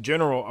 just in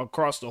general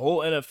across the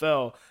whole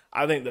NFL.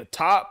 I think the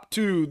top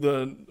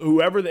 2,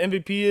 whoever the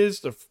MVP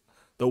is,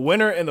 the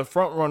winner and the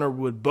front runner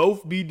would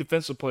both be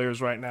defensive players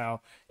right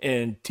now,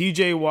 and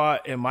T.J.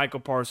 Watt and Micah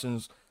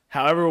Parsons.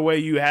 However way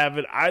you have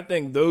it, I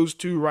think those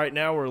 2 right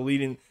now are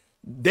leading.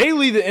 They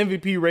lead the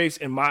MVP race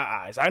in my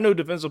eyes. I know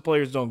defensive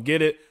players don't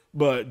get it,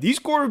 but these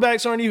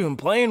quarterbacks aren't even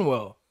playing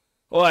well.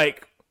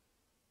 Like,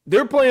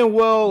 they're playing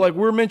well. Like,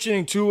 we're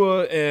mentioning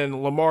Tua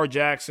and Lamar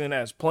Jackson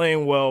as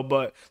playing well,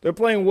 but they're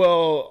playing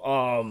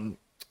well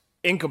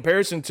in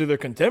comparison to their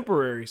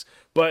contemporaries.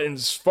 But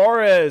as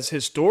far as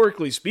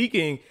historically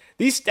speaking,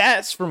 these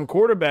stats from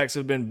quarterbacks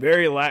have been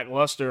very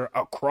lackluster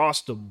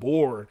across the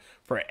board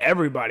for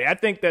everybody. I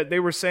think that they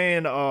were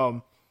saying,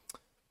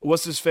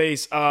 what's his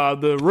face?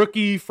 The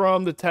rookie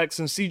from the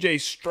Texans, C.J.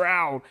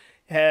 Stroud,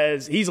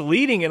 he's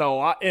leading in a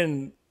lot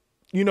in,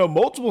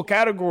 multiple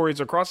categories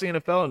across the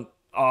NFL.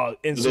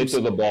 They throw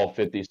the ball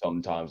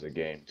 50-something times a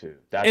game too.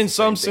 That's in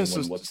some sense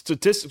of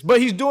statistics, but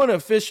he's doing it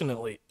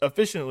efficiently.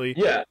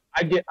 Yeah,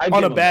 I get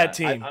on a bad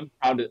team.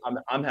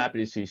 I'm happy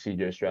to see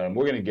CJ Stroud, and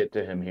we're gonna get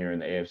to him here in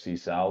the AFC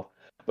South.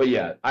 But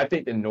yeah, I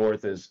think the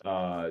North is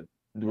the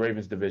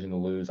Ravens division to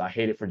lose. I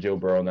hate it for Joe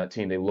Burrow and that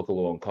team. They look a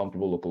little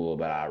uncomfortable, look a little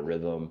bit out of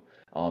rhythm.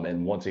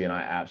 And once again,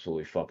 I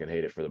absolutely fucking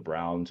hate it for the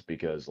Browns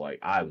because, like,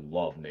 I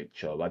love Nick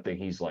Chubb. I think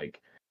he's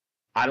like.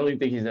 I don't even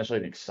think he's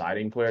necessarily an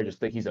exciting player. I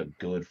just think he's a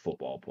good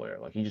football player.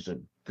 Like, he's just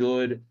a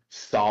good,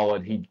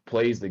 solid. He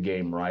plays the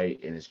game right,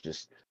 and it's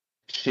just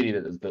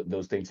shitty that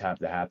those things have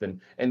to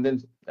happen. And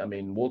then, I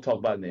mean, we'll talk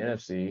about in the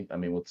NFC. I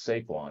mean, with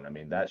Saquon, I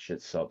mean, that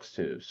shit sucks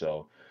too.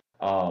 So,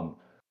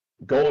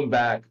 going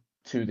back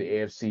to the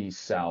AFC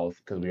South,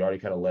 because we already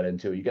kind of led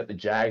into it, you got the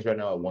Jags right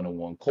now at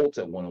 1-1, Colts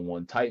at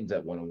 1-1, Titans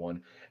at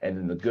 1-1, and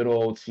then the good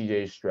old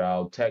CJ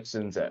Stroud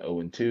Texans at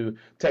 0-2.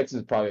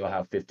 Texans probably will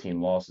have 15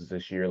 losses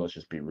this year. Let's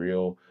just be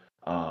real.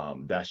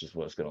 That's just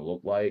what it's going to look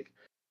like.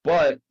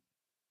 But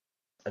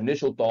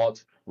initial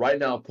thoughts right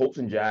now, Colts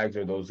and Jags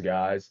are those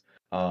guys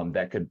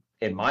that could,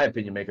 in my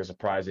opinion, make a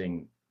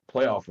surprising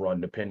playoff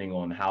run depending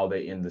on how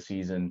they end the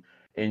season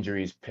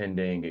injuries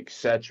pending,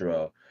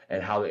 etc.,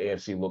 and how the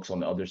AFC looks on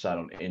the other side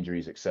on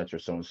injuries, etc.,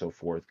 so on and so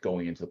forth,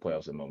 going into the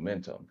playoffs and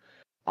momentum.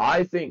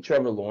 I think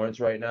Trevor Lawrence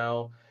right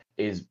now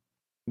is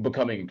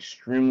becoming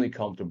extremely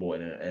comfortable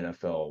in an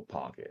NFL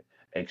pocket.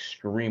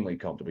 Extremely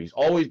comfortable. He's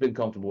always been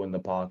comfortable in the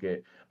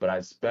pocket, but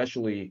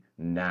especially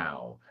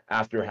now,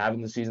 after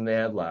having the season they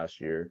had last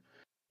year,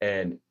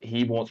 and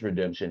he wants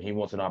redemption. He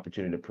wants an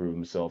opportunity to prove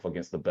himself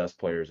against the best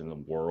players in the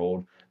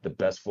world, the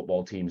best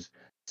football teams,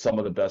 some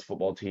of the best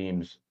football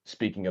teams,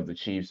 speaking of the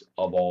Chiefs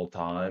of all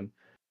time.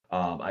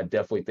 I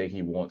definitely think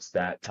he wants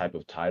that type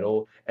of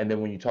title. And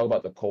then when you talk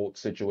about the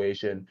Colts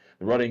situation,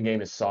 the running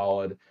game is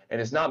solid, and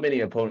it's not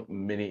many opponents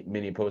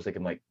that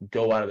can like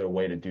go out of their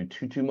way to do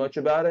too much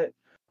about it.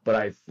 But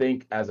I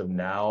think as of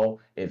now,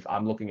 if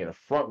I'm looking at a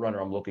front runner,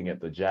 I'm looking at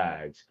the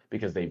Jags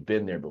because they've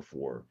been there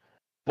before.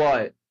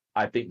 But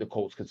I think the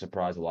Colts could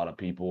surprise a lot of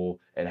people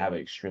and have an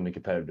extremely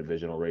competitive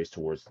divisional race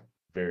towards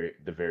the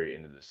very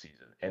end of the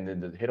season. And then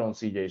to hit on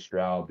CJ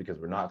Stroud, because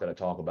we're not going to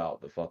talk about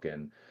the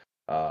fucking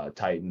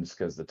Titans,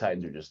 because the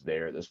Titans are just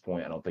there at this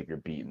point. I don't think you're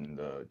beating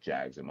the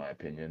Jags, in my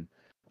opinion.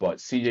 But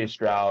CJ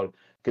Stroud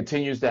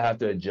continues to have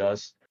to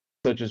adjust,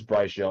 such as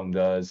Bryce Young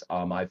does.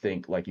 I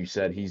think, like you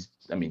said, he's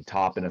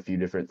top in a few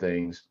different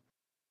things,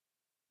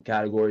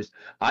 categories.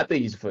 I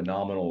think he's a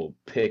phenomenal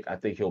pick. I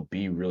think he'll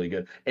be really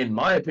good. In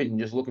my opinion,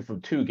 just looking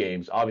from 2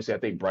 games, obviously I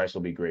think Bryce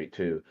will be great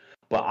too.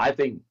 But I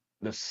think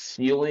the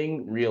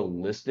ceiling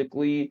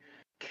realistically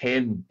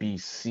can be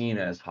seen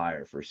as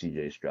higher for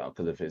CJ Stroud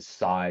because of his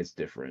size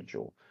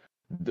differential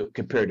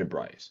compared to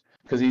Bryce.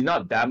 Because he's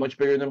not that much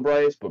bigger than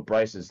Bryce, but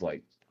Bryce is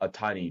like a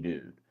tiny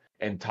dude.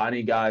 And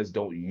tiny guys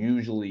don't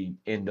usually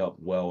end up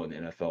well in the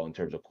NFL in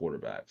terms of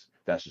quarterbacks.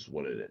 That's just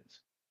what it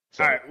is.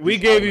 So, all right, we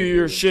gave you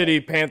your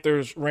shitty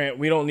Panthers rant.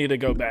 We don't need to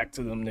go back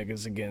to them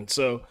niggas again.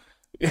 So,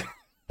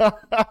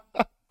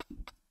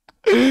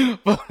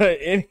 but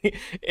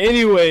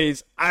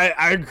anyways,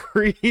 I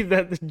agree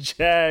that the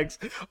Jags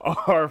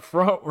are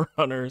front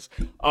runners.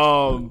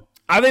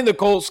 I think the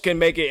Colts can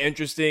make it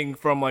interesting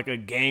from like a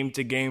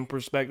game-to-game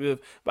perspective,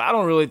 but I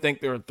don't really think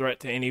they're a threat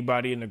to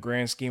anybody in the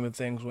grand scheme of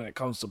things when it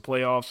comes to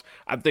playoffs.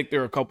 I think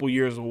they're a couple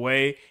years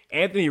away.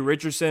 Anthony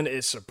Richardson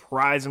is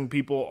surprising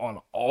people on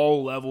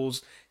all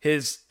levels.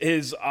 His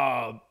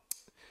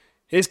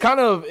kind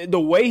of the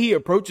way he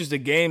approaches the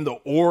game, the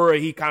aura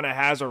he kind of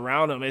has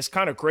around him, it's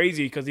kind of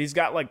crazy because he's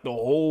got like the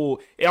whole,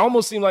 it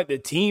almost seemed like the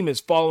team is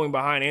following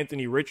behind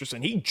Anthony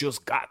Richardson. He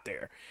just got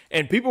there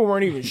and people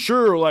weren't even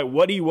sure like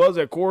what he was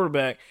at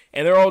quarterback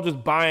and they're all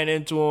just buying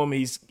into him.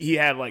 He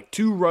had like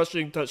 2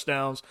 rushing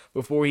touchdowns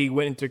before he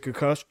went into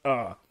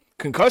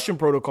concussion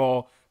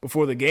protocol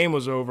before the game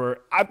was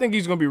over. I think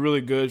he's going to be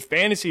really good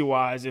fantasy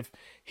wise. If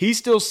he's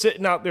still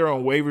sitting out there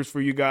on waivers for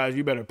you guys,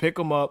 you better pick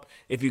him up.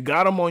 If you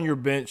got him on your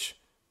bench,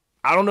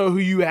 I don't know who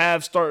you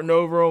have starting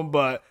over him,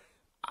 but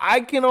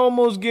I can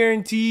almost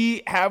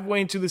guarantee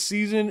halfway into the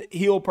season,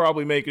 he'll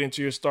probably make it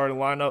into your starting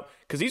lineup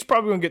because he's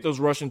probably going to get those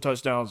rushing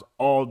touchdowns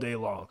all day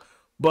long.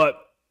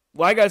 But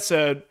like I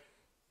said,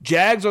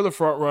 Jags are the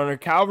front runner.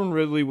 Calvin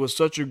Ridley was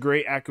such a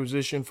great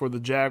acquisition for the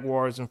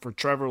Jaguars and for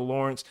Trevor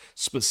Lawrence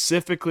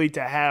specifically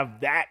to have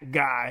that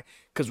guy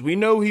because we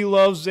know he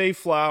loves Zay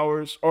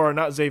Flowers, or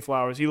not Zay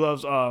Flowers. He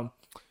loves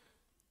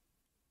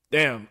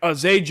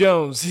Zay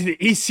Jones, the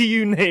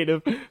ECU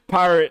native,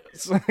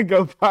 Pirates,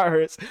 go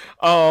Pirates,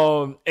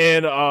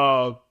 and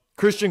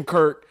Christian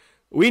Kirk.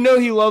 We know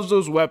he loves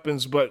those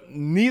weapons, but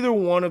neither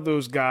one of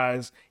those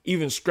guys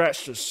even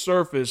scratched the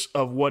surface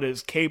of what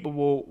is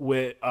capable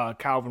with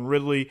Calvin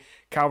Ridley.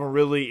 Calvin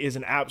Ridley is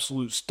an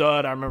absolute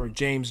stud. I remember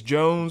James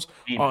Jones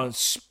on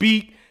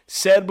Speak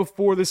said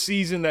before the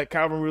season that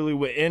Calvin Ridley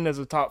would end as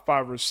a top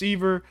 5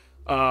 receiver.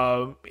 He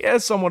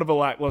had somewhat of a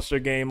lackluster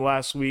game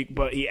last week,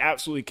 but he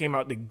absolutely came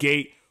out the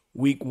gate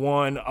week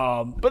 1.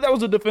 But that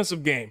was a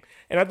defensive game.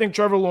 And I think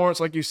Trevor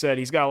Lawrence, like you said,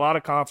 he's got a lot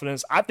of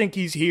confidence. I think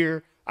he's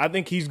here. I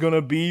think he's going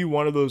to be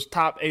one of those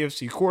top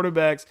AFC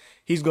quarterbacks.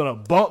 He's going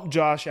to bump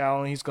Josh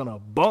Allen. He's going to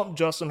bump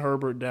Justin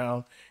Herbert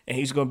down. And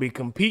he's going to be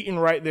competing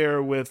right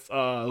there with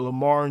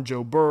Lamar and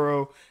Joe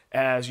Burrow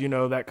as, you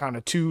know, that kind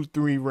of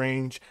 2-3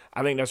 range.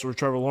 I think that's where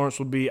Trevor Lawrence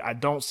will be. I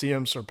don't see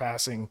him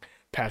surpassing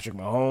Patrick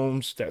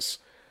Mahomes.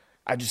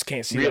 I just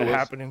can't see that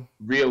happening.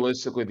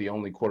 Realistically, the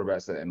only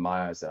quarterbacks that, in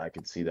my eyes, that I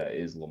can see that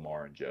is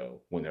Lamar and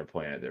Joe when they're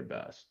playing at their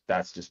best.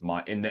 That's just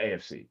in the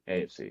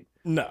AFC.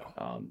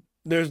 No,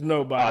 there's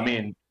nobody. I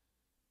mean,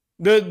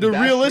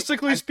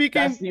 realistically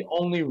speaking, that's the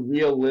only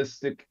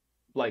realistic,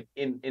 like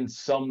in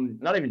some,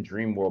 not even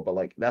dream world, but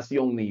like that's the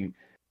only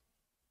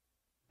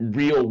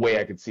real way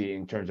I could see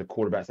in terms of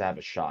quarterbacks that have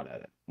a shot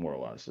at it. More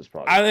or less, is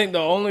probably. I think the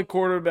only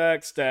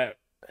quarterbacks that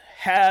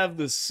have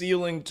the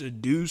ceiling to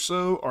do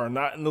so are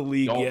not in the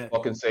league yet. Don't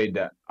fucking say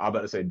Dak. I'm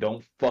about to say,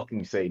 don't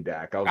fucking say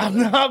Dak. I'm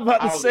not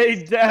about to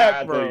say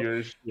Dak,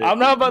 bro. I'm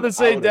not about to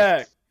say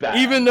Dak.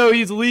 Even though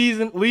he's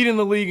leading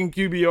the league in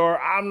QBR,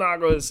 I'm not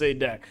going to say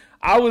Dak.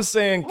 I was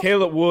saying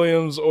Caleb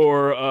Williams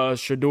or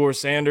Shedeur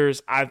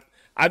Sanders. I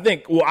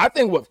think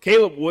what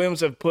Caleb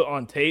Williams have put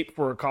on tape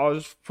for a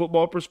college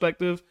football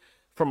perspective,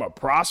 from a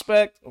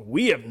prospect,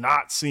 we have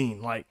not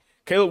seen. Like,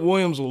 Caleb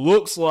Williams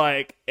looks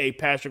like a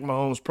Patrick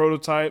Mahomes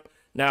prototype.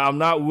 Now, I'm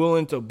not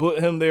willing to put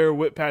him there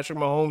with Patrick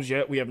Mahomes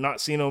yet. We have not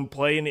seen him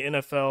play in the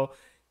NFL.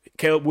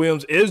 Caleb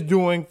Williams is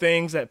doing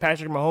things that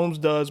Patrick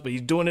Mahomes does, but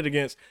he's doing it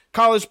against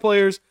college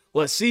players.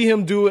 Let's see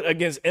him do it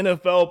against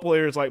NFL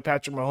players like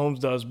Patrick Mahomes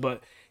does.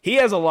 But he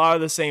has a lot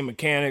of the same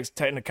mechanics,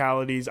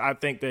 technicalities. I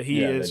think that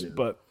he is.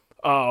 But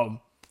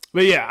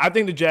yeah, I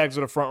think the Jags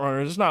are the front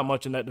runners. There's not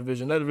much in that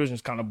division. That division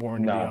is kind of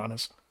boring, to be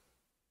honest.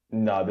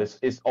 No,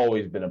 it's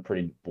always been a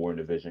pretty boring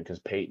division because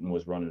Peyton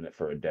was running it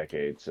for a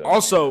decade. So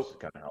also,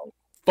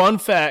 fun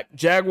fact,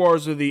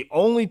 Jaguars are the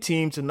only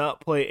team to not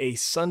play a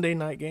Sunday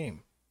night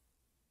game.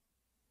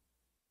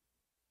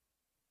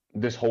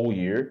 This whole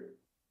year?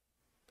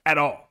 At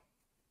all.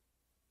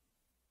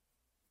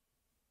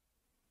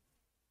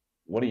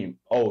 What do you...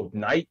 Oh,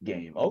 night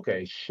game.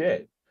 Okay,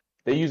 shit.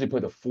 They usually play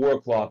the 4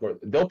 o'clock, or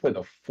they'll play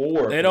the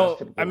 4. They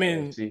don't... I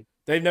mean,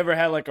 they've never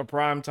had like a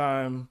prime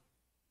time...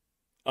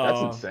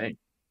 That's insane.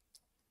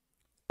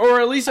 Or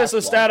at least that's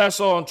a stat I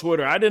saw on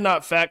Twitter. I did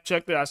not fact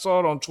check that. I saw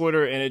it on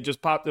Twitter, and it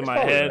just popped in my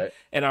head, right.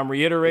 And I'm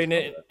reiterating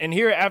it. Right. And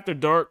here at After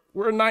Dark,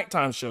 we're a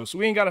nighttime show, so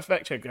we ain't got to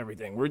fact check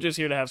everything. We're just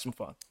here to have some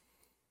fun.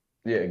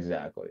 Yeah,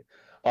 exactly.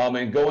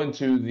 And going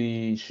to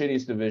the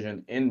shittiest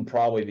division in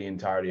probably the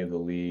entirety of the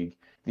league,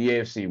 the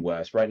AFC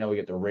West. Right now we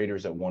get the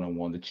Raiders at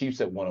 1-1, the Chiefs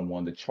at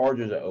 1-1, the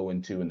Chargers at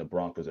 0-2, and the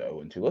Broncos at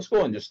 0-2. Let's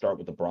go and just start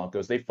with the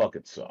Broncos. They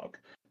fucking suck.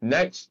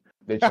 Next,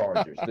 the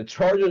Chargers.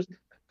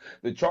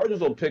 The Chargers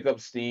will pick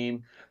up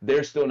steam.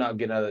 They're still not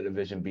getting out of the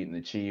division beating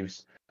the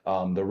Chiefs.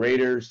 The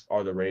Raiders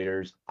are the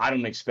Raiders. I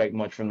don't expect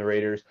much from the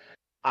Raiders.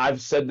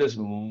 I've said this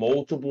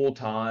multiple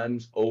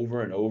times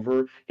over and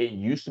over. It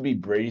used to be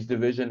Brady's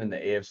division in the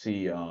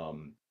AFC,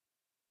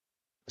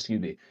 in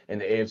the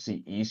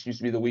AFC East used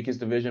to be the weakest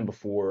division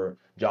before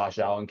Josh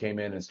Allen came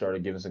in and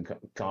started giving some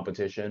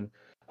competition.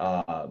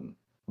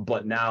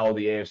 But now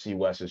the AFC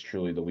West is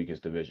truly the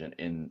weakest division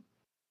in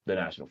the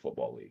National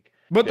Football League.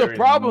 But the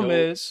problem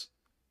is,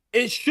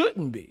 it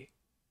shouldn't be.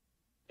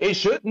 It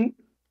shouldn't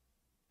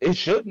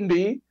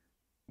be.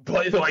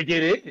 But like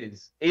it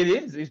is.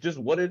 It's just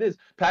what it is.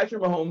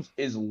 Patrick Mahomes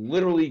is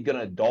literally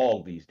gonna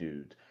dog these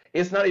dudes.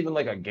 It's not even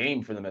like a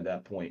game for them at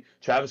that point.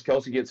 Travis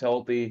Kelce gets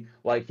healthy.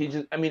 Like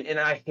and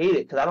I hate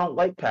it because I don't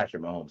like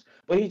Patrick Mahomes.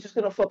 But he's just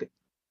gonna fucking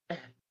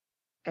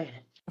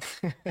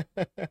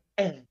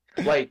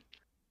like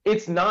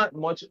it's not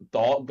much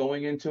thought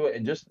going into it,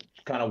 and just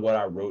kind of what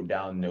I wrote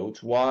down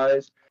notes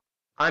wise.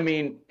 I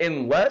mean,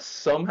 unless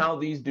somehow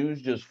these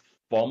dudes just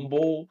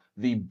fumble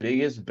the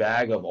biggest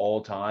bag of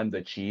all time,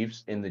 the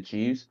Chiefs,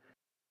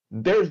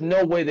 there's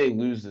no way they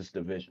lose this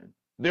division.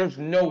 There's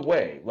no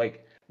way.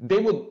 Like,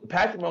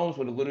 Patrick Mahomes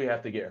would literally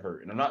have to get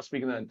hurt. And I'm not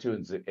speaking that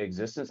into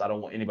existence. I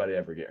don't want anybody to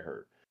ever get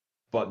hurt.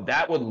 But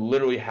that would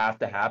literally have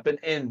to happen.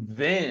 And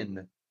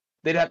then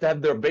they'd have to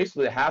have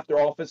basically half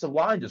their offensive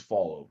line just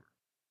fall over.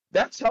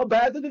 That's how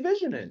bad the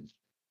division is.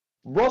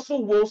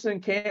 Russell Wilson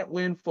can't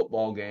win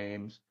football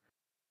games.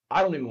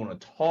 I don't even want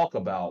to talk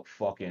about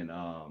fucking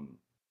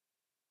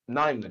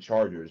not even the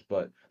Chargers,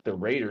 but the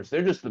Raiders.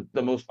 They're just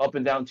the most up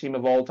and down team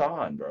of all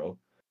time, bro.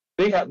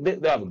 They have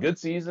a good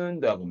season,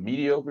 they have a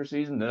mediocre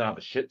season, they have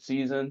a shit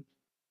season.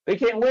 They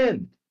can't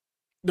win.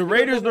 The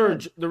Raiders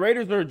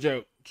are a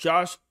joke.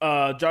 Josh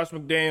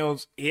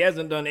McDaniels, he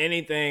hasn't done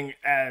anything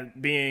as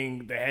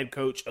being the head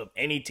coach of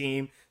any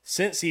team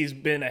since he's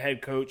been a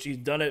head coach. He's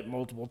done it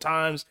multiple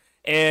times.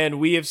 And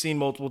we have seen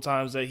multiple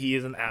times that he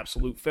is an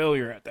absolute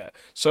failure at that.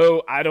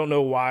 So I don't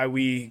know why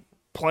we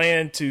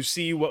plan to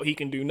see what he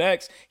can do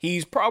next.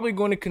 He's probably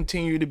going to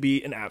continue to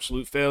be an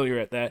absolute failure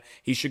at that.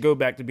 He should go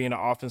back to being an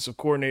offensive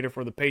coordinator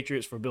for the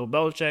Patriots, for Bill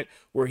Belichick,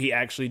 where he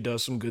actually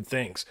does some good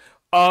things.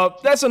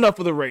 That's enough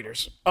of the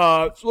Raiders.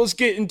 So let's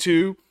get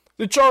into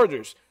the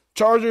Chargers.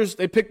 Chargers,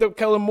 they picked up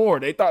Kellen Moore.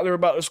 They thought they were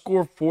about to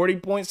score 40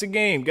 points a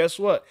game. Guess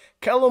what?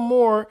 Kellen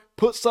Moore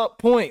puts up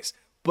points,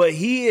 but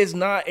he is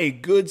not a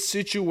good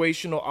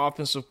situational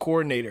offensive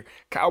coordinator.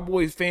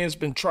 Cowboys fans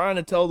been trying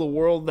to tell the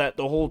world that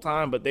the whole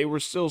time, but they were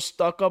still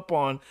stuck up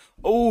on,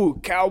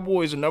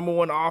 Cowboys are number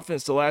one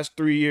offense the last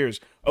 3 years.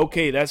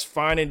 Okay, that's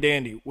fine and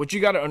dandy. What you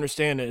got to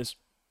understand is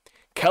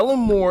Kellen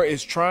Moore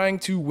is trying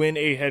to win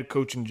a head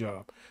coaching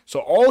job. So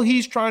all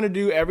he's trying to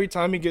do every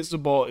time he gets the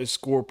ball is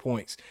score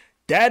points.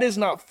 That is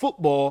not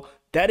football.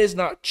 That is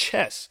not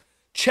chess.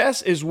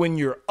 Chess is when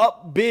you're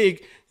up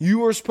big,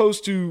 you are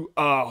supposed to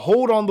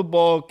hold on the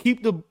ball,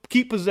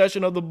 keep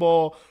possession of the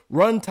ball,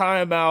 run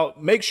timeout,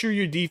 make sure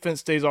your defense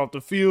stays off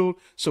the field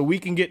so we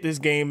can get this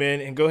game in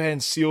and go ahead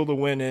and seal the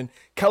win in.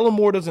 Kellen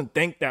Moore doesn't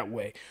think that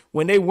way.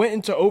 When they went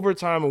into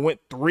overtime and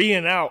went 3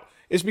 and out,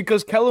 it's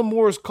because Kellen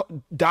Moore is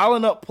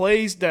dialing up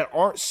plays that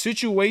aren't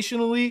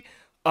situationally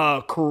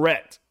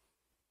correct.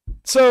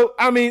 So,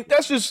 I mean,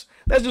 that's just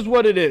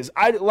what it is.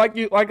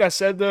 Like I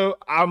said though,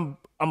 I'm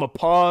a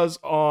pause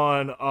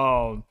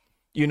on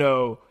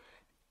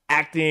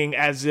acting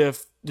as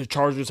if the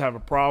Chargers have a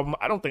problem.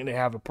 I don't think they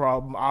have a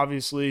problem.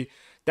 Obviously,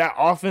 that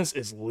offense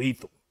is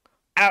lethal,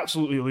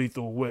 absolutely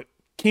lethal with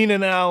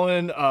Keenan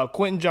Allen,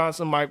 Quentin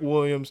Johnson, Mike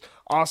Williams,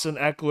 Austin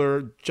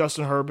Eckler,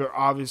 Justin Herbert,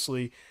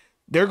 obviously.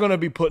 They're going to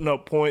be putting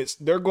up points.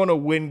 They're going to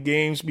win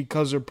games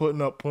because they're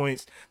putting up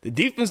points. The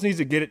defense needs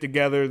to get it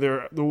together.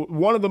 They're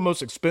one of the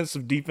most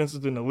expensive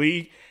defenses in the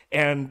league,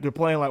 and they're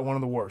playing like one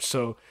of the worst.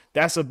 So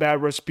that's a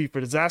bad recipe for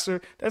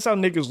disaster. That's how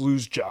niggas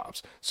lose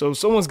jobs. So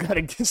someone's got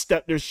to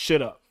step their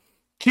shit up.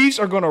 Chiefs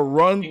are going to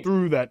run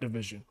through that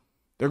division.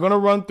 They're going to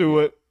run through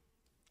it.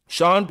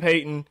 Sean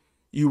Payton,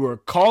 you were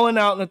calling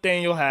out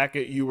Nathaniel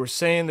Hackett. You were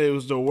saying that it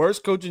was the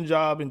worst coaching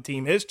job in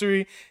team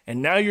history,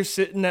 and now you're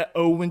sitting at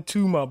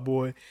 0-2, my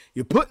boy.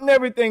 You're putting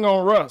everything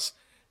on Russ.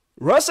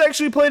 Russ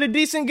actually played a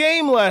decent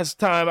game last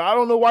time. I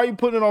don't know why you're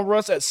putting it on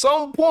Russ at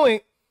some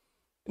point.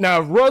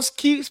 Now, if Russ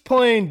keeps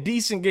playing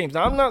decent games,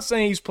 now I'm not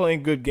saying he's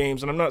playing good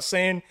games, and I'm not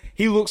saying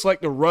he looks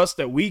like the Russ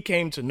that we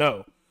came to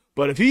know.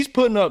 But if he's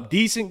putting up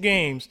decent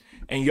games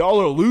and y'all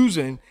are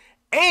losing,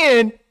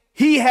 and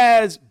he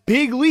has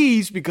big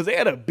leads because they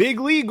had a big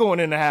lead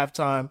going into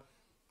halftime,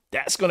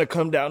 that's going to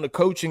come down to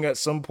coaching at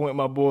some point,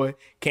 my boy.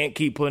 Can't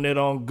keep putting it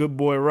on good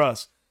boy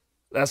Russ.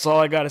 That's all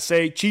I got to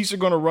say. Chiefs are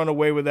going to run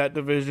away with that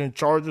division.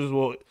 Chargers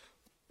will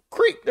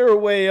creep their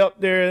way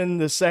up there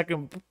in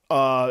second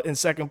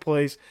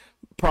place,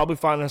 probably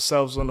find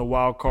themselves on a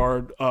wild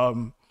card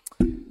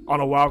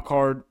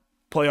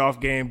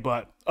playoff game.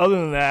 But other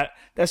than that,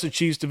 that's the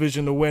Chiefs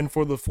division to win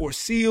for the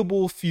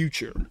foreseeable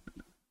future.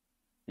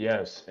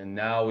 Yes, and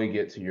now we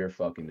get to your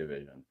fucking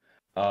division.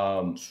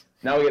 Now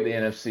we get the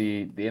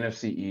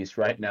NFC East.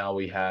 Right now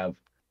we have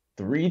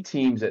 3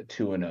 teams at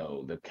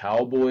 2-0: the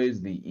Cowboys,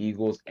 the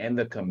Eagles, and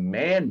the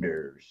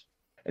Commanders.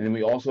 And then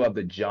we also have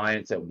the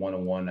Giants at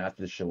 1-1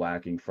 after the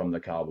shellacking from the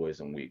Cowboys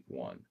in Week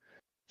 1.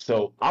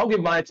 So I'll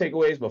give my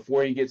takeaways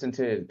before he gets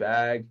into his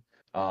bag,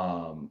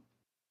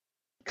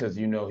 because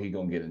you know he's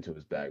gonna get into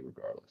his bag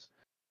regardless.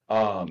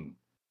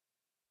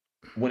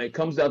 When it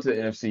comes down to the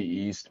NFC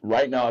East,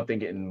 right now, I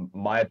think, in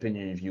my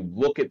opinion, if you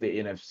look at the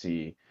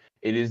NFC,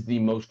 it is the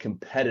most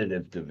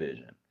competitive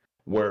division,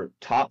 where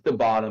top to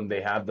bottom,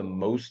 they have the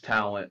most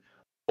talent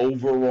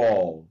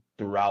overall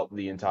throughout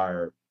the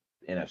entire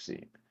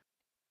NFC,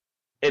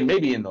 and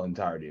maybe in the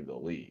entirety of the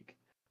league.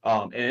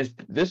 And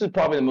this is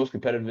probably the most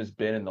competitive it's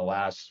been in the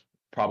last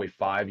probably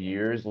 5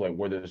 years, like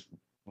where there's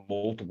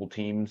multiple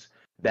teams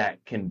that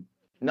can.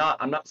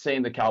 I'm not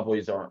saying the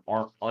Cowboys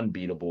aren't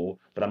unbeatable,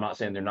 but I'm not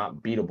saying they're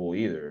not beatable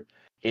either.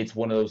 It's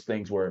one of those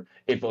things where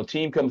if a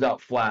team comes out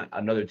flat,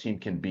 another team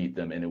can beat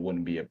them, and it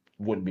wouldn't be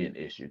an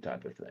issue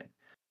type of thing.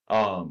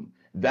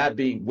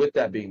 With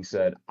that being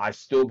said, I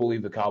still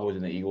believe the Cowboys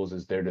and the Eagles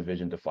is their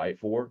division to fight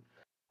for.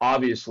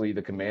 Obviously,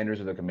 the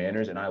Commanders are the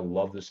Commanders, and I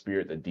love the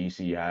spirit that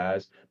DC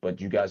has, but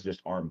you guys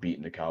just aren't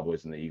beating the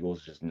Cowboys and the Eagles.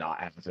 It's just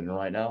not happening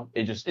right now.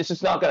 It's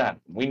just not going to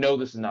happen. We know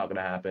this is not going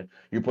to happen.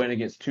 You're playing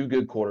against 2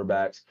 good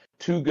quarterbacks,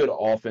 2 good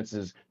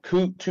offenses,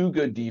 2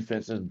 good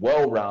defenses,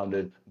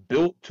 well-rounded,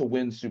 built to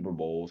win Super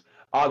Bowls.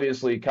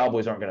 Obviously,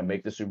 Cowboys aren't going to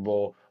make the Super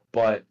Bowl,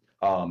 but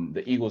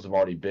the Eagles have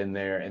already been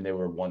there, and they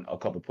were a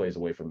couple plays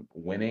away from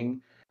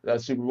winning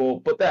that Super Bowl.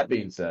 But that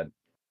being said,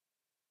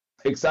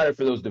 excited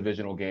for those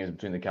divisional games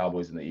between the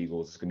Cowboys and the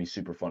Eagles. It's going to be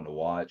super fun to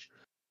watch.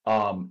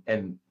 And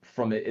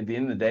at the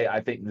end of the day, I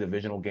think the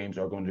divisional games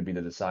are going to be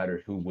the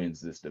decider who wins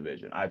this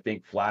division. I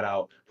think flat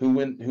out who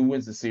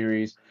wins the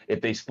series. If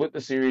they split the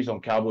series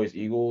on Cowboys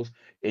Eagles,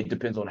 it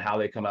depends on how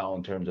they come out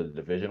in terms of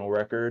the divisional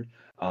record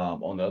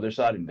on the other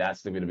side, and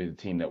that's going to be the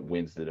team that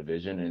wins the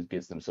division and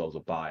gets themselves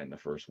a bye in the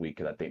first week,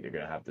 because I think they're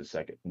going to have the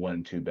second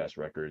 1-2 best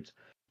records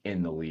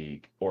in the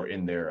league or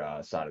in their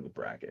side of the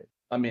bracket.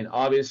 I mean,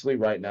 obviously,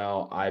 right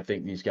now, I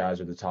think these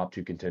guys are the top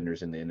 2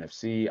 contenders in the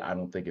NFC. I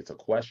don't think it's a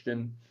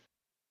question.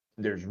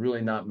 There's really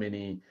not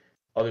many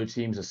other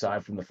teams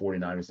aside from the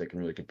 49ers that can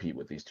really compete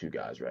with these 2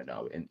 guys right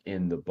now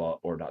in the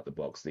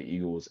the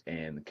Eagles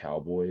and the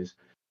Cowboys.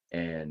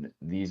 And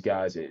these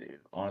guys, it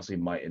honestly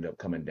might end up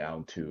coming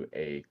down to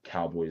a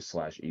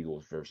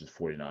Cowboys/Eagles versus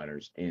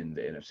 49ers in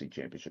the NFC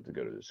Championship to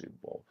go to the Super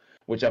Bowl,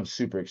 which I'm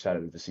super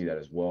excited to see that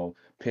as well,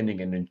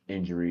 pending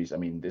injuries. I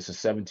mean, this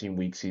is a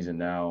 17-week season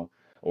now,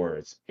 or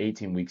it's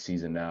 18-week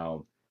season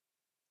now,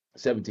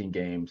 17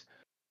 games,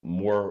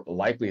 more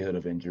likelihood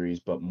of injuries,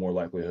 but more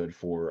likelihood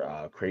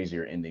for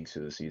crazier endings to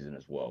the season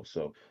as well.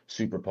 So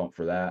super pumped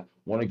for that.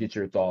 Want to get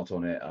your thoughts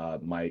on it,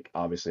 Mike.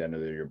 Obviously, I know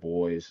they're your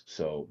boys,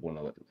 so want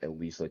to at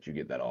least let you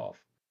get that off.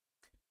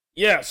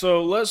 Yeah,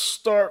 so let's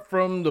start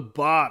from the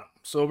bottom.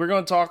 So we're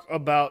going to talk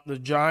about the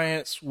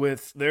Giants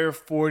with their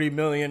 $40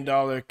 million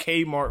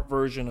Kmart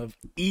version of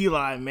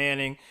Eli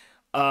Manning.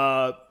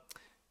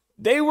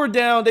 They were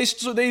down.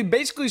 They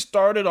basically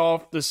started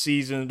off the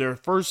season, their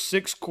first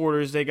 6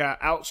 quarters, they got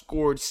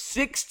outscored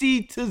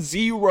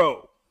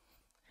 60-0.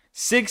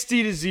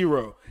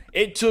 60-0.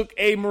 It took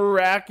a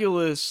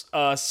miraculous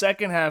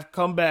second half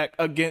comeback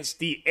against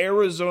the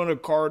Arizona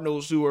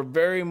Cardinals, who are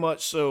very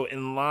much so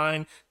in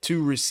line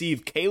to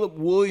receive Caleb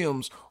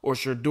Williams or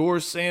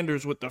Shedeur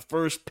Sanders with the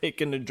first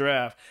pick in the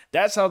draft.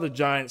 That's how the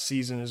Giants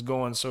season is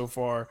going so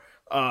far.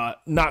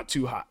 Not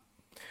too hot.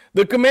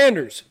 The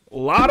Commanders, a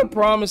lot of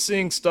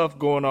promising stuff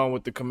going on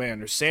with the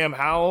Commanders. Sam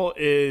Howell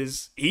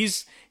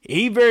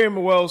he very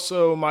well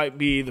so might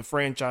be the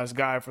franchise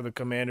guy for the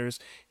Commanders.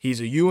 He's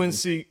a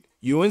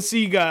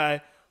UNC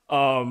guy,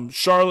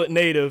 Charlotte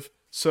native.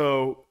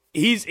 So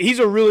he's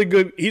a really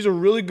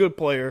good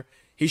player.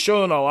 He's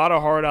showing a lot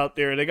of heart out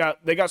there. They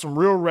got some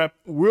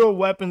real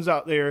weapons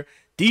out there.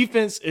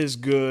 Defense is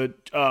good.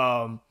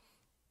 I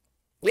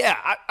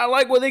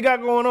like what they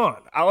got going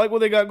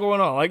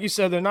on. Like you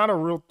said, they're not a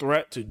real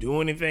threat to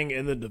do anything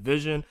in the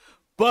division.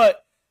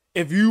 But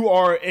if you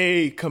are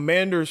a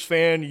Commanders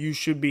fan, you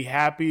should be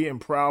happy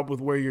and proud with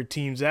where your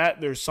team's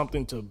at. There's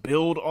something to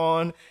build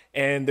on,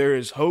 and there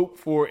is hope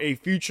for a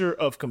future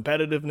of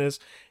competitiveness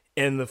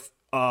in the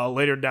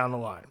later down the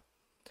line.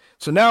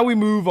 So now we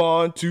move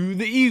on to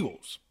the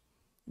Eagles.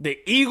 The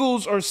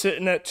Eagles are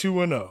sitting at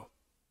 2-0.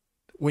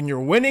 When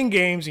you're winning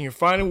games and you're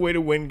finding a way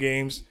to win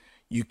games,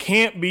 you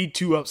can't be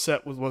too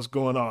upset with what's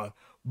going on.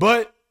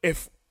 But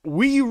if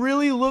we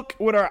really look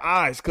with our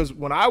eyes, because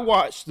when I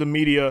watch the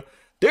media,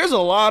 there's a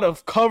lot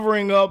of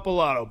covering up, a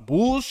lot of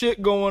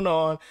bullshit going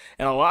on,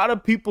 and a lot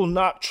of people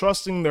not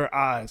trusting their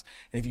eyes.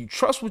 And if you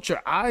trust what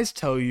your eyes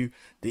tell you,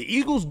 the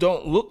Eagles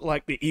don't look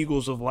like the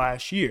Eagles of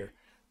last year.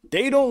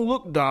 They don't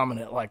look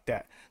dominant like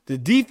that. The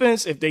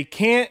defense, if they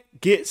can't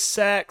get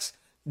sacks,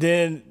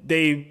 then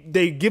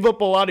they give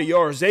up a lot of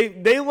yards.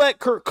 They let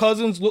Kirk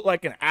Cousins look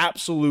like an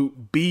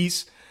absolute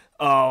beast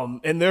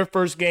in their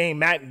first game.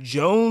 Matt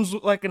Jones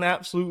looked like an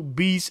absolute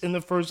beast in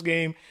the first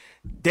game.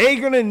 They're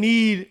going to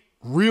need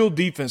real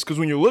defense because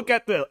when you look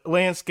at the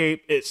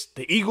landscape, it's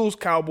the Eagles,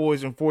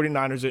 Cowboys, and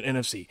 49ers at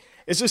NFC.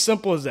 It's as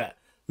simple as that.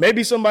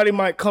 Maybe somebody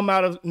might come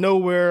out of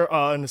nowhere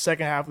in the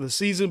second half of the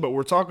season, but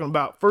we're talking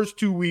about first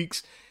 2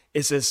 weeks.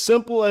 It's as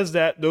simple as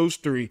that, those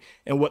three.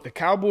 And what the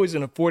Cowboys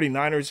and the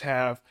 49ers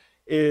have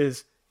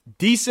is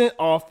decent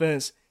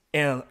offense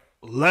and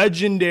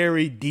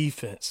legendary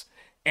defense.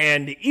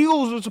 And the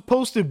Eagles are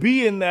supposed to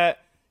be in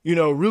that,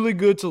 really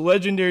good to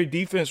legendary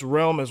defense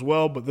realm as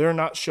well, but they're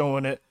not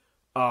showing it.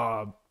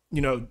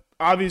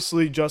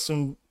 Obviously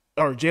Jalen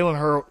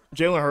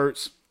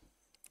Hurts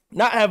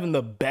not having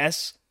the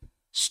best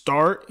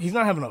start. He's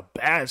not having a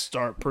bad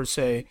start per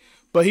se,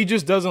 but he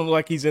just doesn't look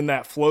like he's in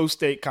that flow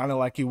state kind of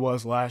like he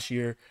was last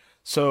year.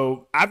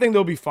 So I think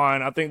they'll be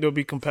fine. I think they'll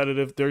be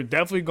competitive. They're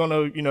definitely going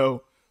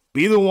to,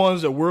 be the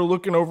ones that we're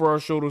looking over our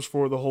shoulders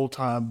for the whole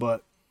time,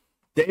 but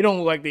they don't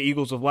look like the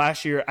Eagles of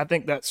last year. I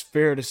think that's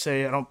fair to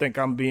say. I don't think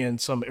I'm being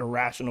some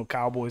irrational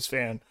Cowboys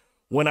fan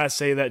when I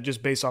say that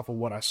just based off of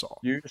what I saw.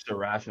 You're just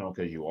irrational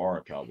because you are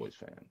a Cowboys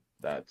fan.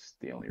 That's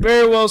the only reason.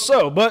 Very well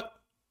so. But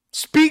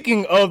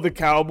speaking of the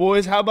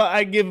Cowboys, how about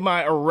I give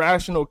my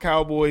irrational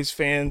Cowboys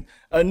fan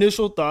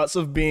initial thoughts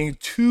of being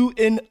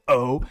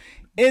 2-0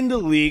 in the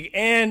league.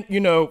 And,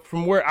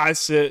 from where I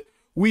sit,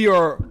 we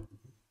are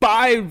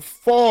by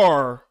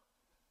far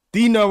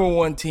the number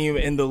one team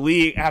in the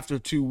league after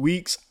 2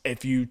 weeks.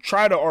 If you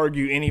try to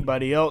argue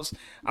anybody else,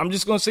 I'm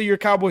just going to say you're a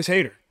Cowboys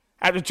hater.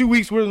 After 2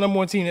 weeks, we're the number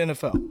one team in the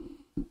NFL.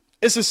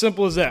 It's as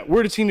simple as that.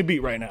 We're the team to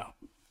beat right now.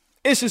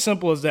 It's as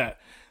simple as that.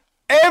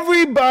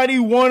 Everybody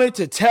wanted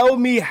to tell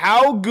me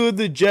how good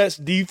the Jets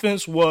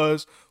defense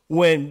was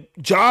when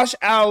Josh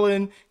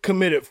Allen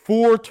committed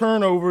 4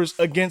 turnovers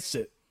against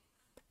it.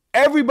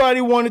 Everybody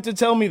wanted to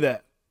tell me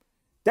that.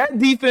 That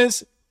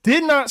defense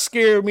did not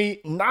scare me,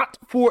 not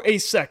for a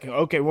second.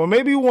 Okay, well,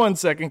 maybe 1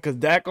 second because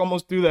Dak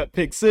almost threw that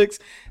pick 6,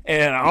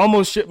 and I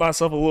almost shit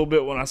myself a little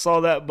bit when I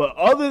saw that. But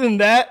other than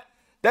that,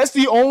 that's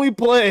the only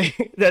play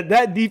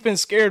that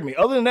defense scared me.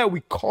 Other than that,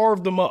 we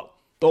carved them up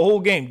the whole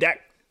game.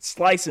 Dak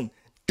slicing,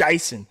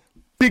 dicing,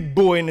 big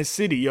boy in the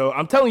city, yo.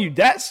 I'm telling you,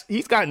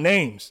 he's got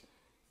names.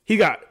 He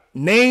got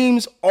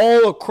names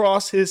all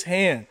across his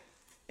hand,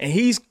 and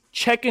he's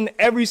checking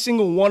every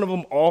single one of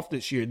them off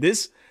this year.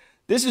 This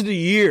is the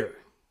year.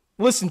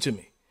 Listen to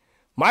me.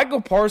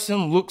 Michael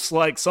Parsons looks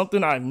like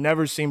something I've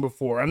never seen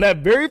before. On that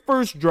very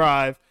first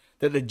drive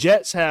that the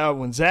Jets have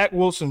when Zach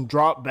Wilson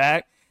dropped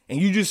back and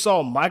you just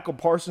saw Michael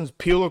Parsons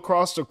peel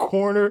across the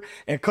corner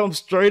and come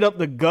straight up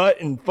the gut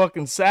and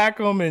fucking sack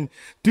him and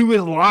do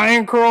his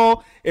lion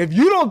crawl. If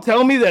you don't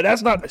tell me that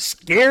that's not the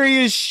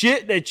scariest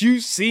shit that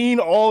you've seen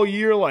all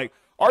year, like,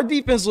 our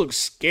defense looks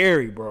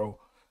scary, bro.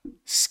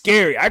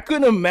 Scary. I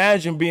couldn't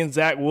imagine being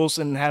Zach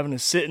Wilson and having to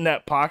sit in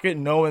that pocket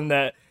knowing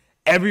that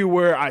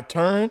everywhere I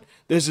turn,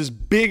 there's this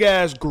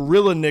big-ass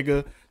gorilla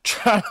nigga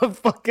trying to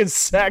fucking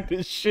sack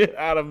the shit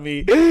out of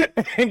me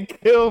and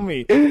kill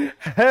me.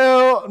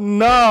 Hell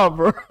nah,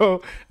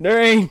 bro. There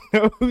ain't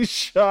no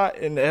shot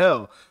in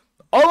hell.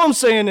 All I'm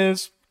saying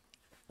is,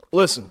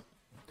 listen,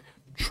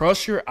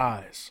 trust your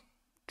eyes.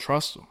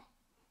 Trust them.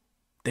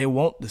 They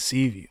won't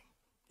deceive you.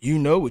 You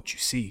know what you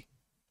see.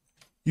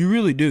 You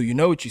really do. You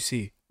know what you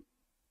see.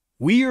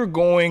 We are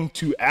going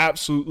to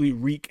absolutely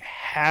wreak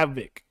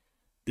havoc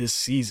this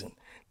season.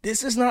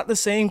 This is not the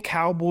same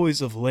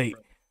Cowboys of late.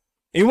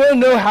 You want to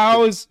know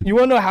how it's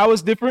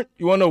different?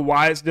 You want to know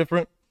why it's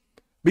different?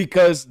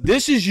 Because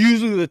this is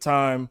usually the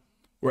time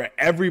where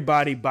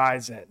everybody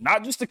buys in.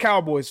 Not just the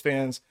Cowboys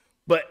fans,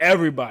 but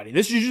everybody.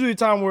 This is usually the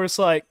time where it's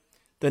like,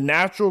 the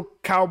natural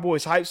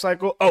Cowboys hype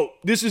cycle. Oh,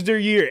 this is their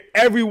year.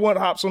 Everyone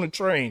hops on the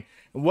train.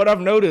 And what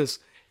I've noticed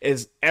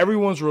is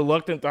everyone's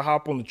reluctant to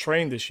hop on the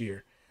train this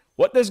year.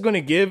 What that's going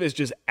to give is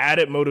just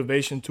added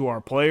motivation to our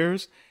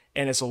players,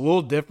 and it's a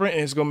little different,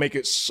 and it's going to make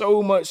it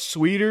so much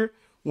sweeter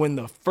when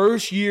the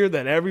first year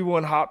that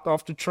everyone hopped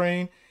off the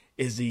train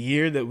is the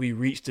year that we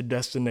reach the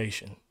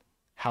destination.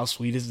 How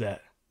sweet is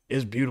that?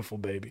 It's beautiful,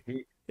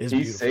 baby. It's he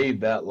beautiful.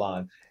 saved that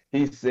line.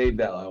 He saved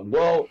that line.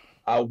 Well,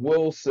 I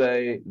will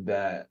say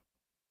that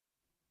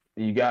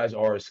you guys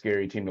are a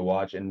scary team to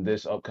watch, and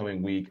this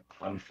upcoming week,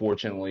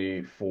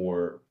 unfortunately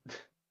for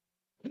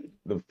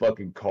the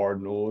fucking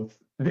Cardinals,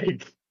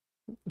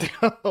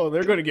 Oh,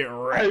 they're going to get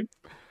wrecked.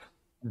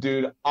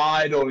 dude,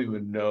 I don't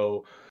even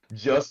know.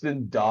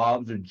 Justin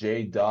Dobbs or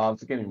Jay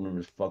Dobbs, I can't even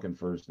remember his fucking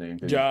first name.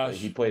 Josh.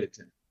 He played it.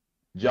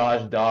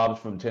 Josh Dobbs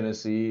from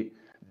Tennessee.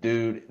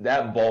 Dude,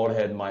 that bald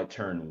head might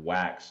turn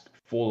waxed,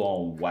 full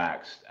on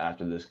waxed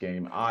after this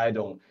game. I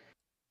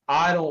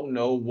don't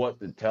know what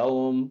to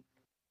tell him.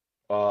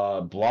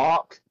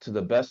 Block to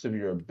the best of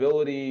your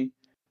ability.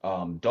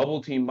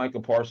 Double team Micah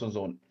Parsons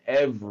on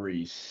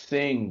every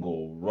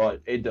single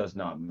rut. It does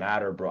not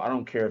matter, bro. I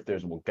don't care if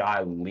there's a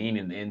guy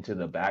leaning into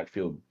the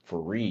backfield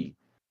free.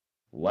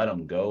 Let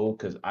him go,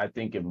 because I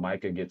think if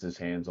Micah gets his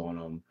hands on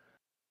him,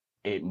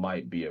 it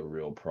might be a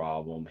real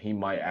problem. He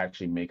might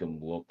actually make him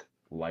look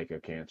like a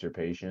cancer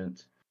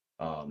patient.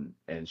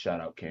 And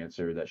shout out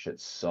cancer. That shit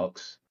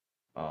sucks.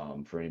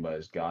 For anybody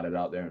that's got it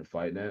out there and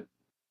fighting it.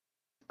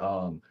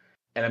 And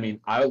I mean,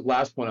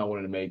 last point I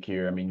wanted to make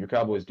here, I mean, your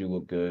Cowboys do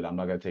look good. I'm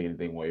not going to take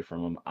anything away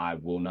from them. I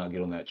will not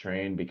get on that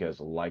train because,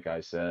 like I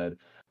said,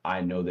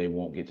 I know they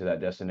won't get to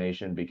that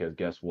destination because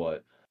guess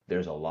what?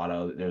 There's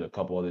a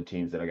couple other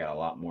teams that I got a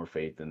lot more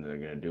faith in that are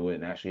going to do it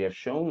and actually have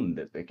shown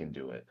that they can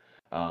do it.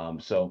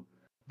 So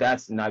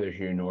that's neither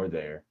here nor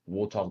there.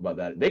 We'll talk about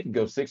that. They could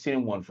go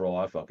 16-1 for all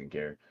I fucking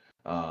care.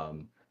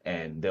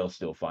 And they'll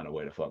still find a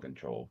way to fucking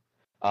troll.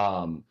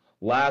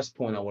 Last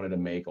point I wanted to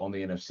make on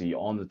the NFC,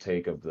 on the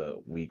take of the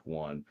week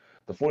one,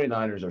 the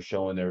 49ers are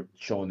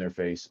showing their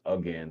face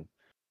again,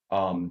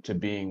 to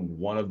being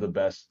one of the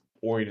best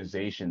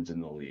organizations in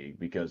the league,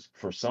 because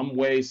for some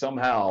way,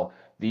 somehow,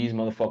 these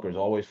motherfuckers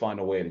always find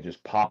a way to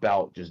just pop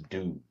out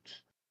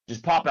dudes.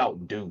 Just pop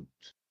out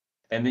dudes.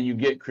 And then you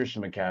get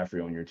Christian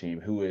McCaffrey on your team,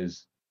 who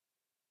is,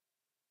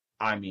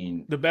 I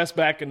mean, the best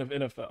back in the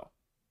NFL.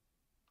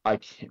 I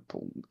can't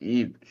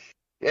believe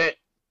it.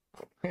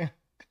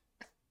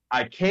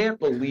 I can't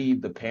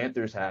believe the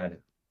Panthers had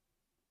him,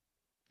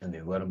 and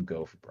they let him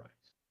go for Bryce.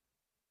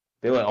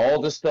 They let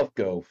all this stuff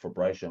go for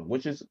Bryce Young,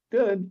 which is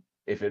good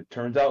if it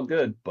turns out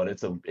good, but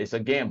it's a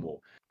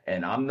gamble,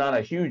 and I'm not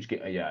a huge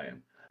yeah, I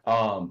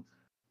am.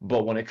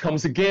 But when it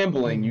comes to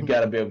gambling, you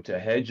got to be able to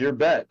hedge your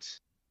bets,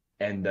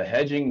 and the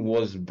hedging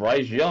was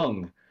Bryce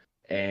Young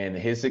and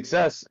his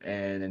success.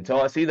 And until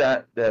I see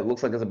that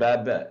looks like it's a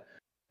bad bet.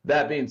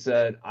 That being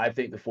said, I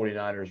think the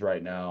 49ers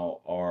right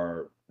now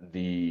are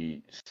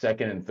the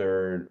second and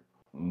third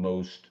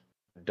most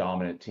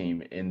dominant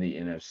team in the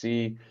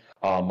NFC.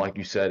 Like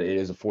you said, it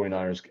is a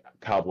 49ers,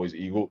 Cowboys,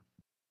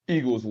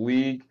 Eagles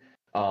league.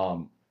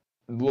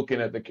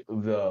 Looking at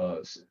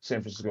the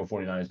San Francisco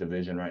 49ers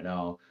division right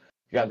now,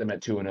 you got them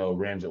at 2-0,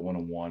 Rams at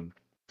 1-1,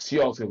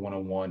 Seahawks at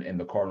 1-1, and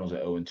the Cardinals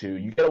at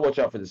 0-2. You got to watch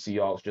out for the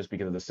Seahawks just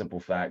because of the simple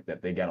fact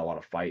that they got a lot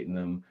of fight in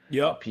them.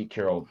 Yeah, Pete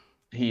Carroll,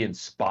 he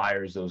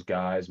inspires those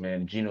guys,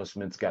 man. Geno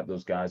Smith's got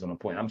those guys on a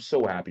point. I'm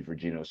so happy for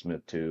Geno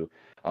Smith, too,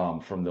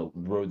 from the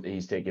road that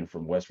he's taken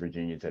from West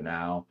Virginia to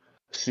now.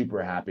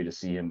 Super happy to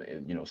see him,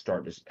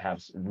 start to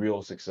have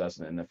real success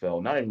in the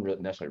NFL. Not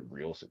even necessarily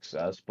real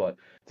success, but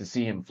to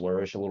see him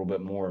flourish a little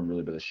bit more and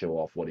really be able to show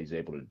off what he's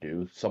able to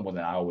do. Someone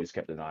that I always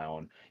kept an eye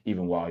on,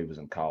 even while he was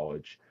in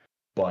college.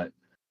 But,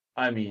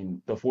 I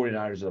mean, the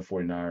 49ers are the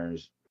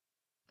 49ers.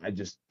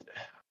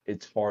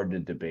 It's hard to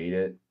debate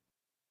it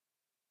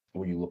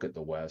when you look at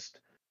the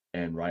West.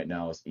 And right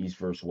now it's East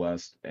versus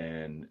West,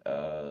 and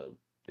the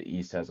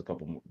East has a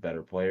couple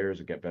better players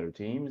and get better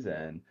teams,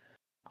 and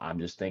I'm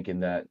just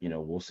thinking that,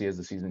 we'll see as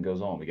the season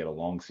goes on. We get a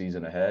long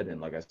season ahead, and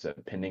like I said,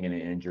 pending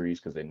any injuries,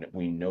 because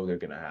we know they're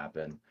going to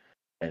happen,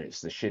 and it's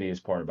the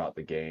shittiest part about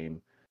the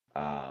game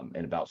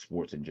and about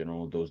sports in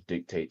general. Those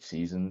dictate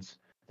seasons.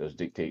 Those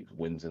dictate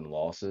wins and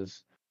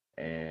losses,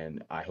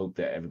 and I hope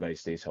that everybody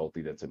stays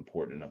healthy. That's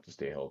important enough to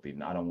stay healthy.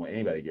 And I don't want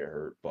anybody to get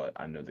hurt, but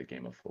I know the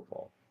game of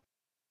football.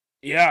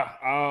 Yeah,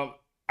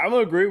 I'm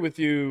going to agree with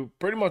you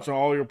pretty much on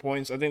all your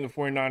points. I think the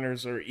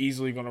 49ers are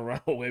easily going to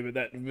run away with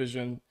that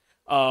division.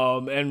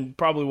 And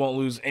probably won't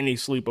lose any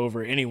sleep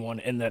over anyone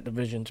in that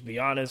division, to be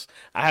honest.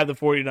 I have the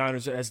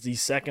 49ers as the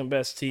second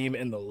best team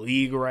in the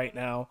league right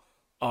now.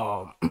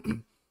 I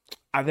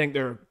think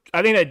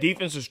that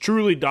defense is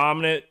truly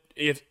dominant.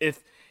 If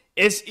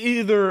it's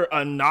either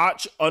a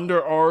notch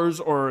under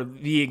ours or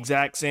the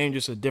exact same,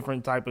 just a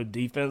different type of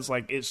defense,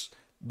 like it's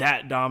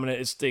that dominant.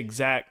 It's the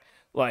exact,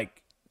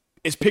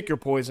 it's pick your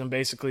poison,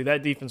 basically.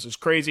 That defense is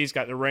crazy. He's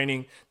got the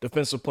reigning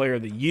defensive player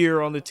of the year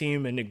on the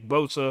team, and Nick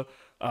Bosa.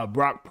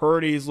 Brock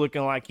Purdy is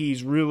looking like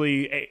he's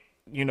really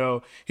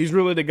he's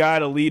really the guy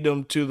to lead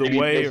them to the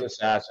way. Babyface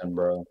assassin,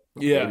 bro.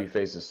 Yeah.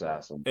 Babyface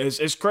assassin.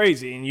 It's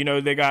crazy.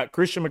 And, they got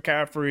Christian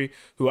McCaffrey,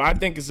 who I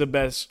think is the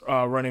best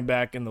running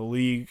back in the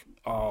league.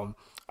 I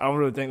don't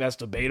really think that's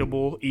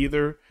debatable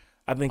either.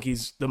 I think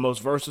he's the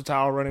most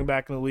versatile running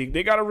back in the league.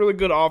 They got a really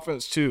good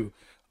offense, too,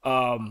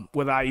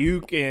 with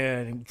Ayuk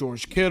and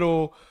George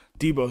Kittle,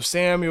 Deebo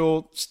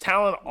Samuel. It's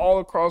talent all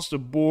across the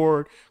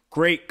board.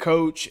 Great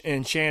coach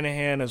in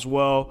Shanahan as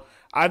well.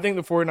 I think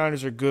the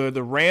 49ers are good.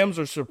 The Rams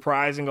are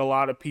surprising a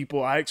lot of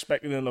people. I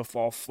expected them to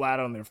fall flat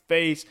on their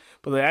face,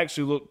 but they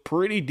actually look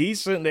pretty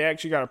decent. They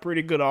actually got a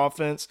pretty good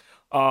offense.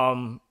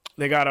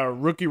 They got a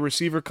rookie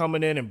receiver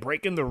coming in and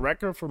breaking the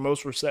record for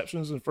most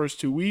receptions in the first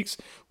 2 weeks,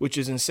 which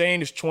is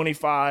insane. It's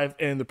 25,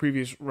 and the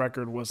previous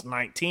record was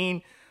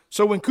 19.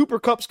 So when Cooper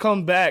Kupp's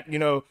come back,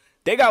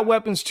 they got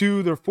weapons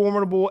too. They're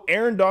formidable.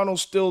 Aaron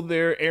Donald's still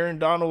there. Aaron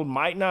Donald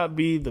might not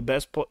be the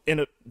best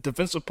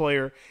defensive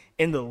player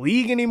in the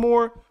league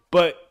anymore,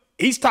 but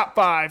he's top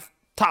 5,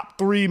 top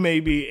 3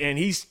 maybe, and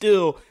he's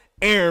still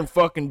Aaron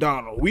fucking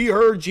Donald. We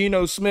heard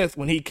Geno Smith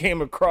when he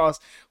came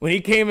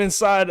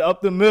inside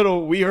up the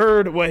middle. We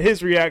heard what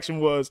his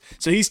reaction was.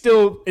 So he's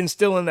still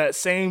instilling that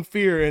same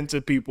fear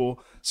into people.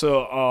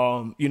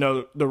 So,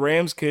 the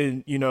Rams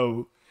can,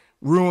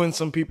 ruin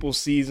some people's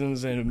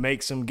seasons and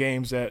make some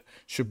games that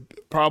should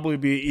probably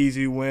be an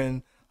easy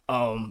win,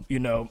 an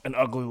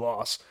ugly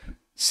loss.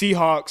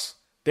 Seahawks,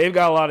 they've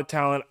got a lot of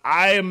talent.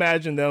 I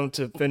imagine them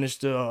to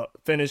finish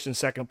in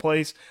second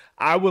place.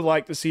 I would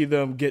like to see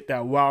them get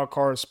that wild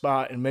card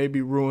spot and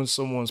maybe ruin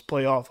someone's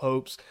playoff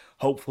hopes.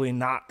 Hopefully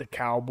not the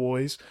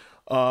Cowboys.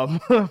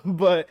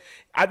 But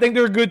I think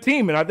they're a good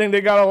team, and I think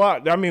they got a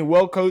lot. I mean,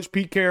 well-coached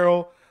Pete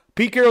Carroll.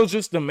 Pete Carroll's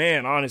just the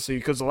man, honestly,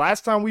 because the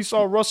last time we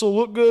saw Russell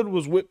look good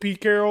was with Pete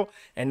Carroll,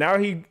 and now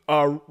he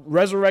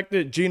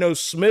resurrected Geno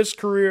Smith's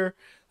career.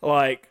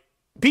 Like,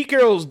 Pete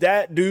Carroll's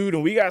that dude,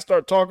 and we got to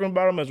start talking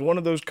about him as one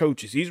of those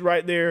coaches. He's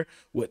right there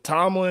with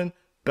Tomlin,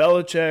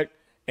 Belichick,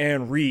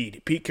 and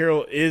Reed. Pete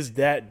Carroll is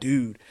that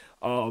dude.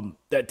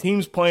 That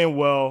team's playing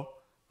well.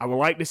 I would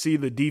like to see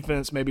the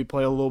defense maybe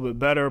play a little bit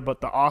better,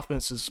 but the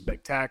offense is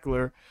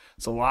spectacular.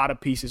 It's a lot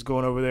of pieces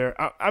going over there.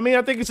 I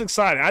think it's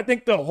exciting. I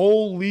think the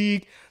whole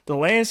league, the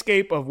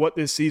landscape of what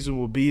this season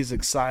will be is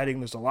exciting.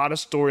 There's a lot of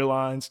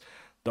storylines.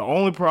 The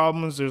only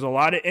problem is there's a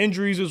lot of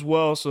injuries as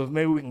well, so if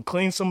maybe we can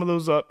clean some of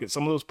those up, get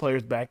some of those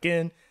players back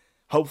in.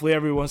 Hopefully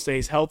everyone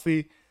stays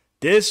healthy.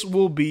 This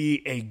will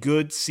be a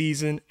good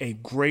season, a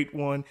great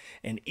one,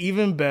 and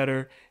even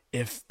better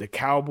if the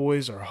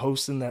Cowboys are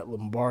hosting that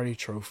Lombardi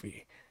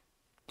Trophy.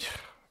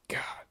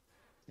 God,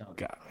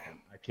 man.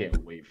 I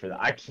can't wait for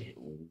that. I can't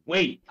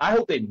wait. I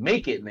hope they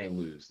make it and they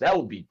lose. That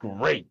would be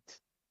great.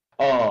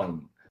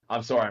 I'm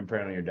sorry, I'm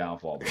praying on your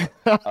downfall.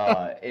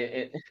 But,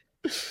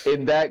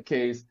 in that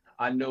case,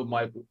 I know,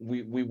 Mike,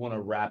 we want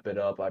to wrap it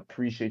up. I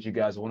appreciate you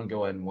guys. I want to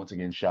go ahead and once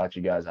again shout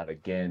you guys out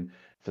again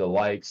for the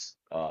likes,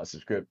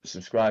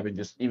 subscribing,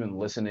 just even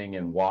listening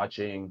and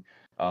watching,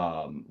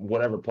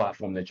 whatever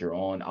platform that you're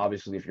on.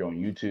 Obviously, if you're on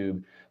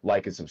YouTube,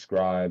 like and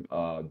subscribe.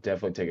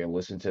 Definitely take a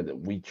listen to that.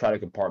 We try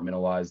to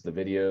compartmentalize the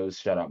videos.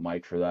 Shout out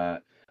Mike for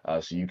that.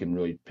 So you can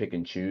really pick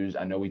and choose.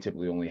 I know we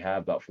typically only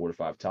have about 4 to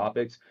 5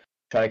 topics.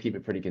 Try to keep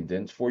it pretty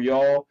condensed for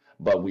y'all,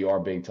 but we are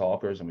big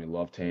talkers and we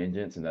love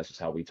tangents, and that's just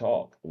how we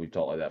talk. We've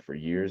talked like that for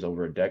years,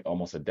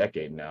 almost a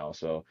decade now.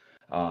 So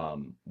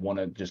want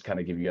to just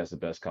kind of give you guys the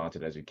best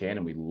content as we can,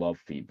 and we love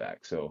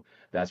feedback. So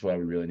that's why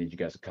we really need you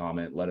guys to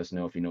comment. Let us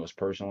know if you know us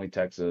personally.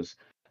 Text us,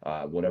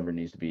 whatever it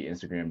needs to be,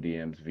 Instagram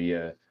DMs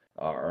via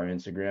our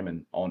Instagram,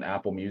 and on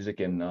Apple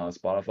Music and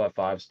Spotify,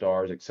 5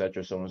 stars,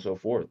 etc., so on and so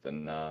forth.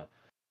 And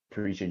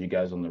appreciate you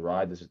guys on the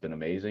ride. This has been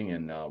amazing,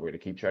 and we're going to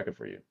keep checking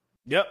for you.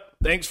 Yep.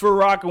 Thanks for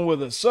rocking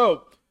with us.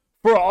 So,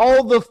 for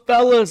all the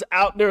fellas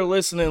out there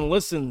listening,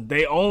 listen,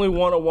 they only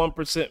want a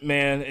 1%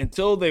 man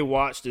until they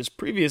watch this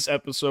previous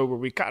episode where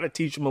we kind of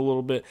teach them a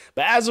little bit.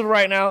 But as of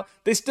right now,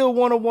 they still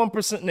want a 1%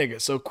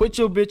 nigga. So quit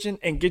your bitching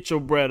and get your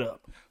bread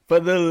up. For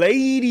the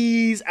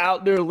ladies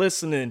out there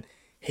listening,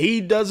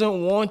 he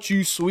doesn't want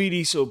you,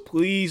 sweetie, so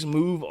please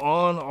move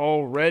on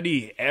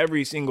already.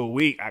 Every single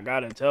week, I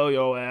gotta tell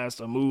your ass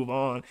to move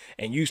on,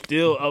 and you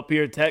still up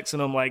here texting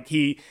him like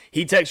he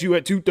texts you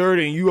at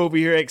 2:30 and you over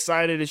here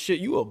excited as shit.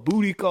 You a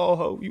booty call,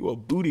 ho. You a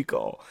booty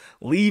call.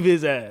 Leave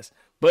his ass.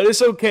 But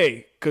it's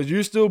okay, because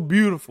you're still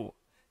beautiful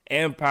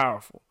and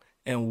powerful,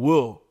 and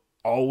we'll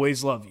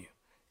always love you.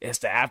 It's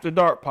the After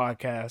Dark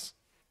Podcast.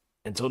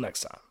 Until next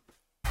time.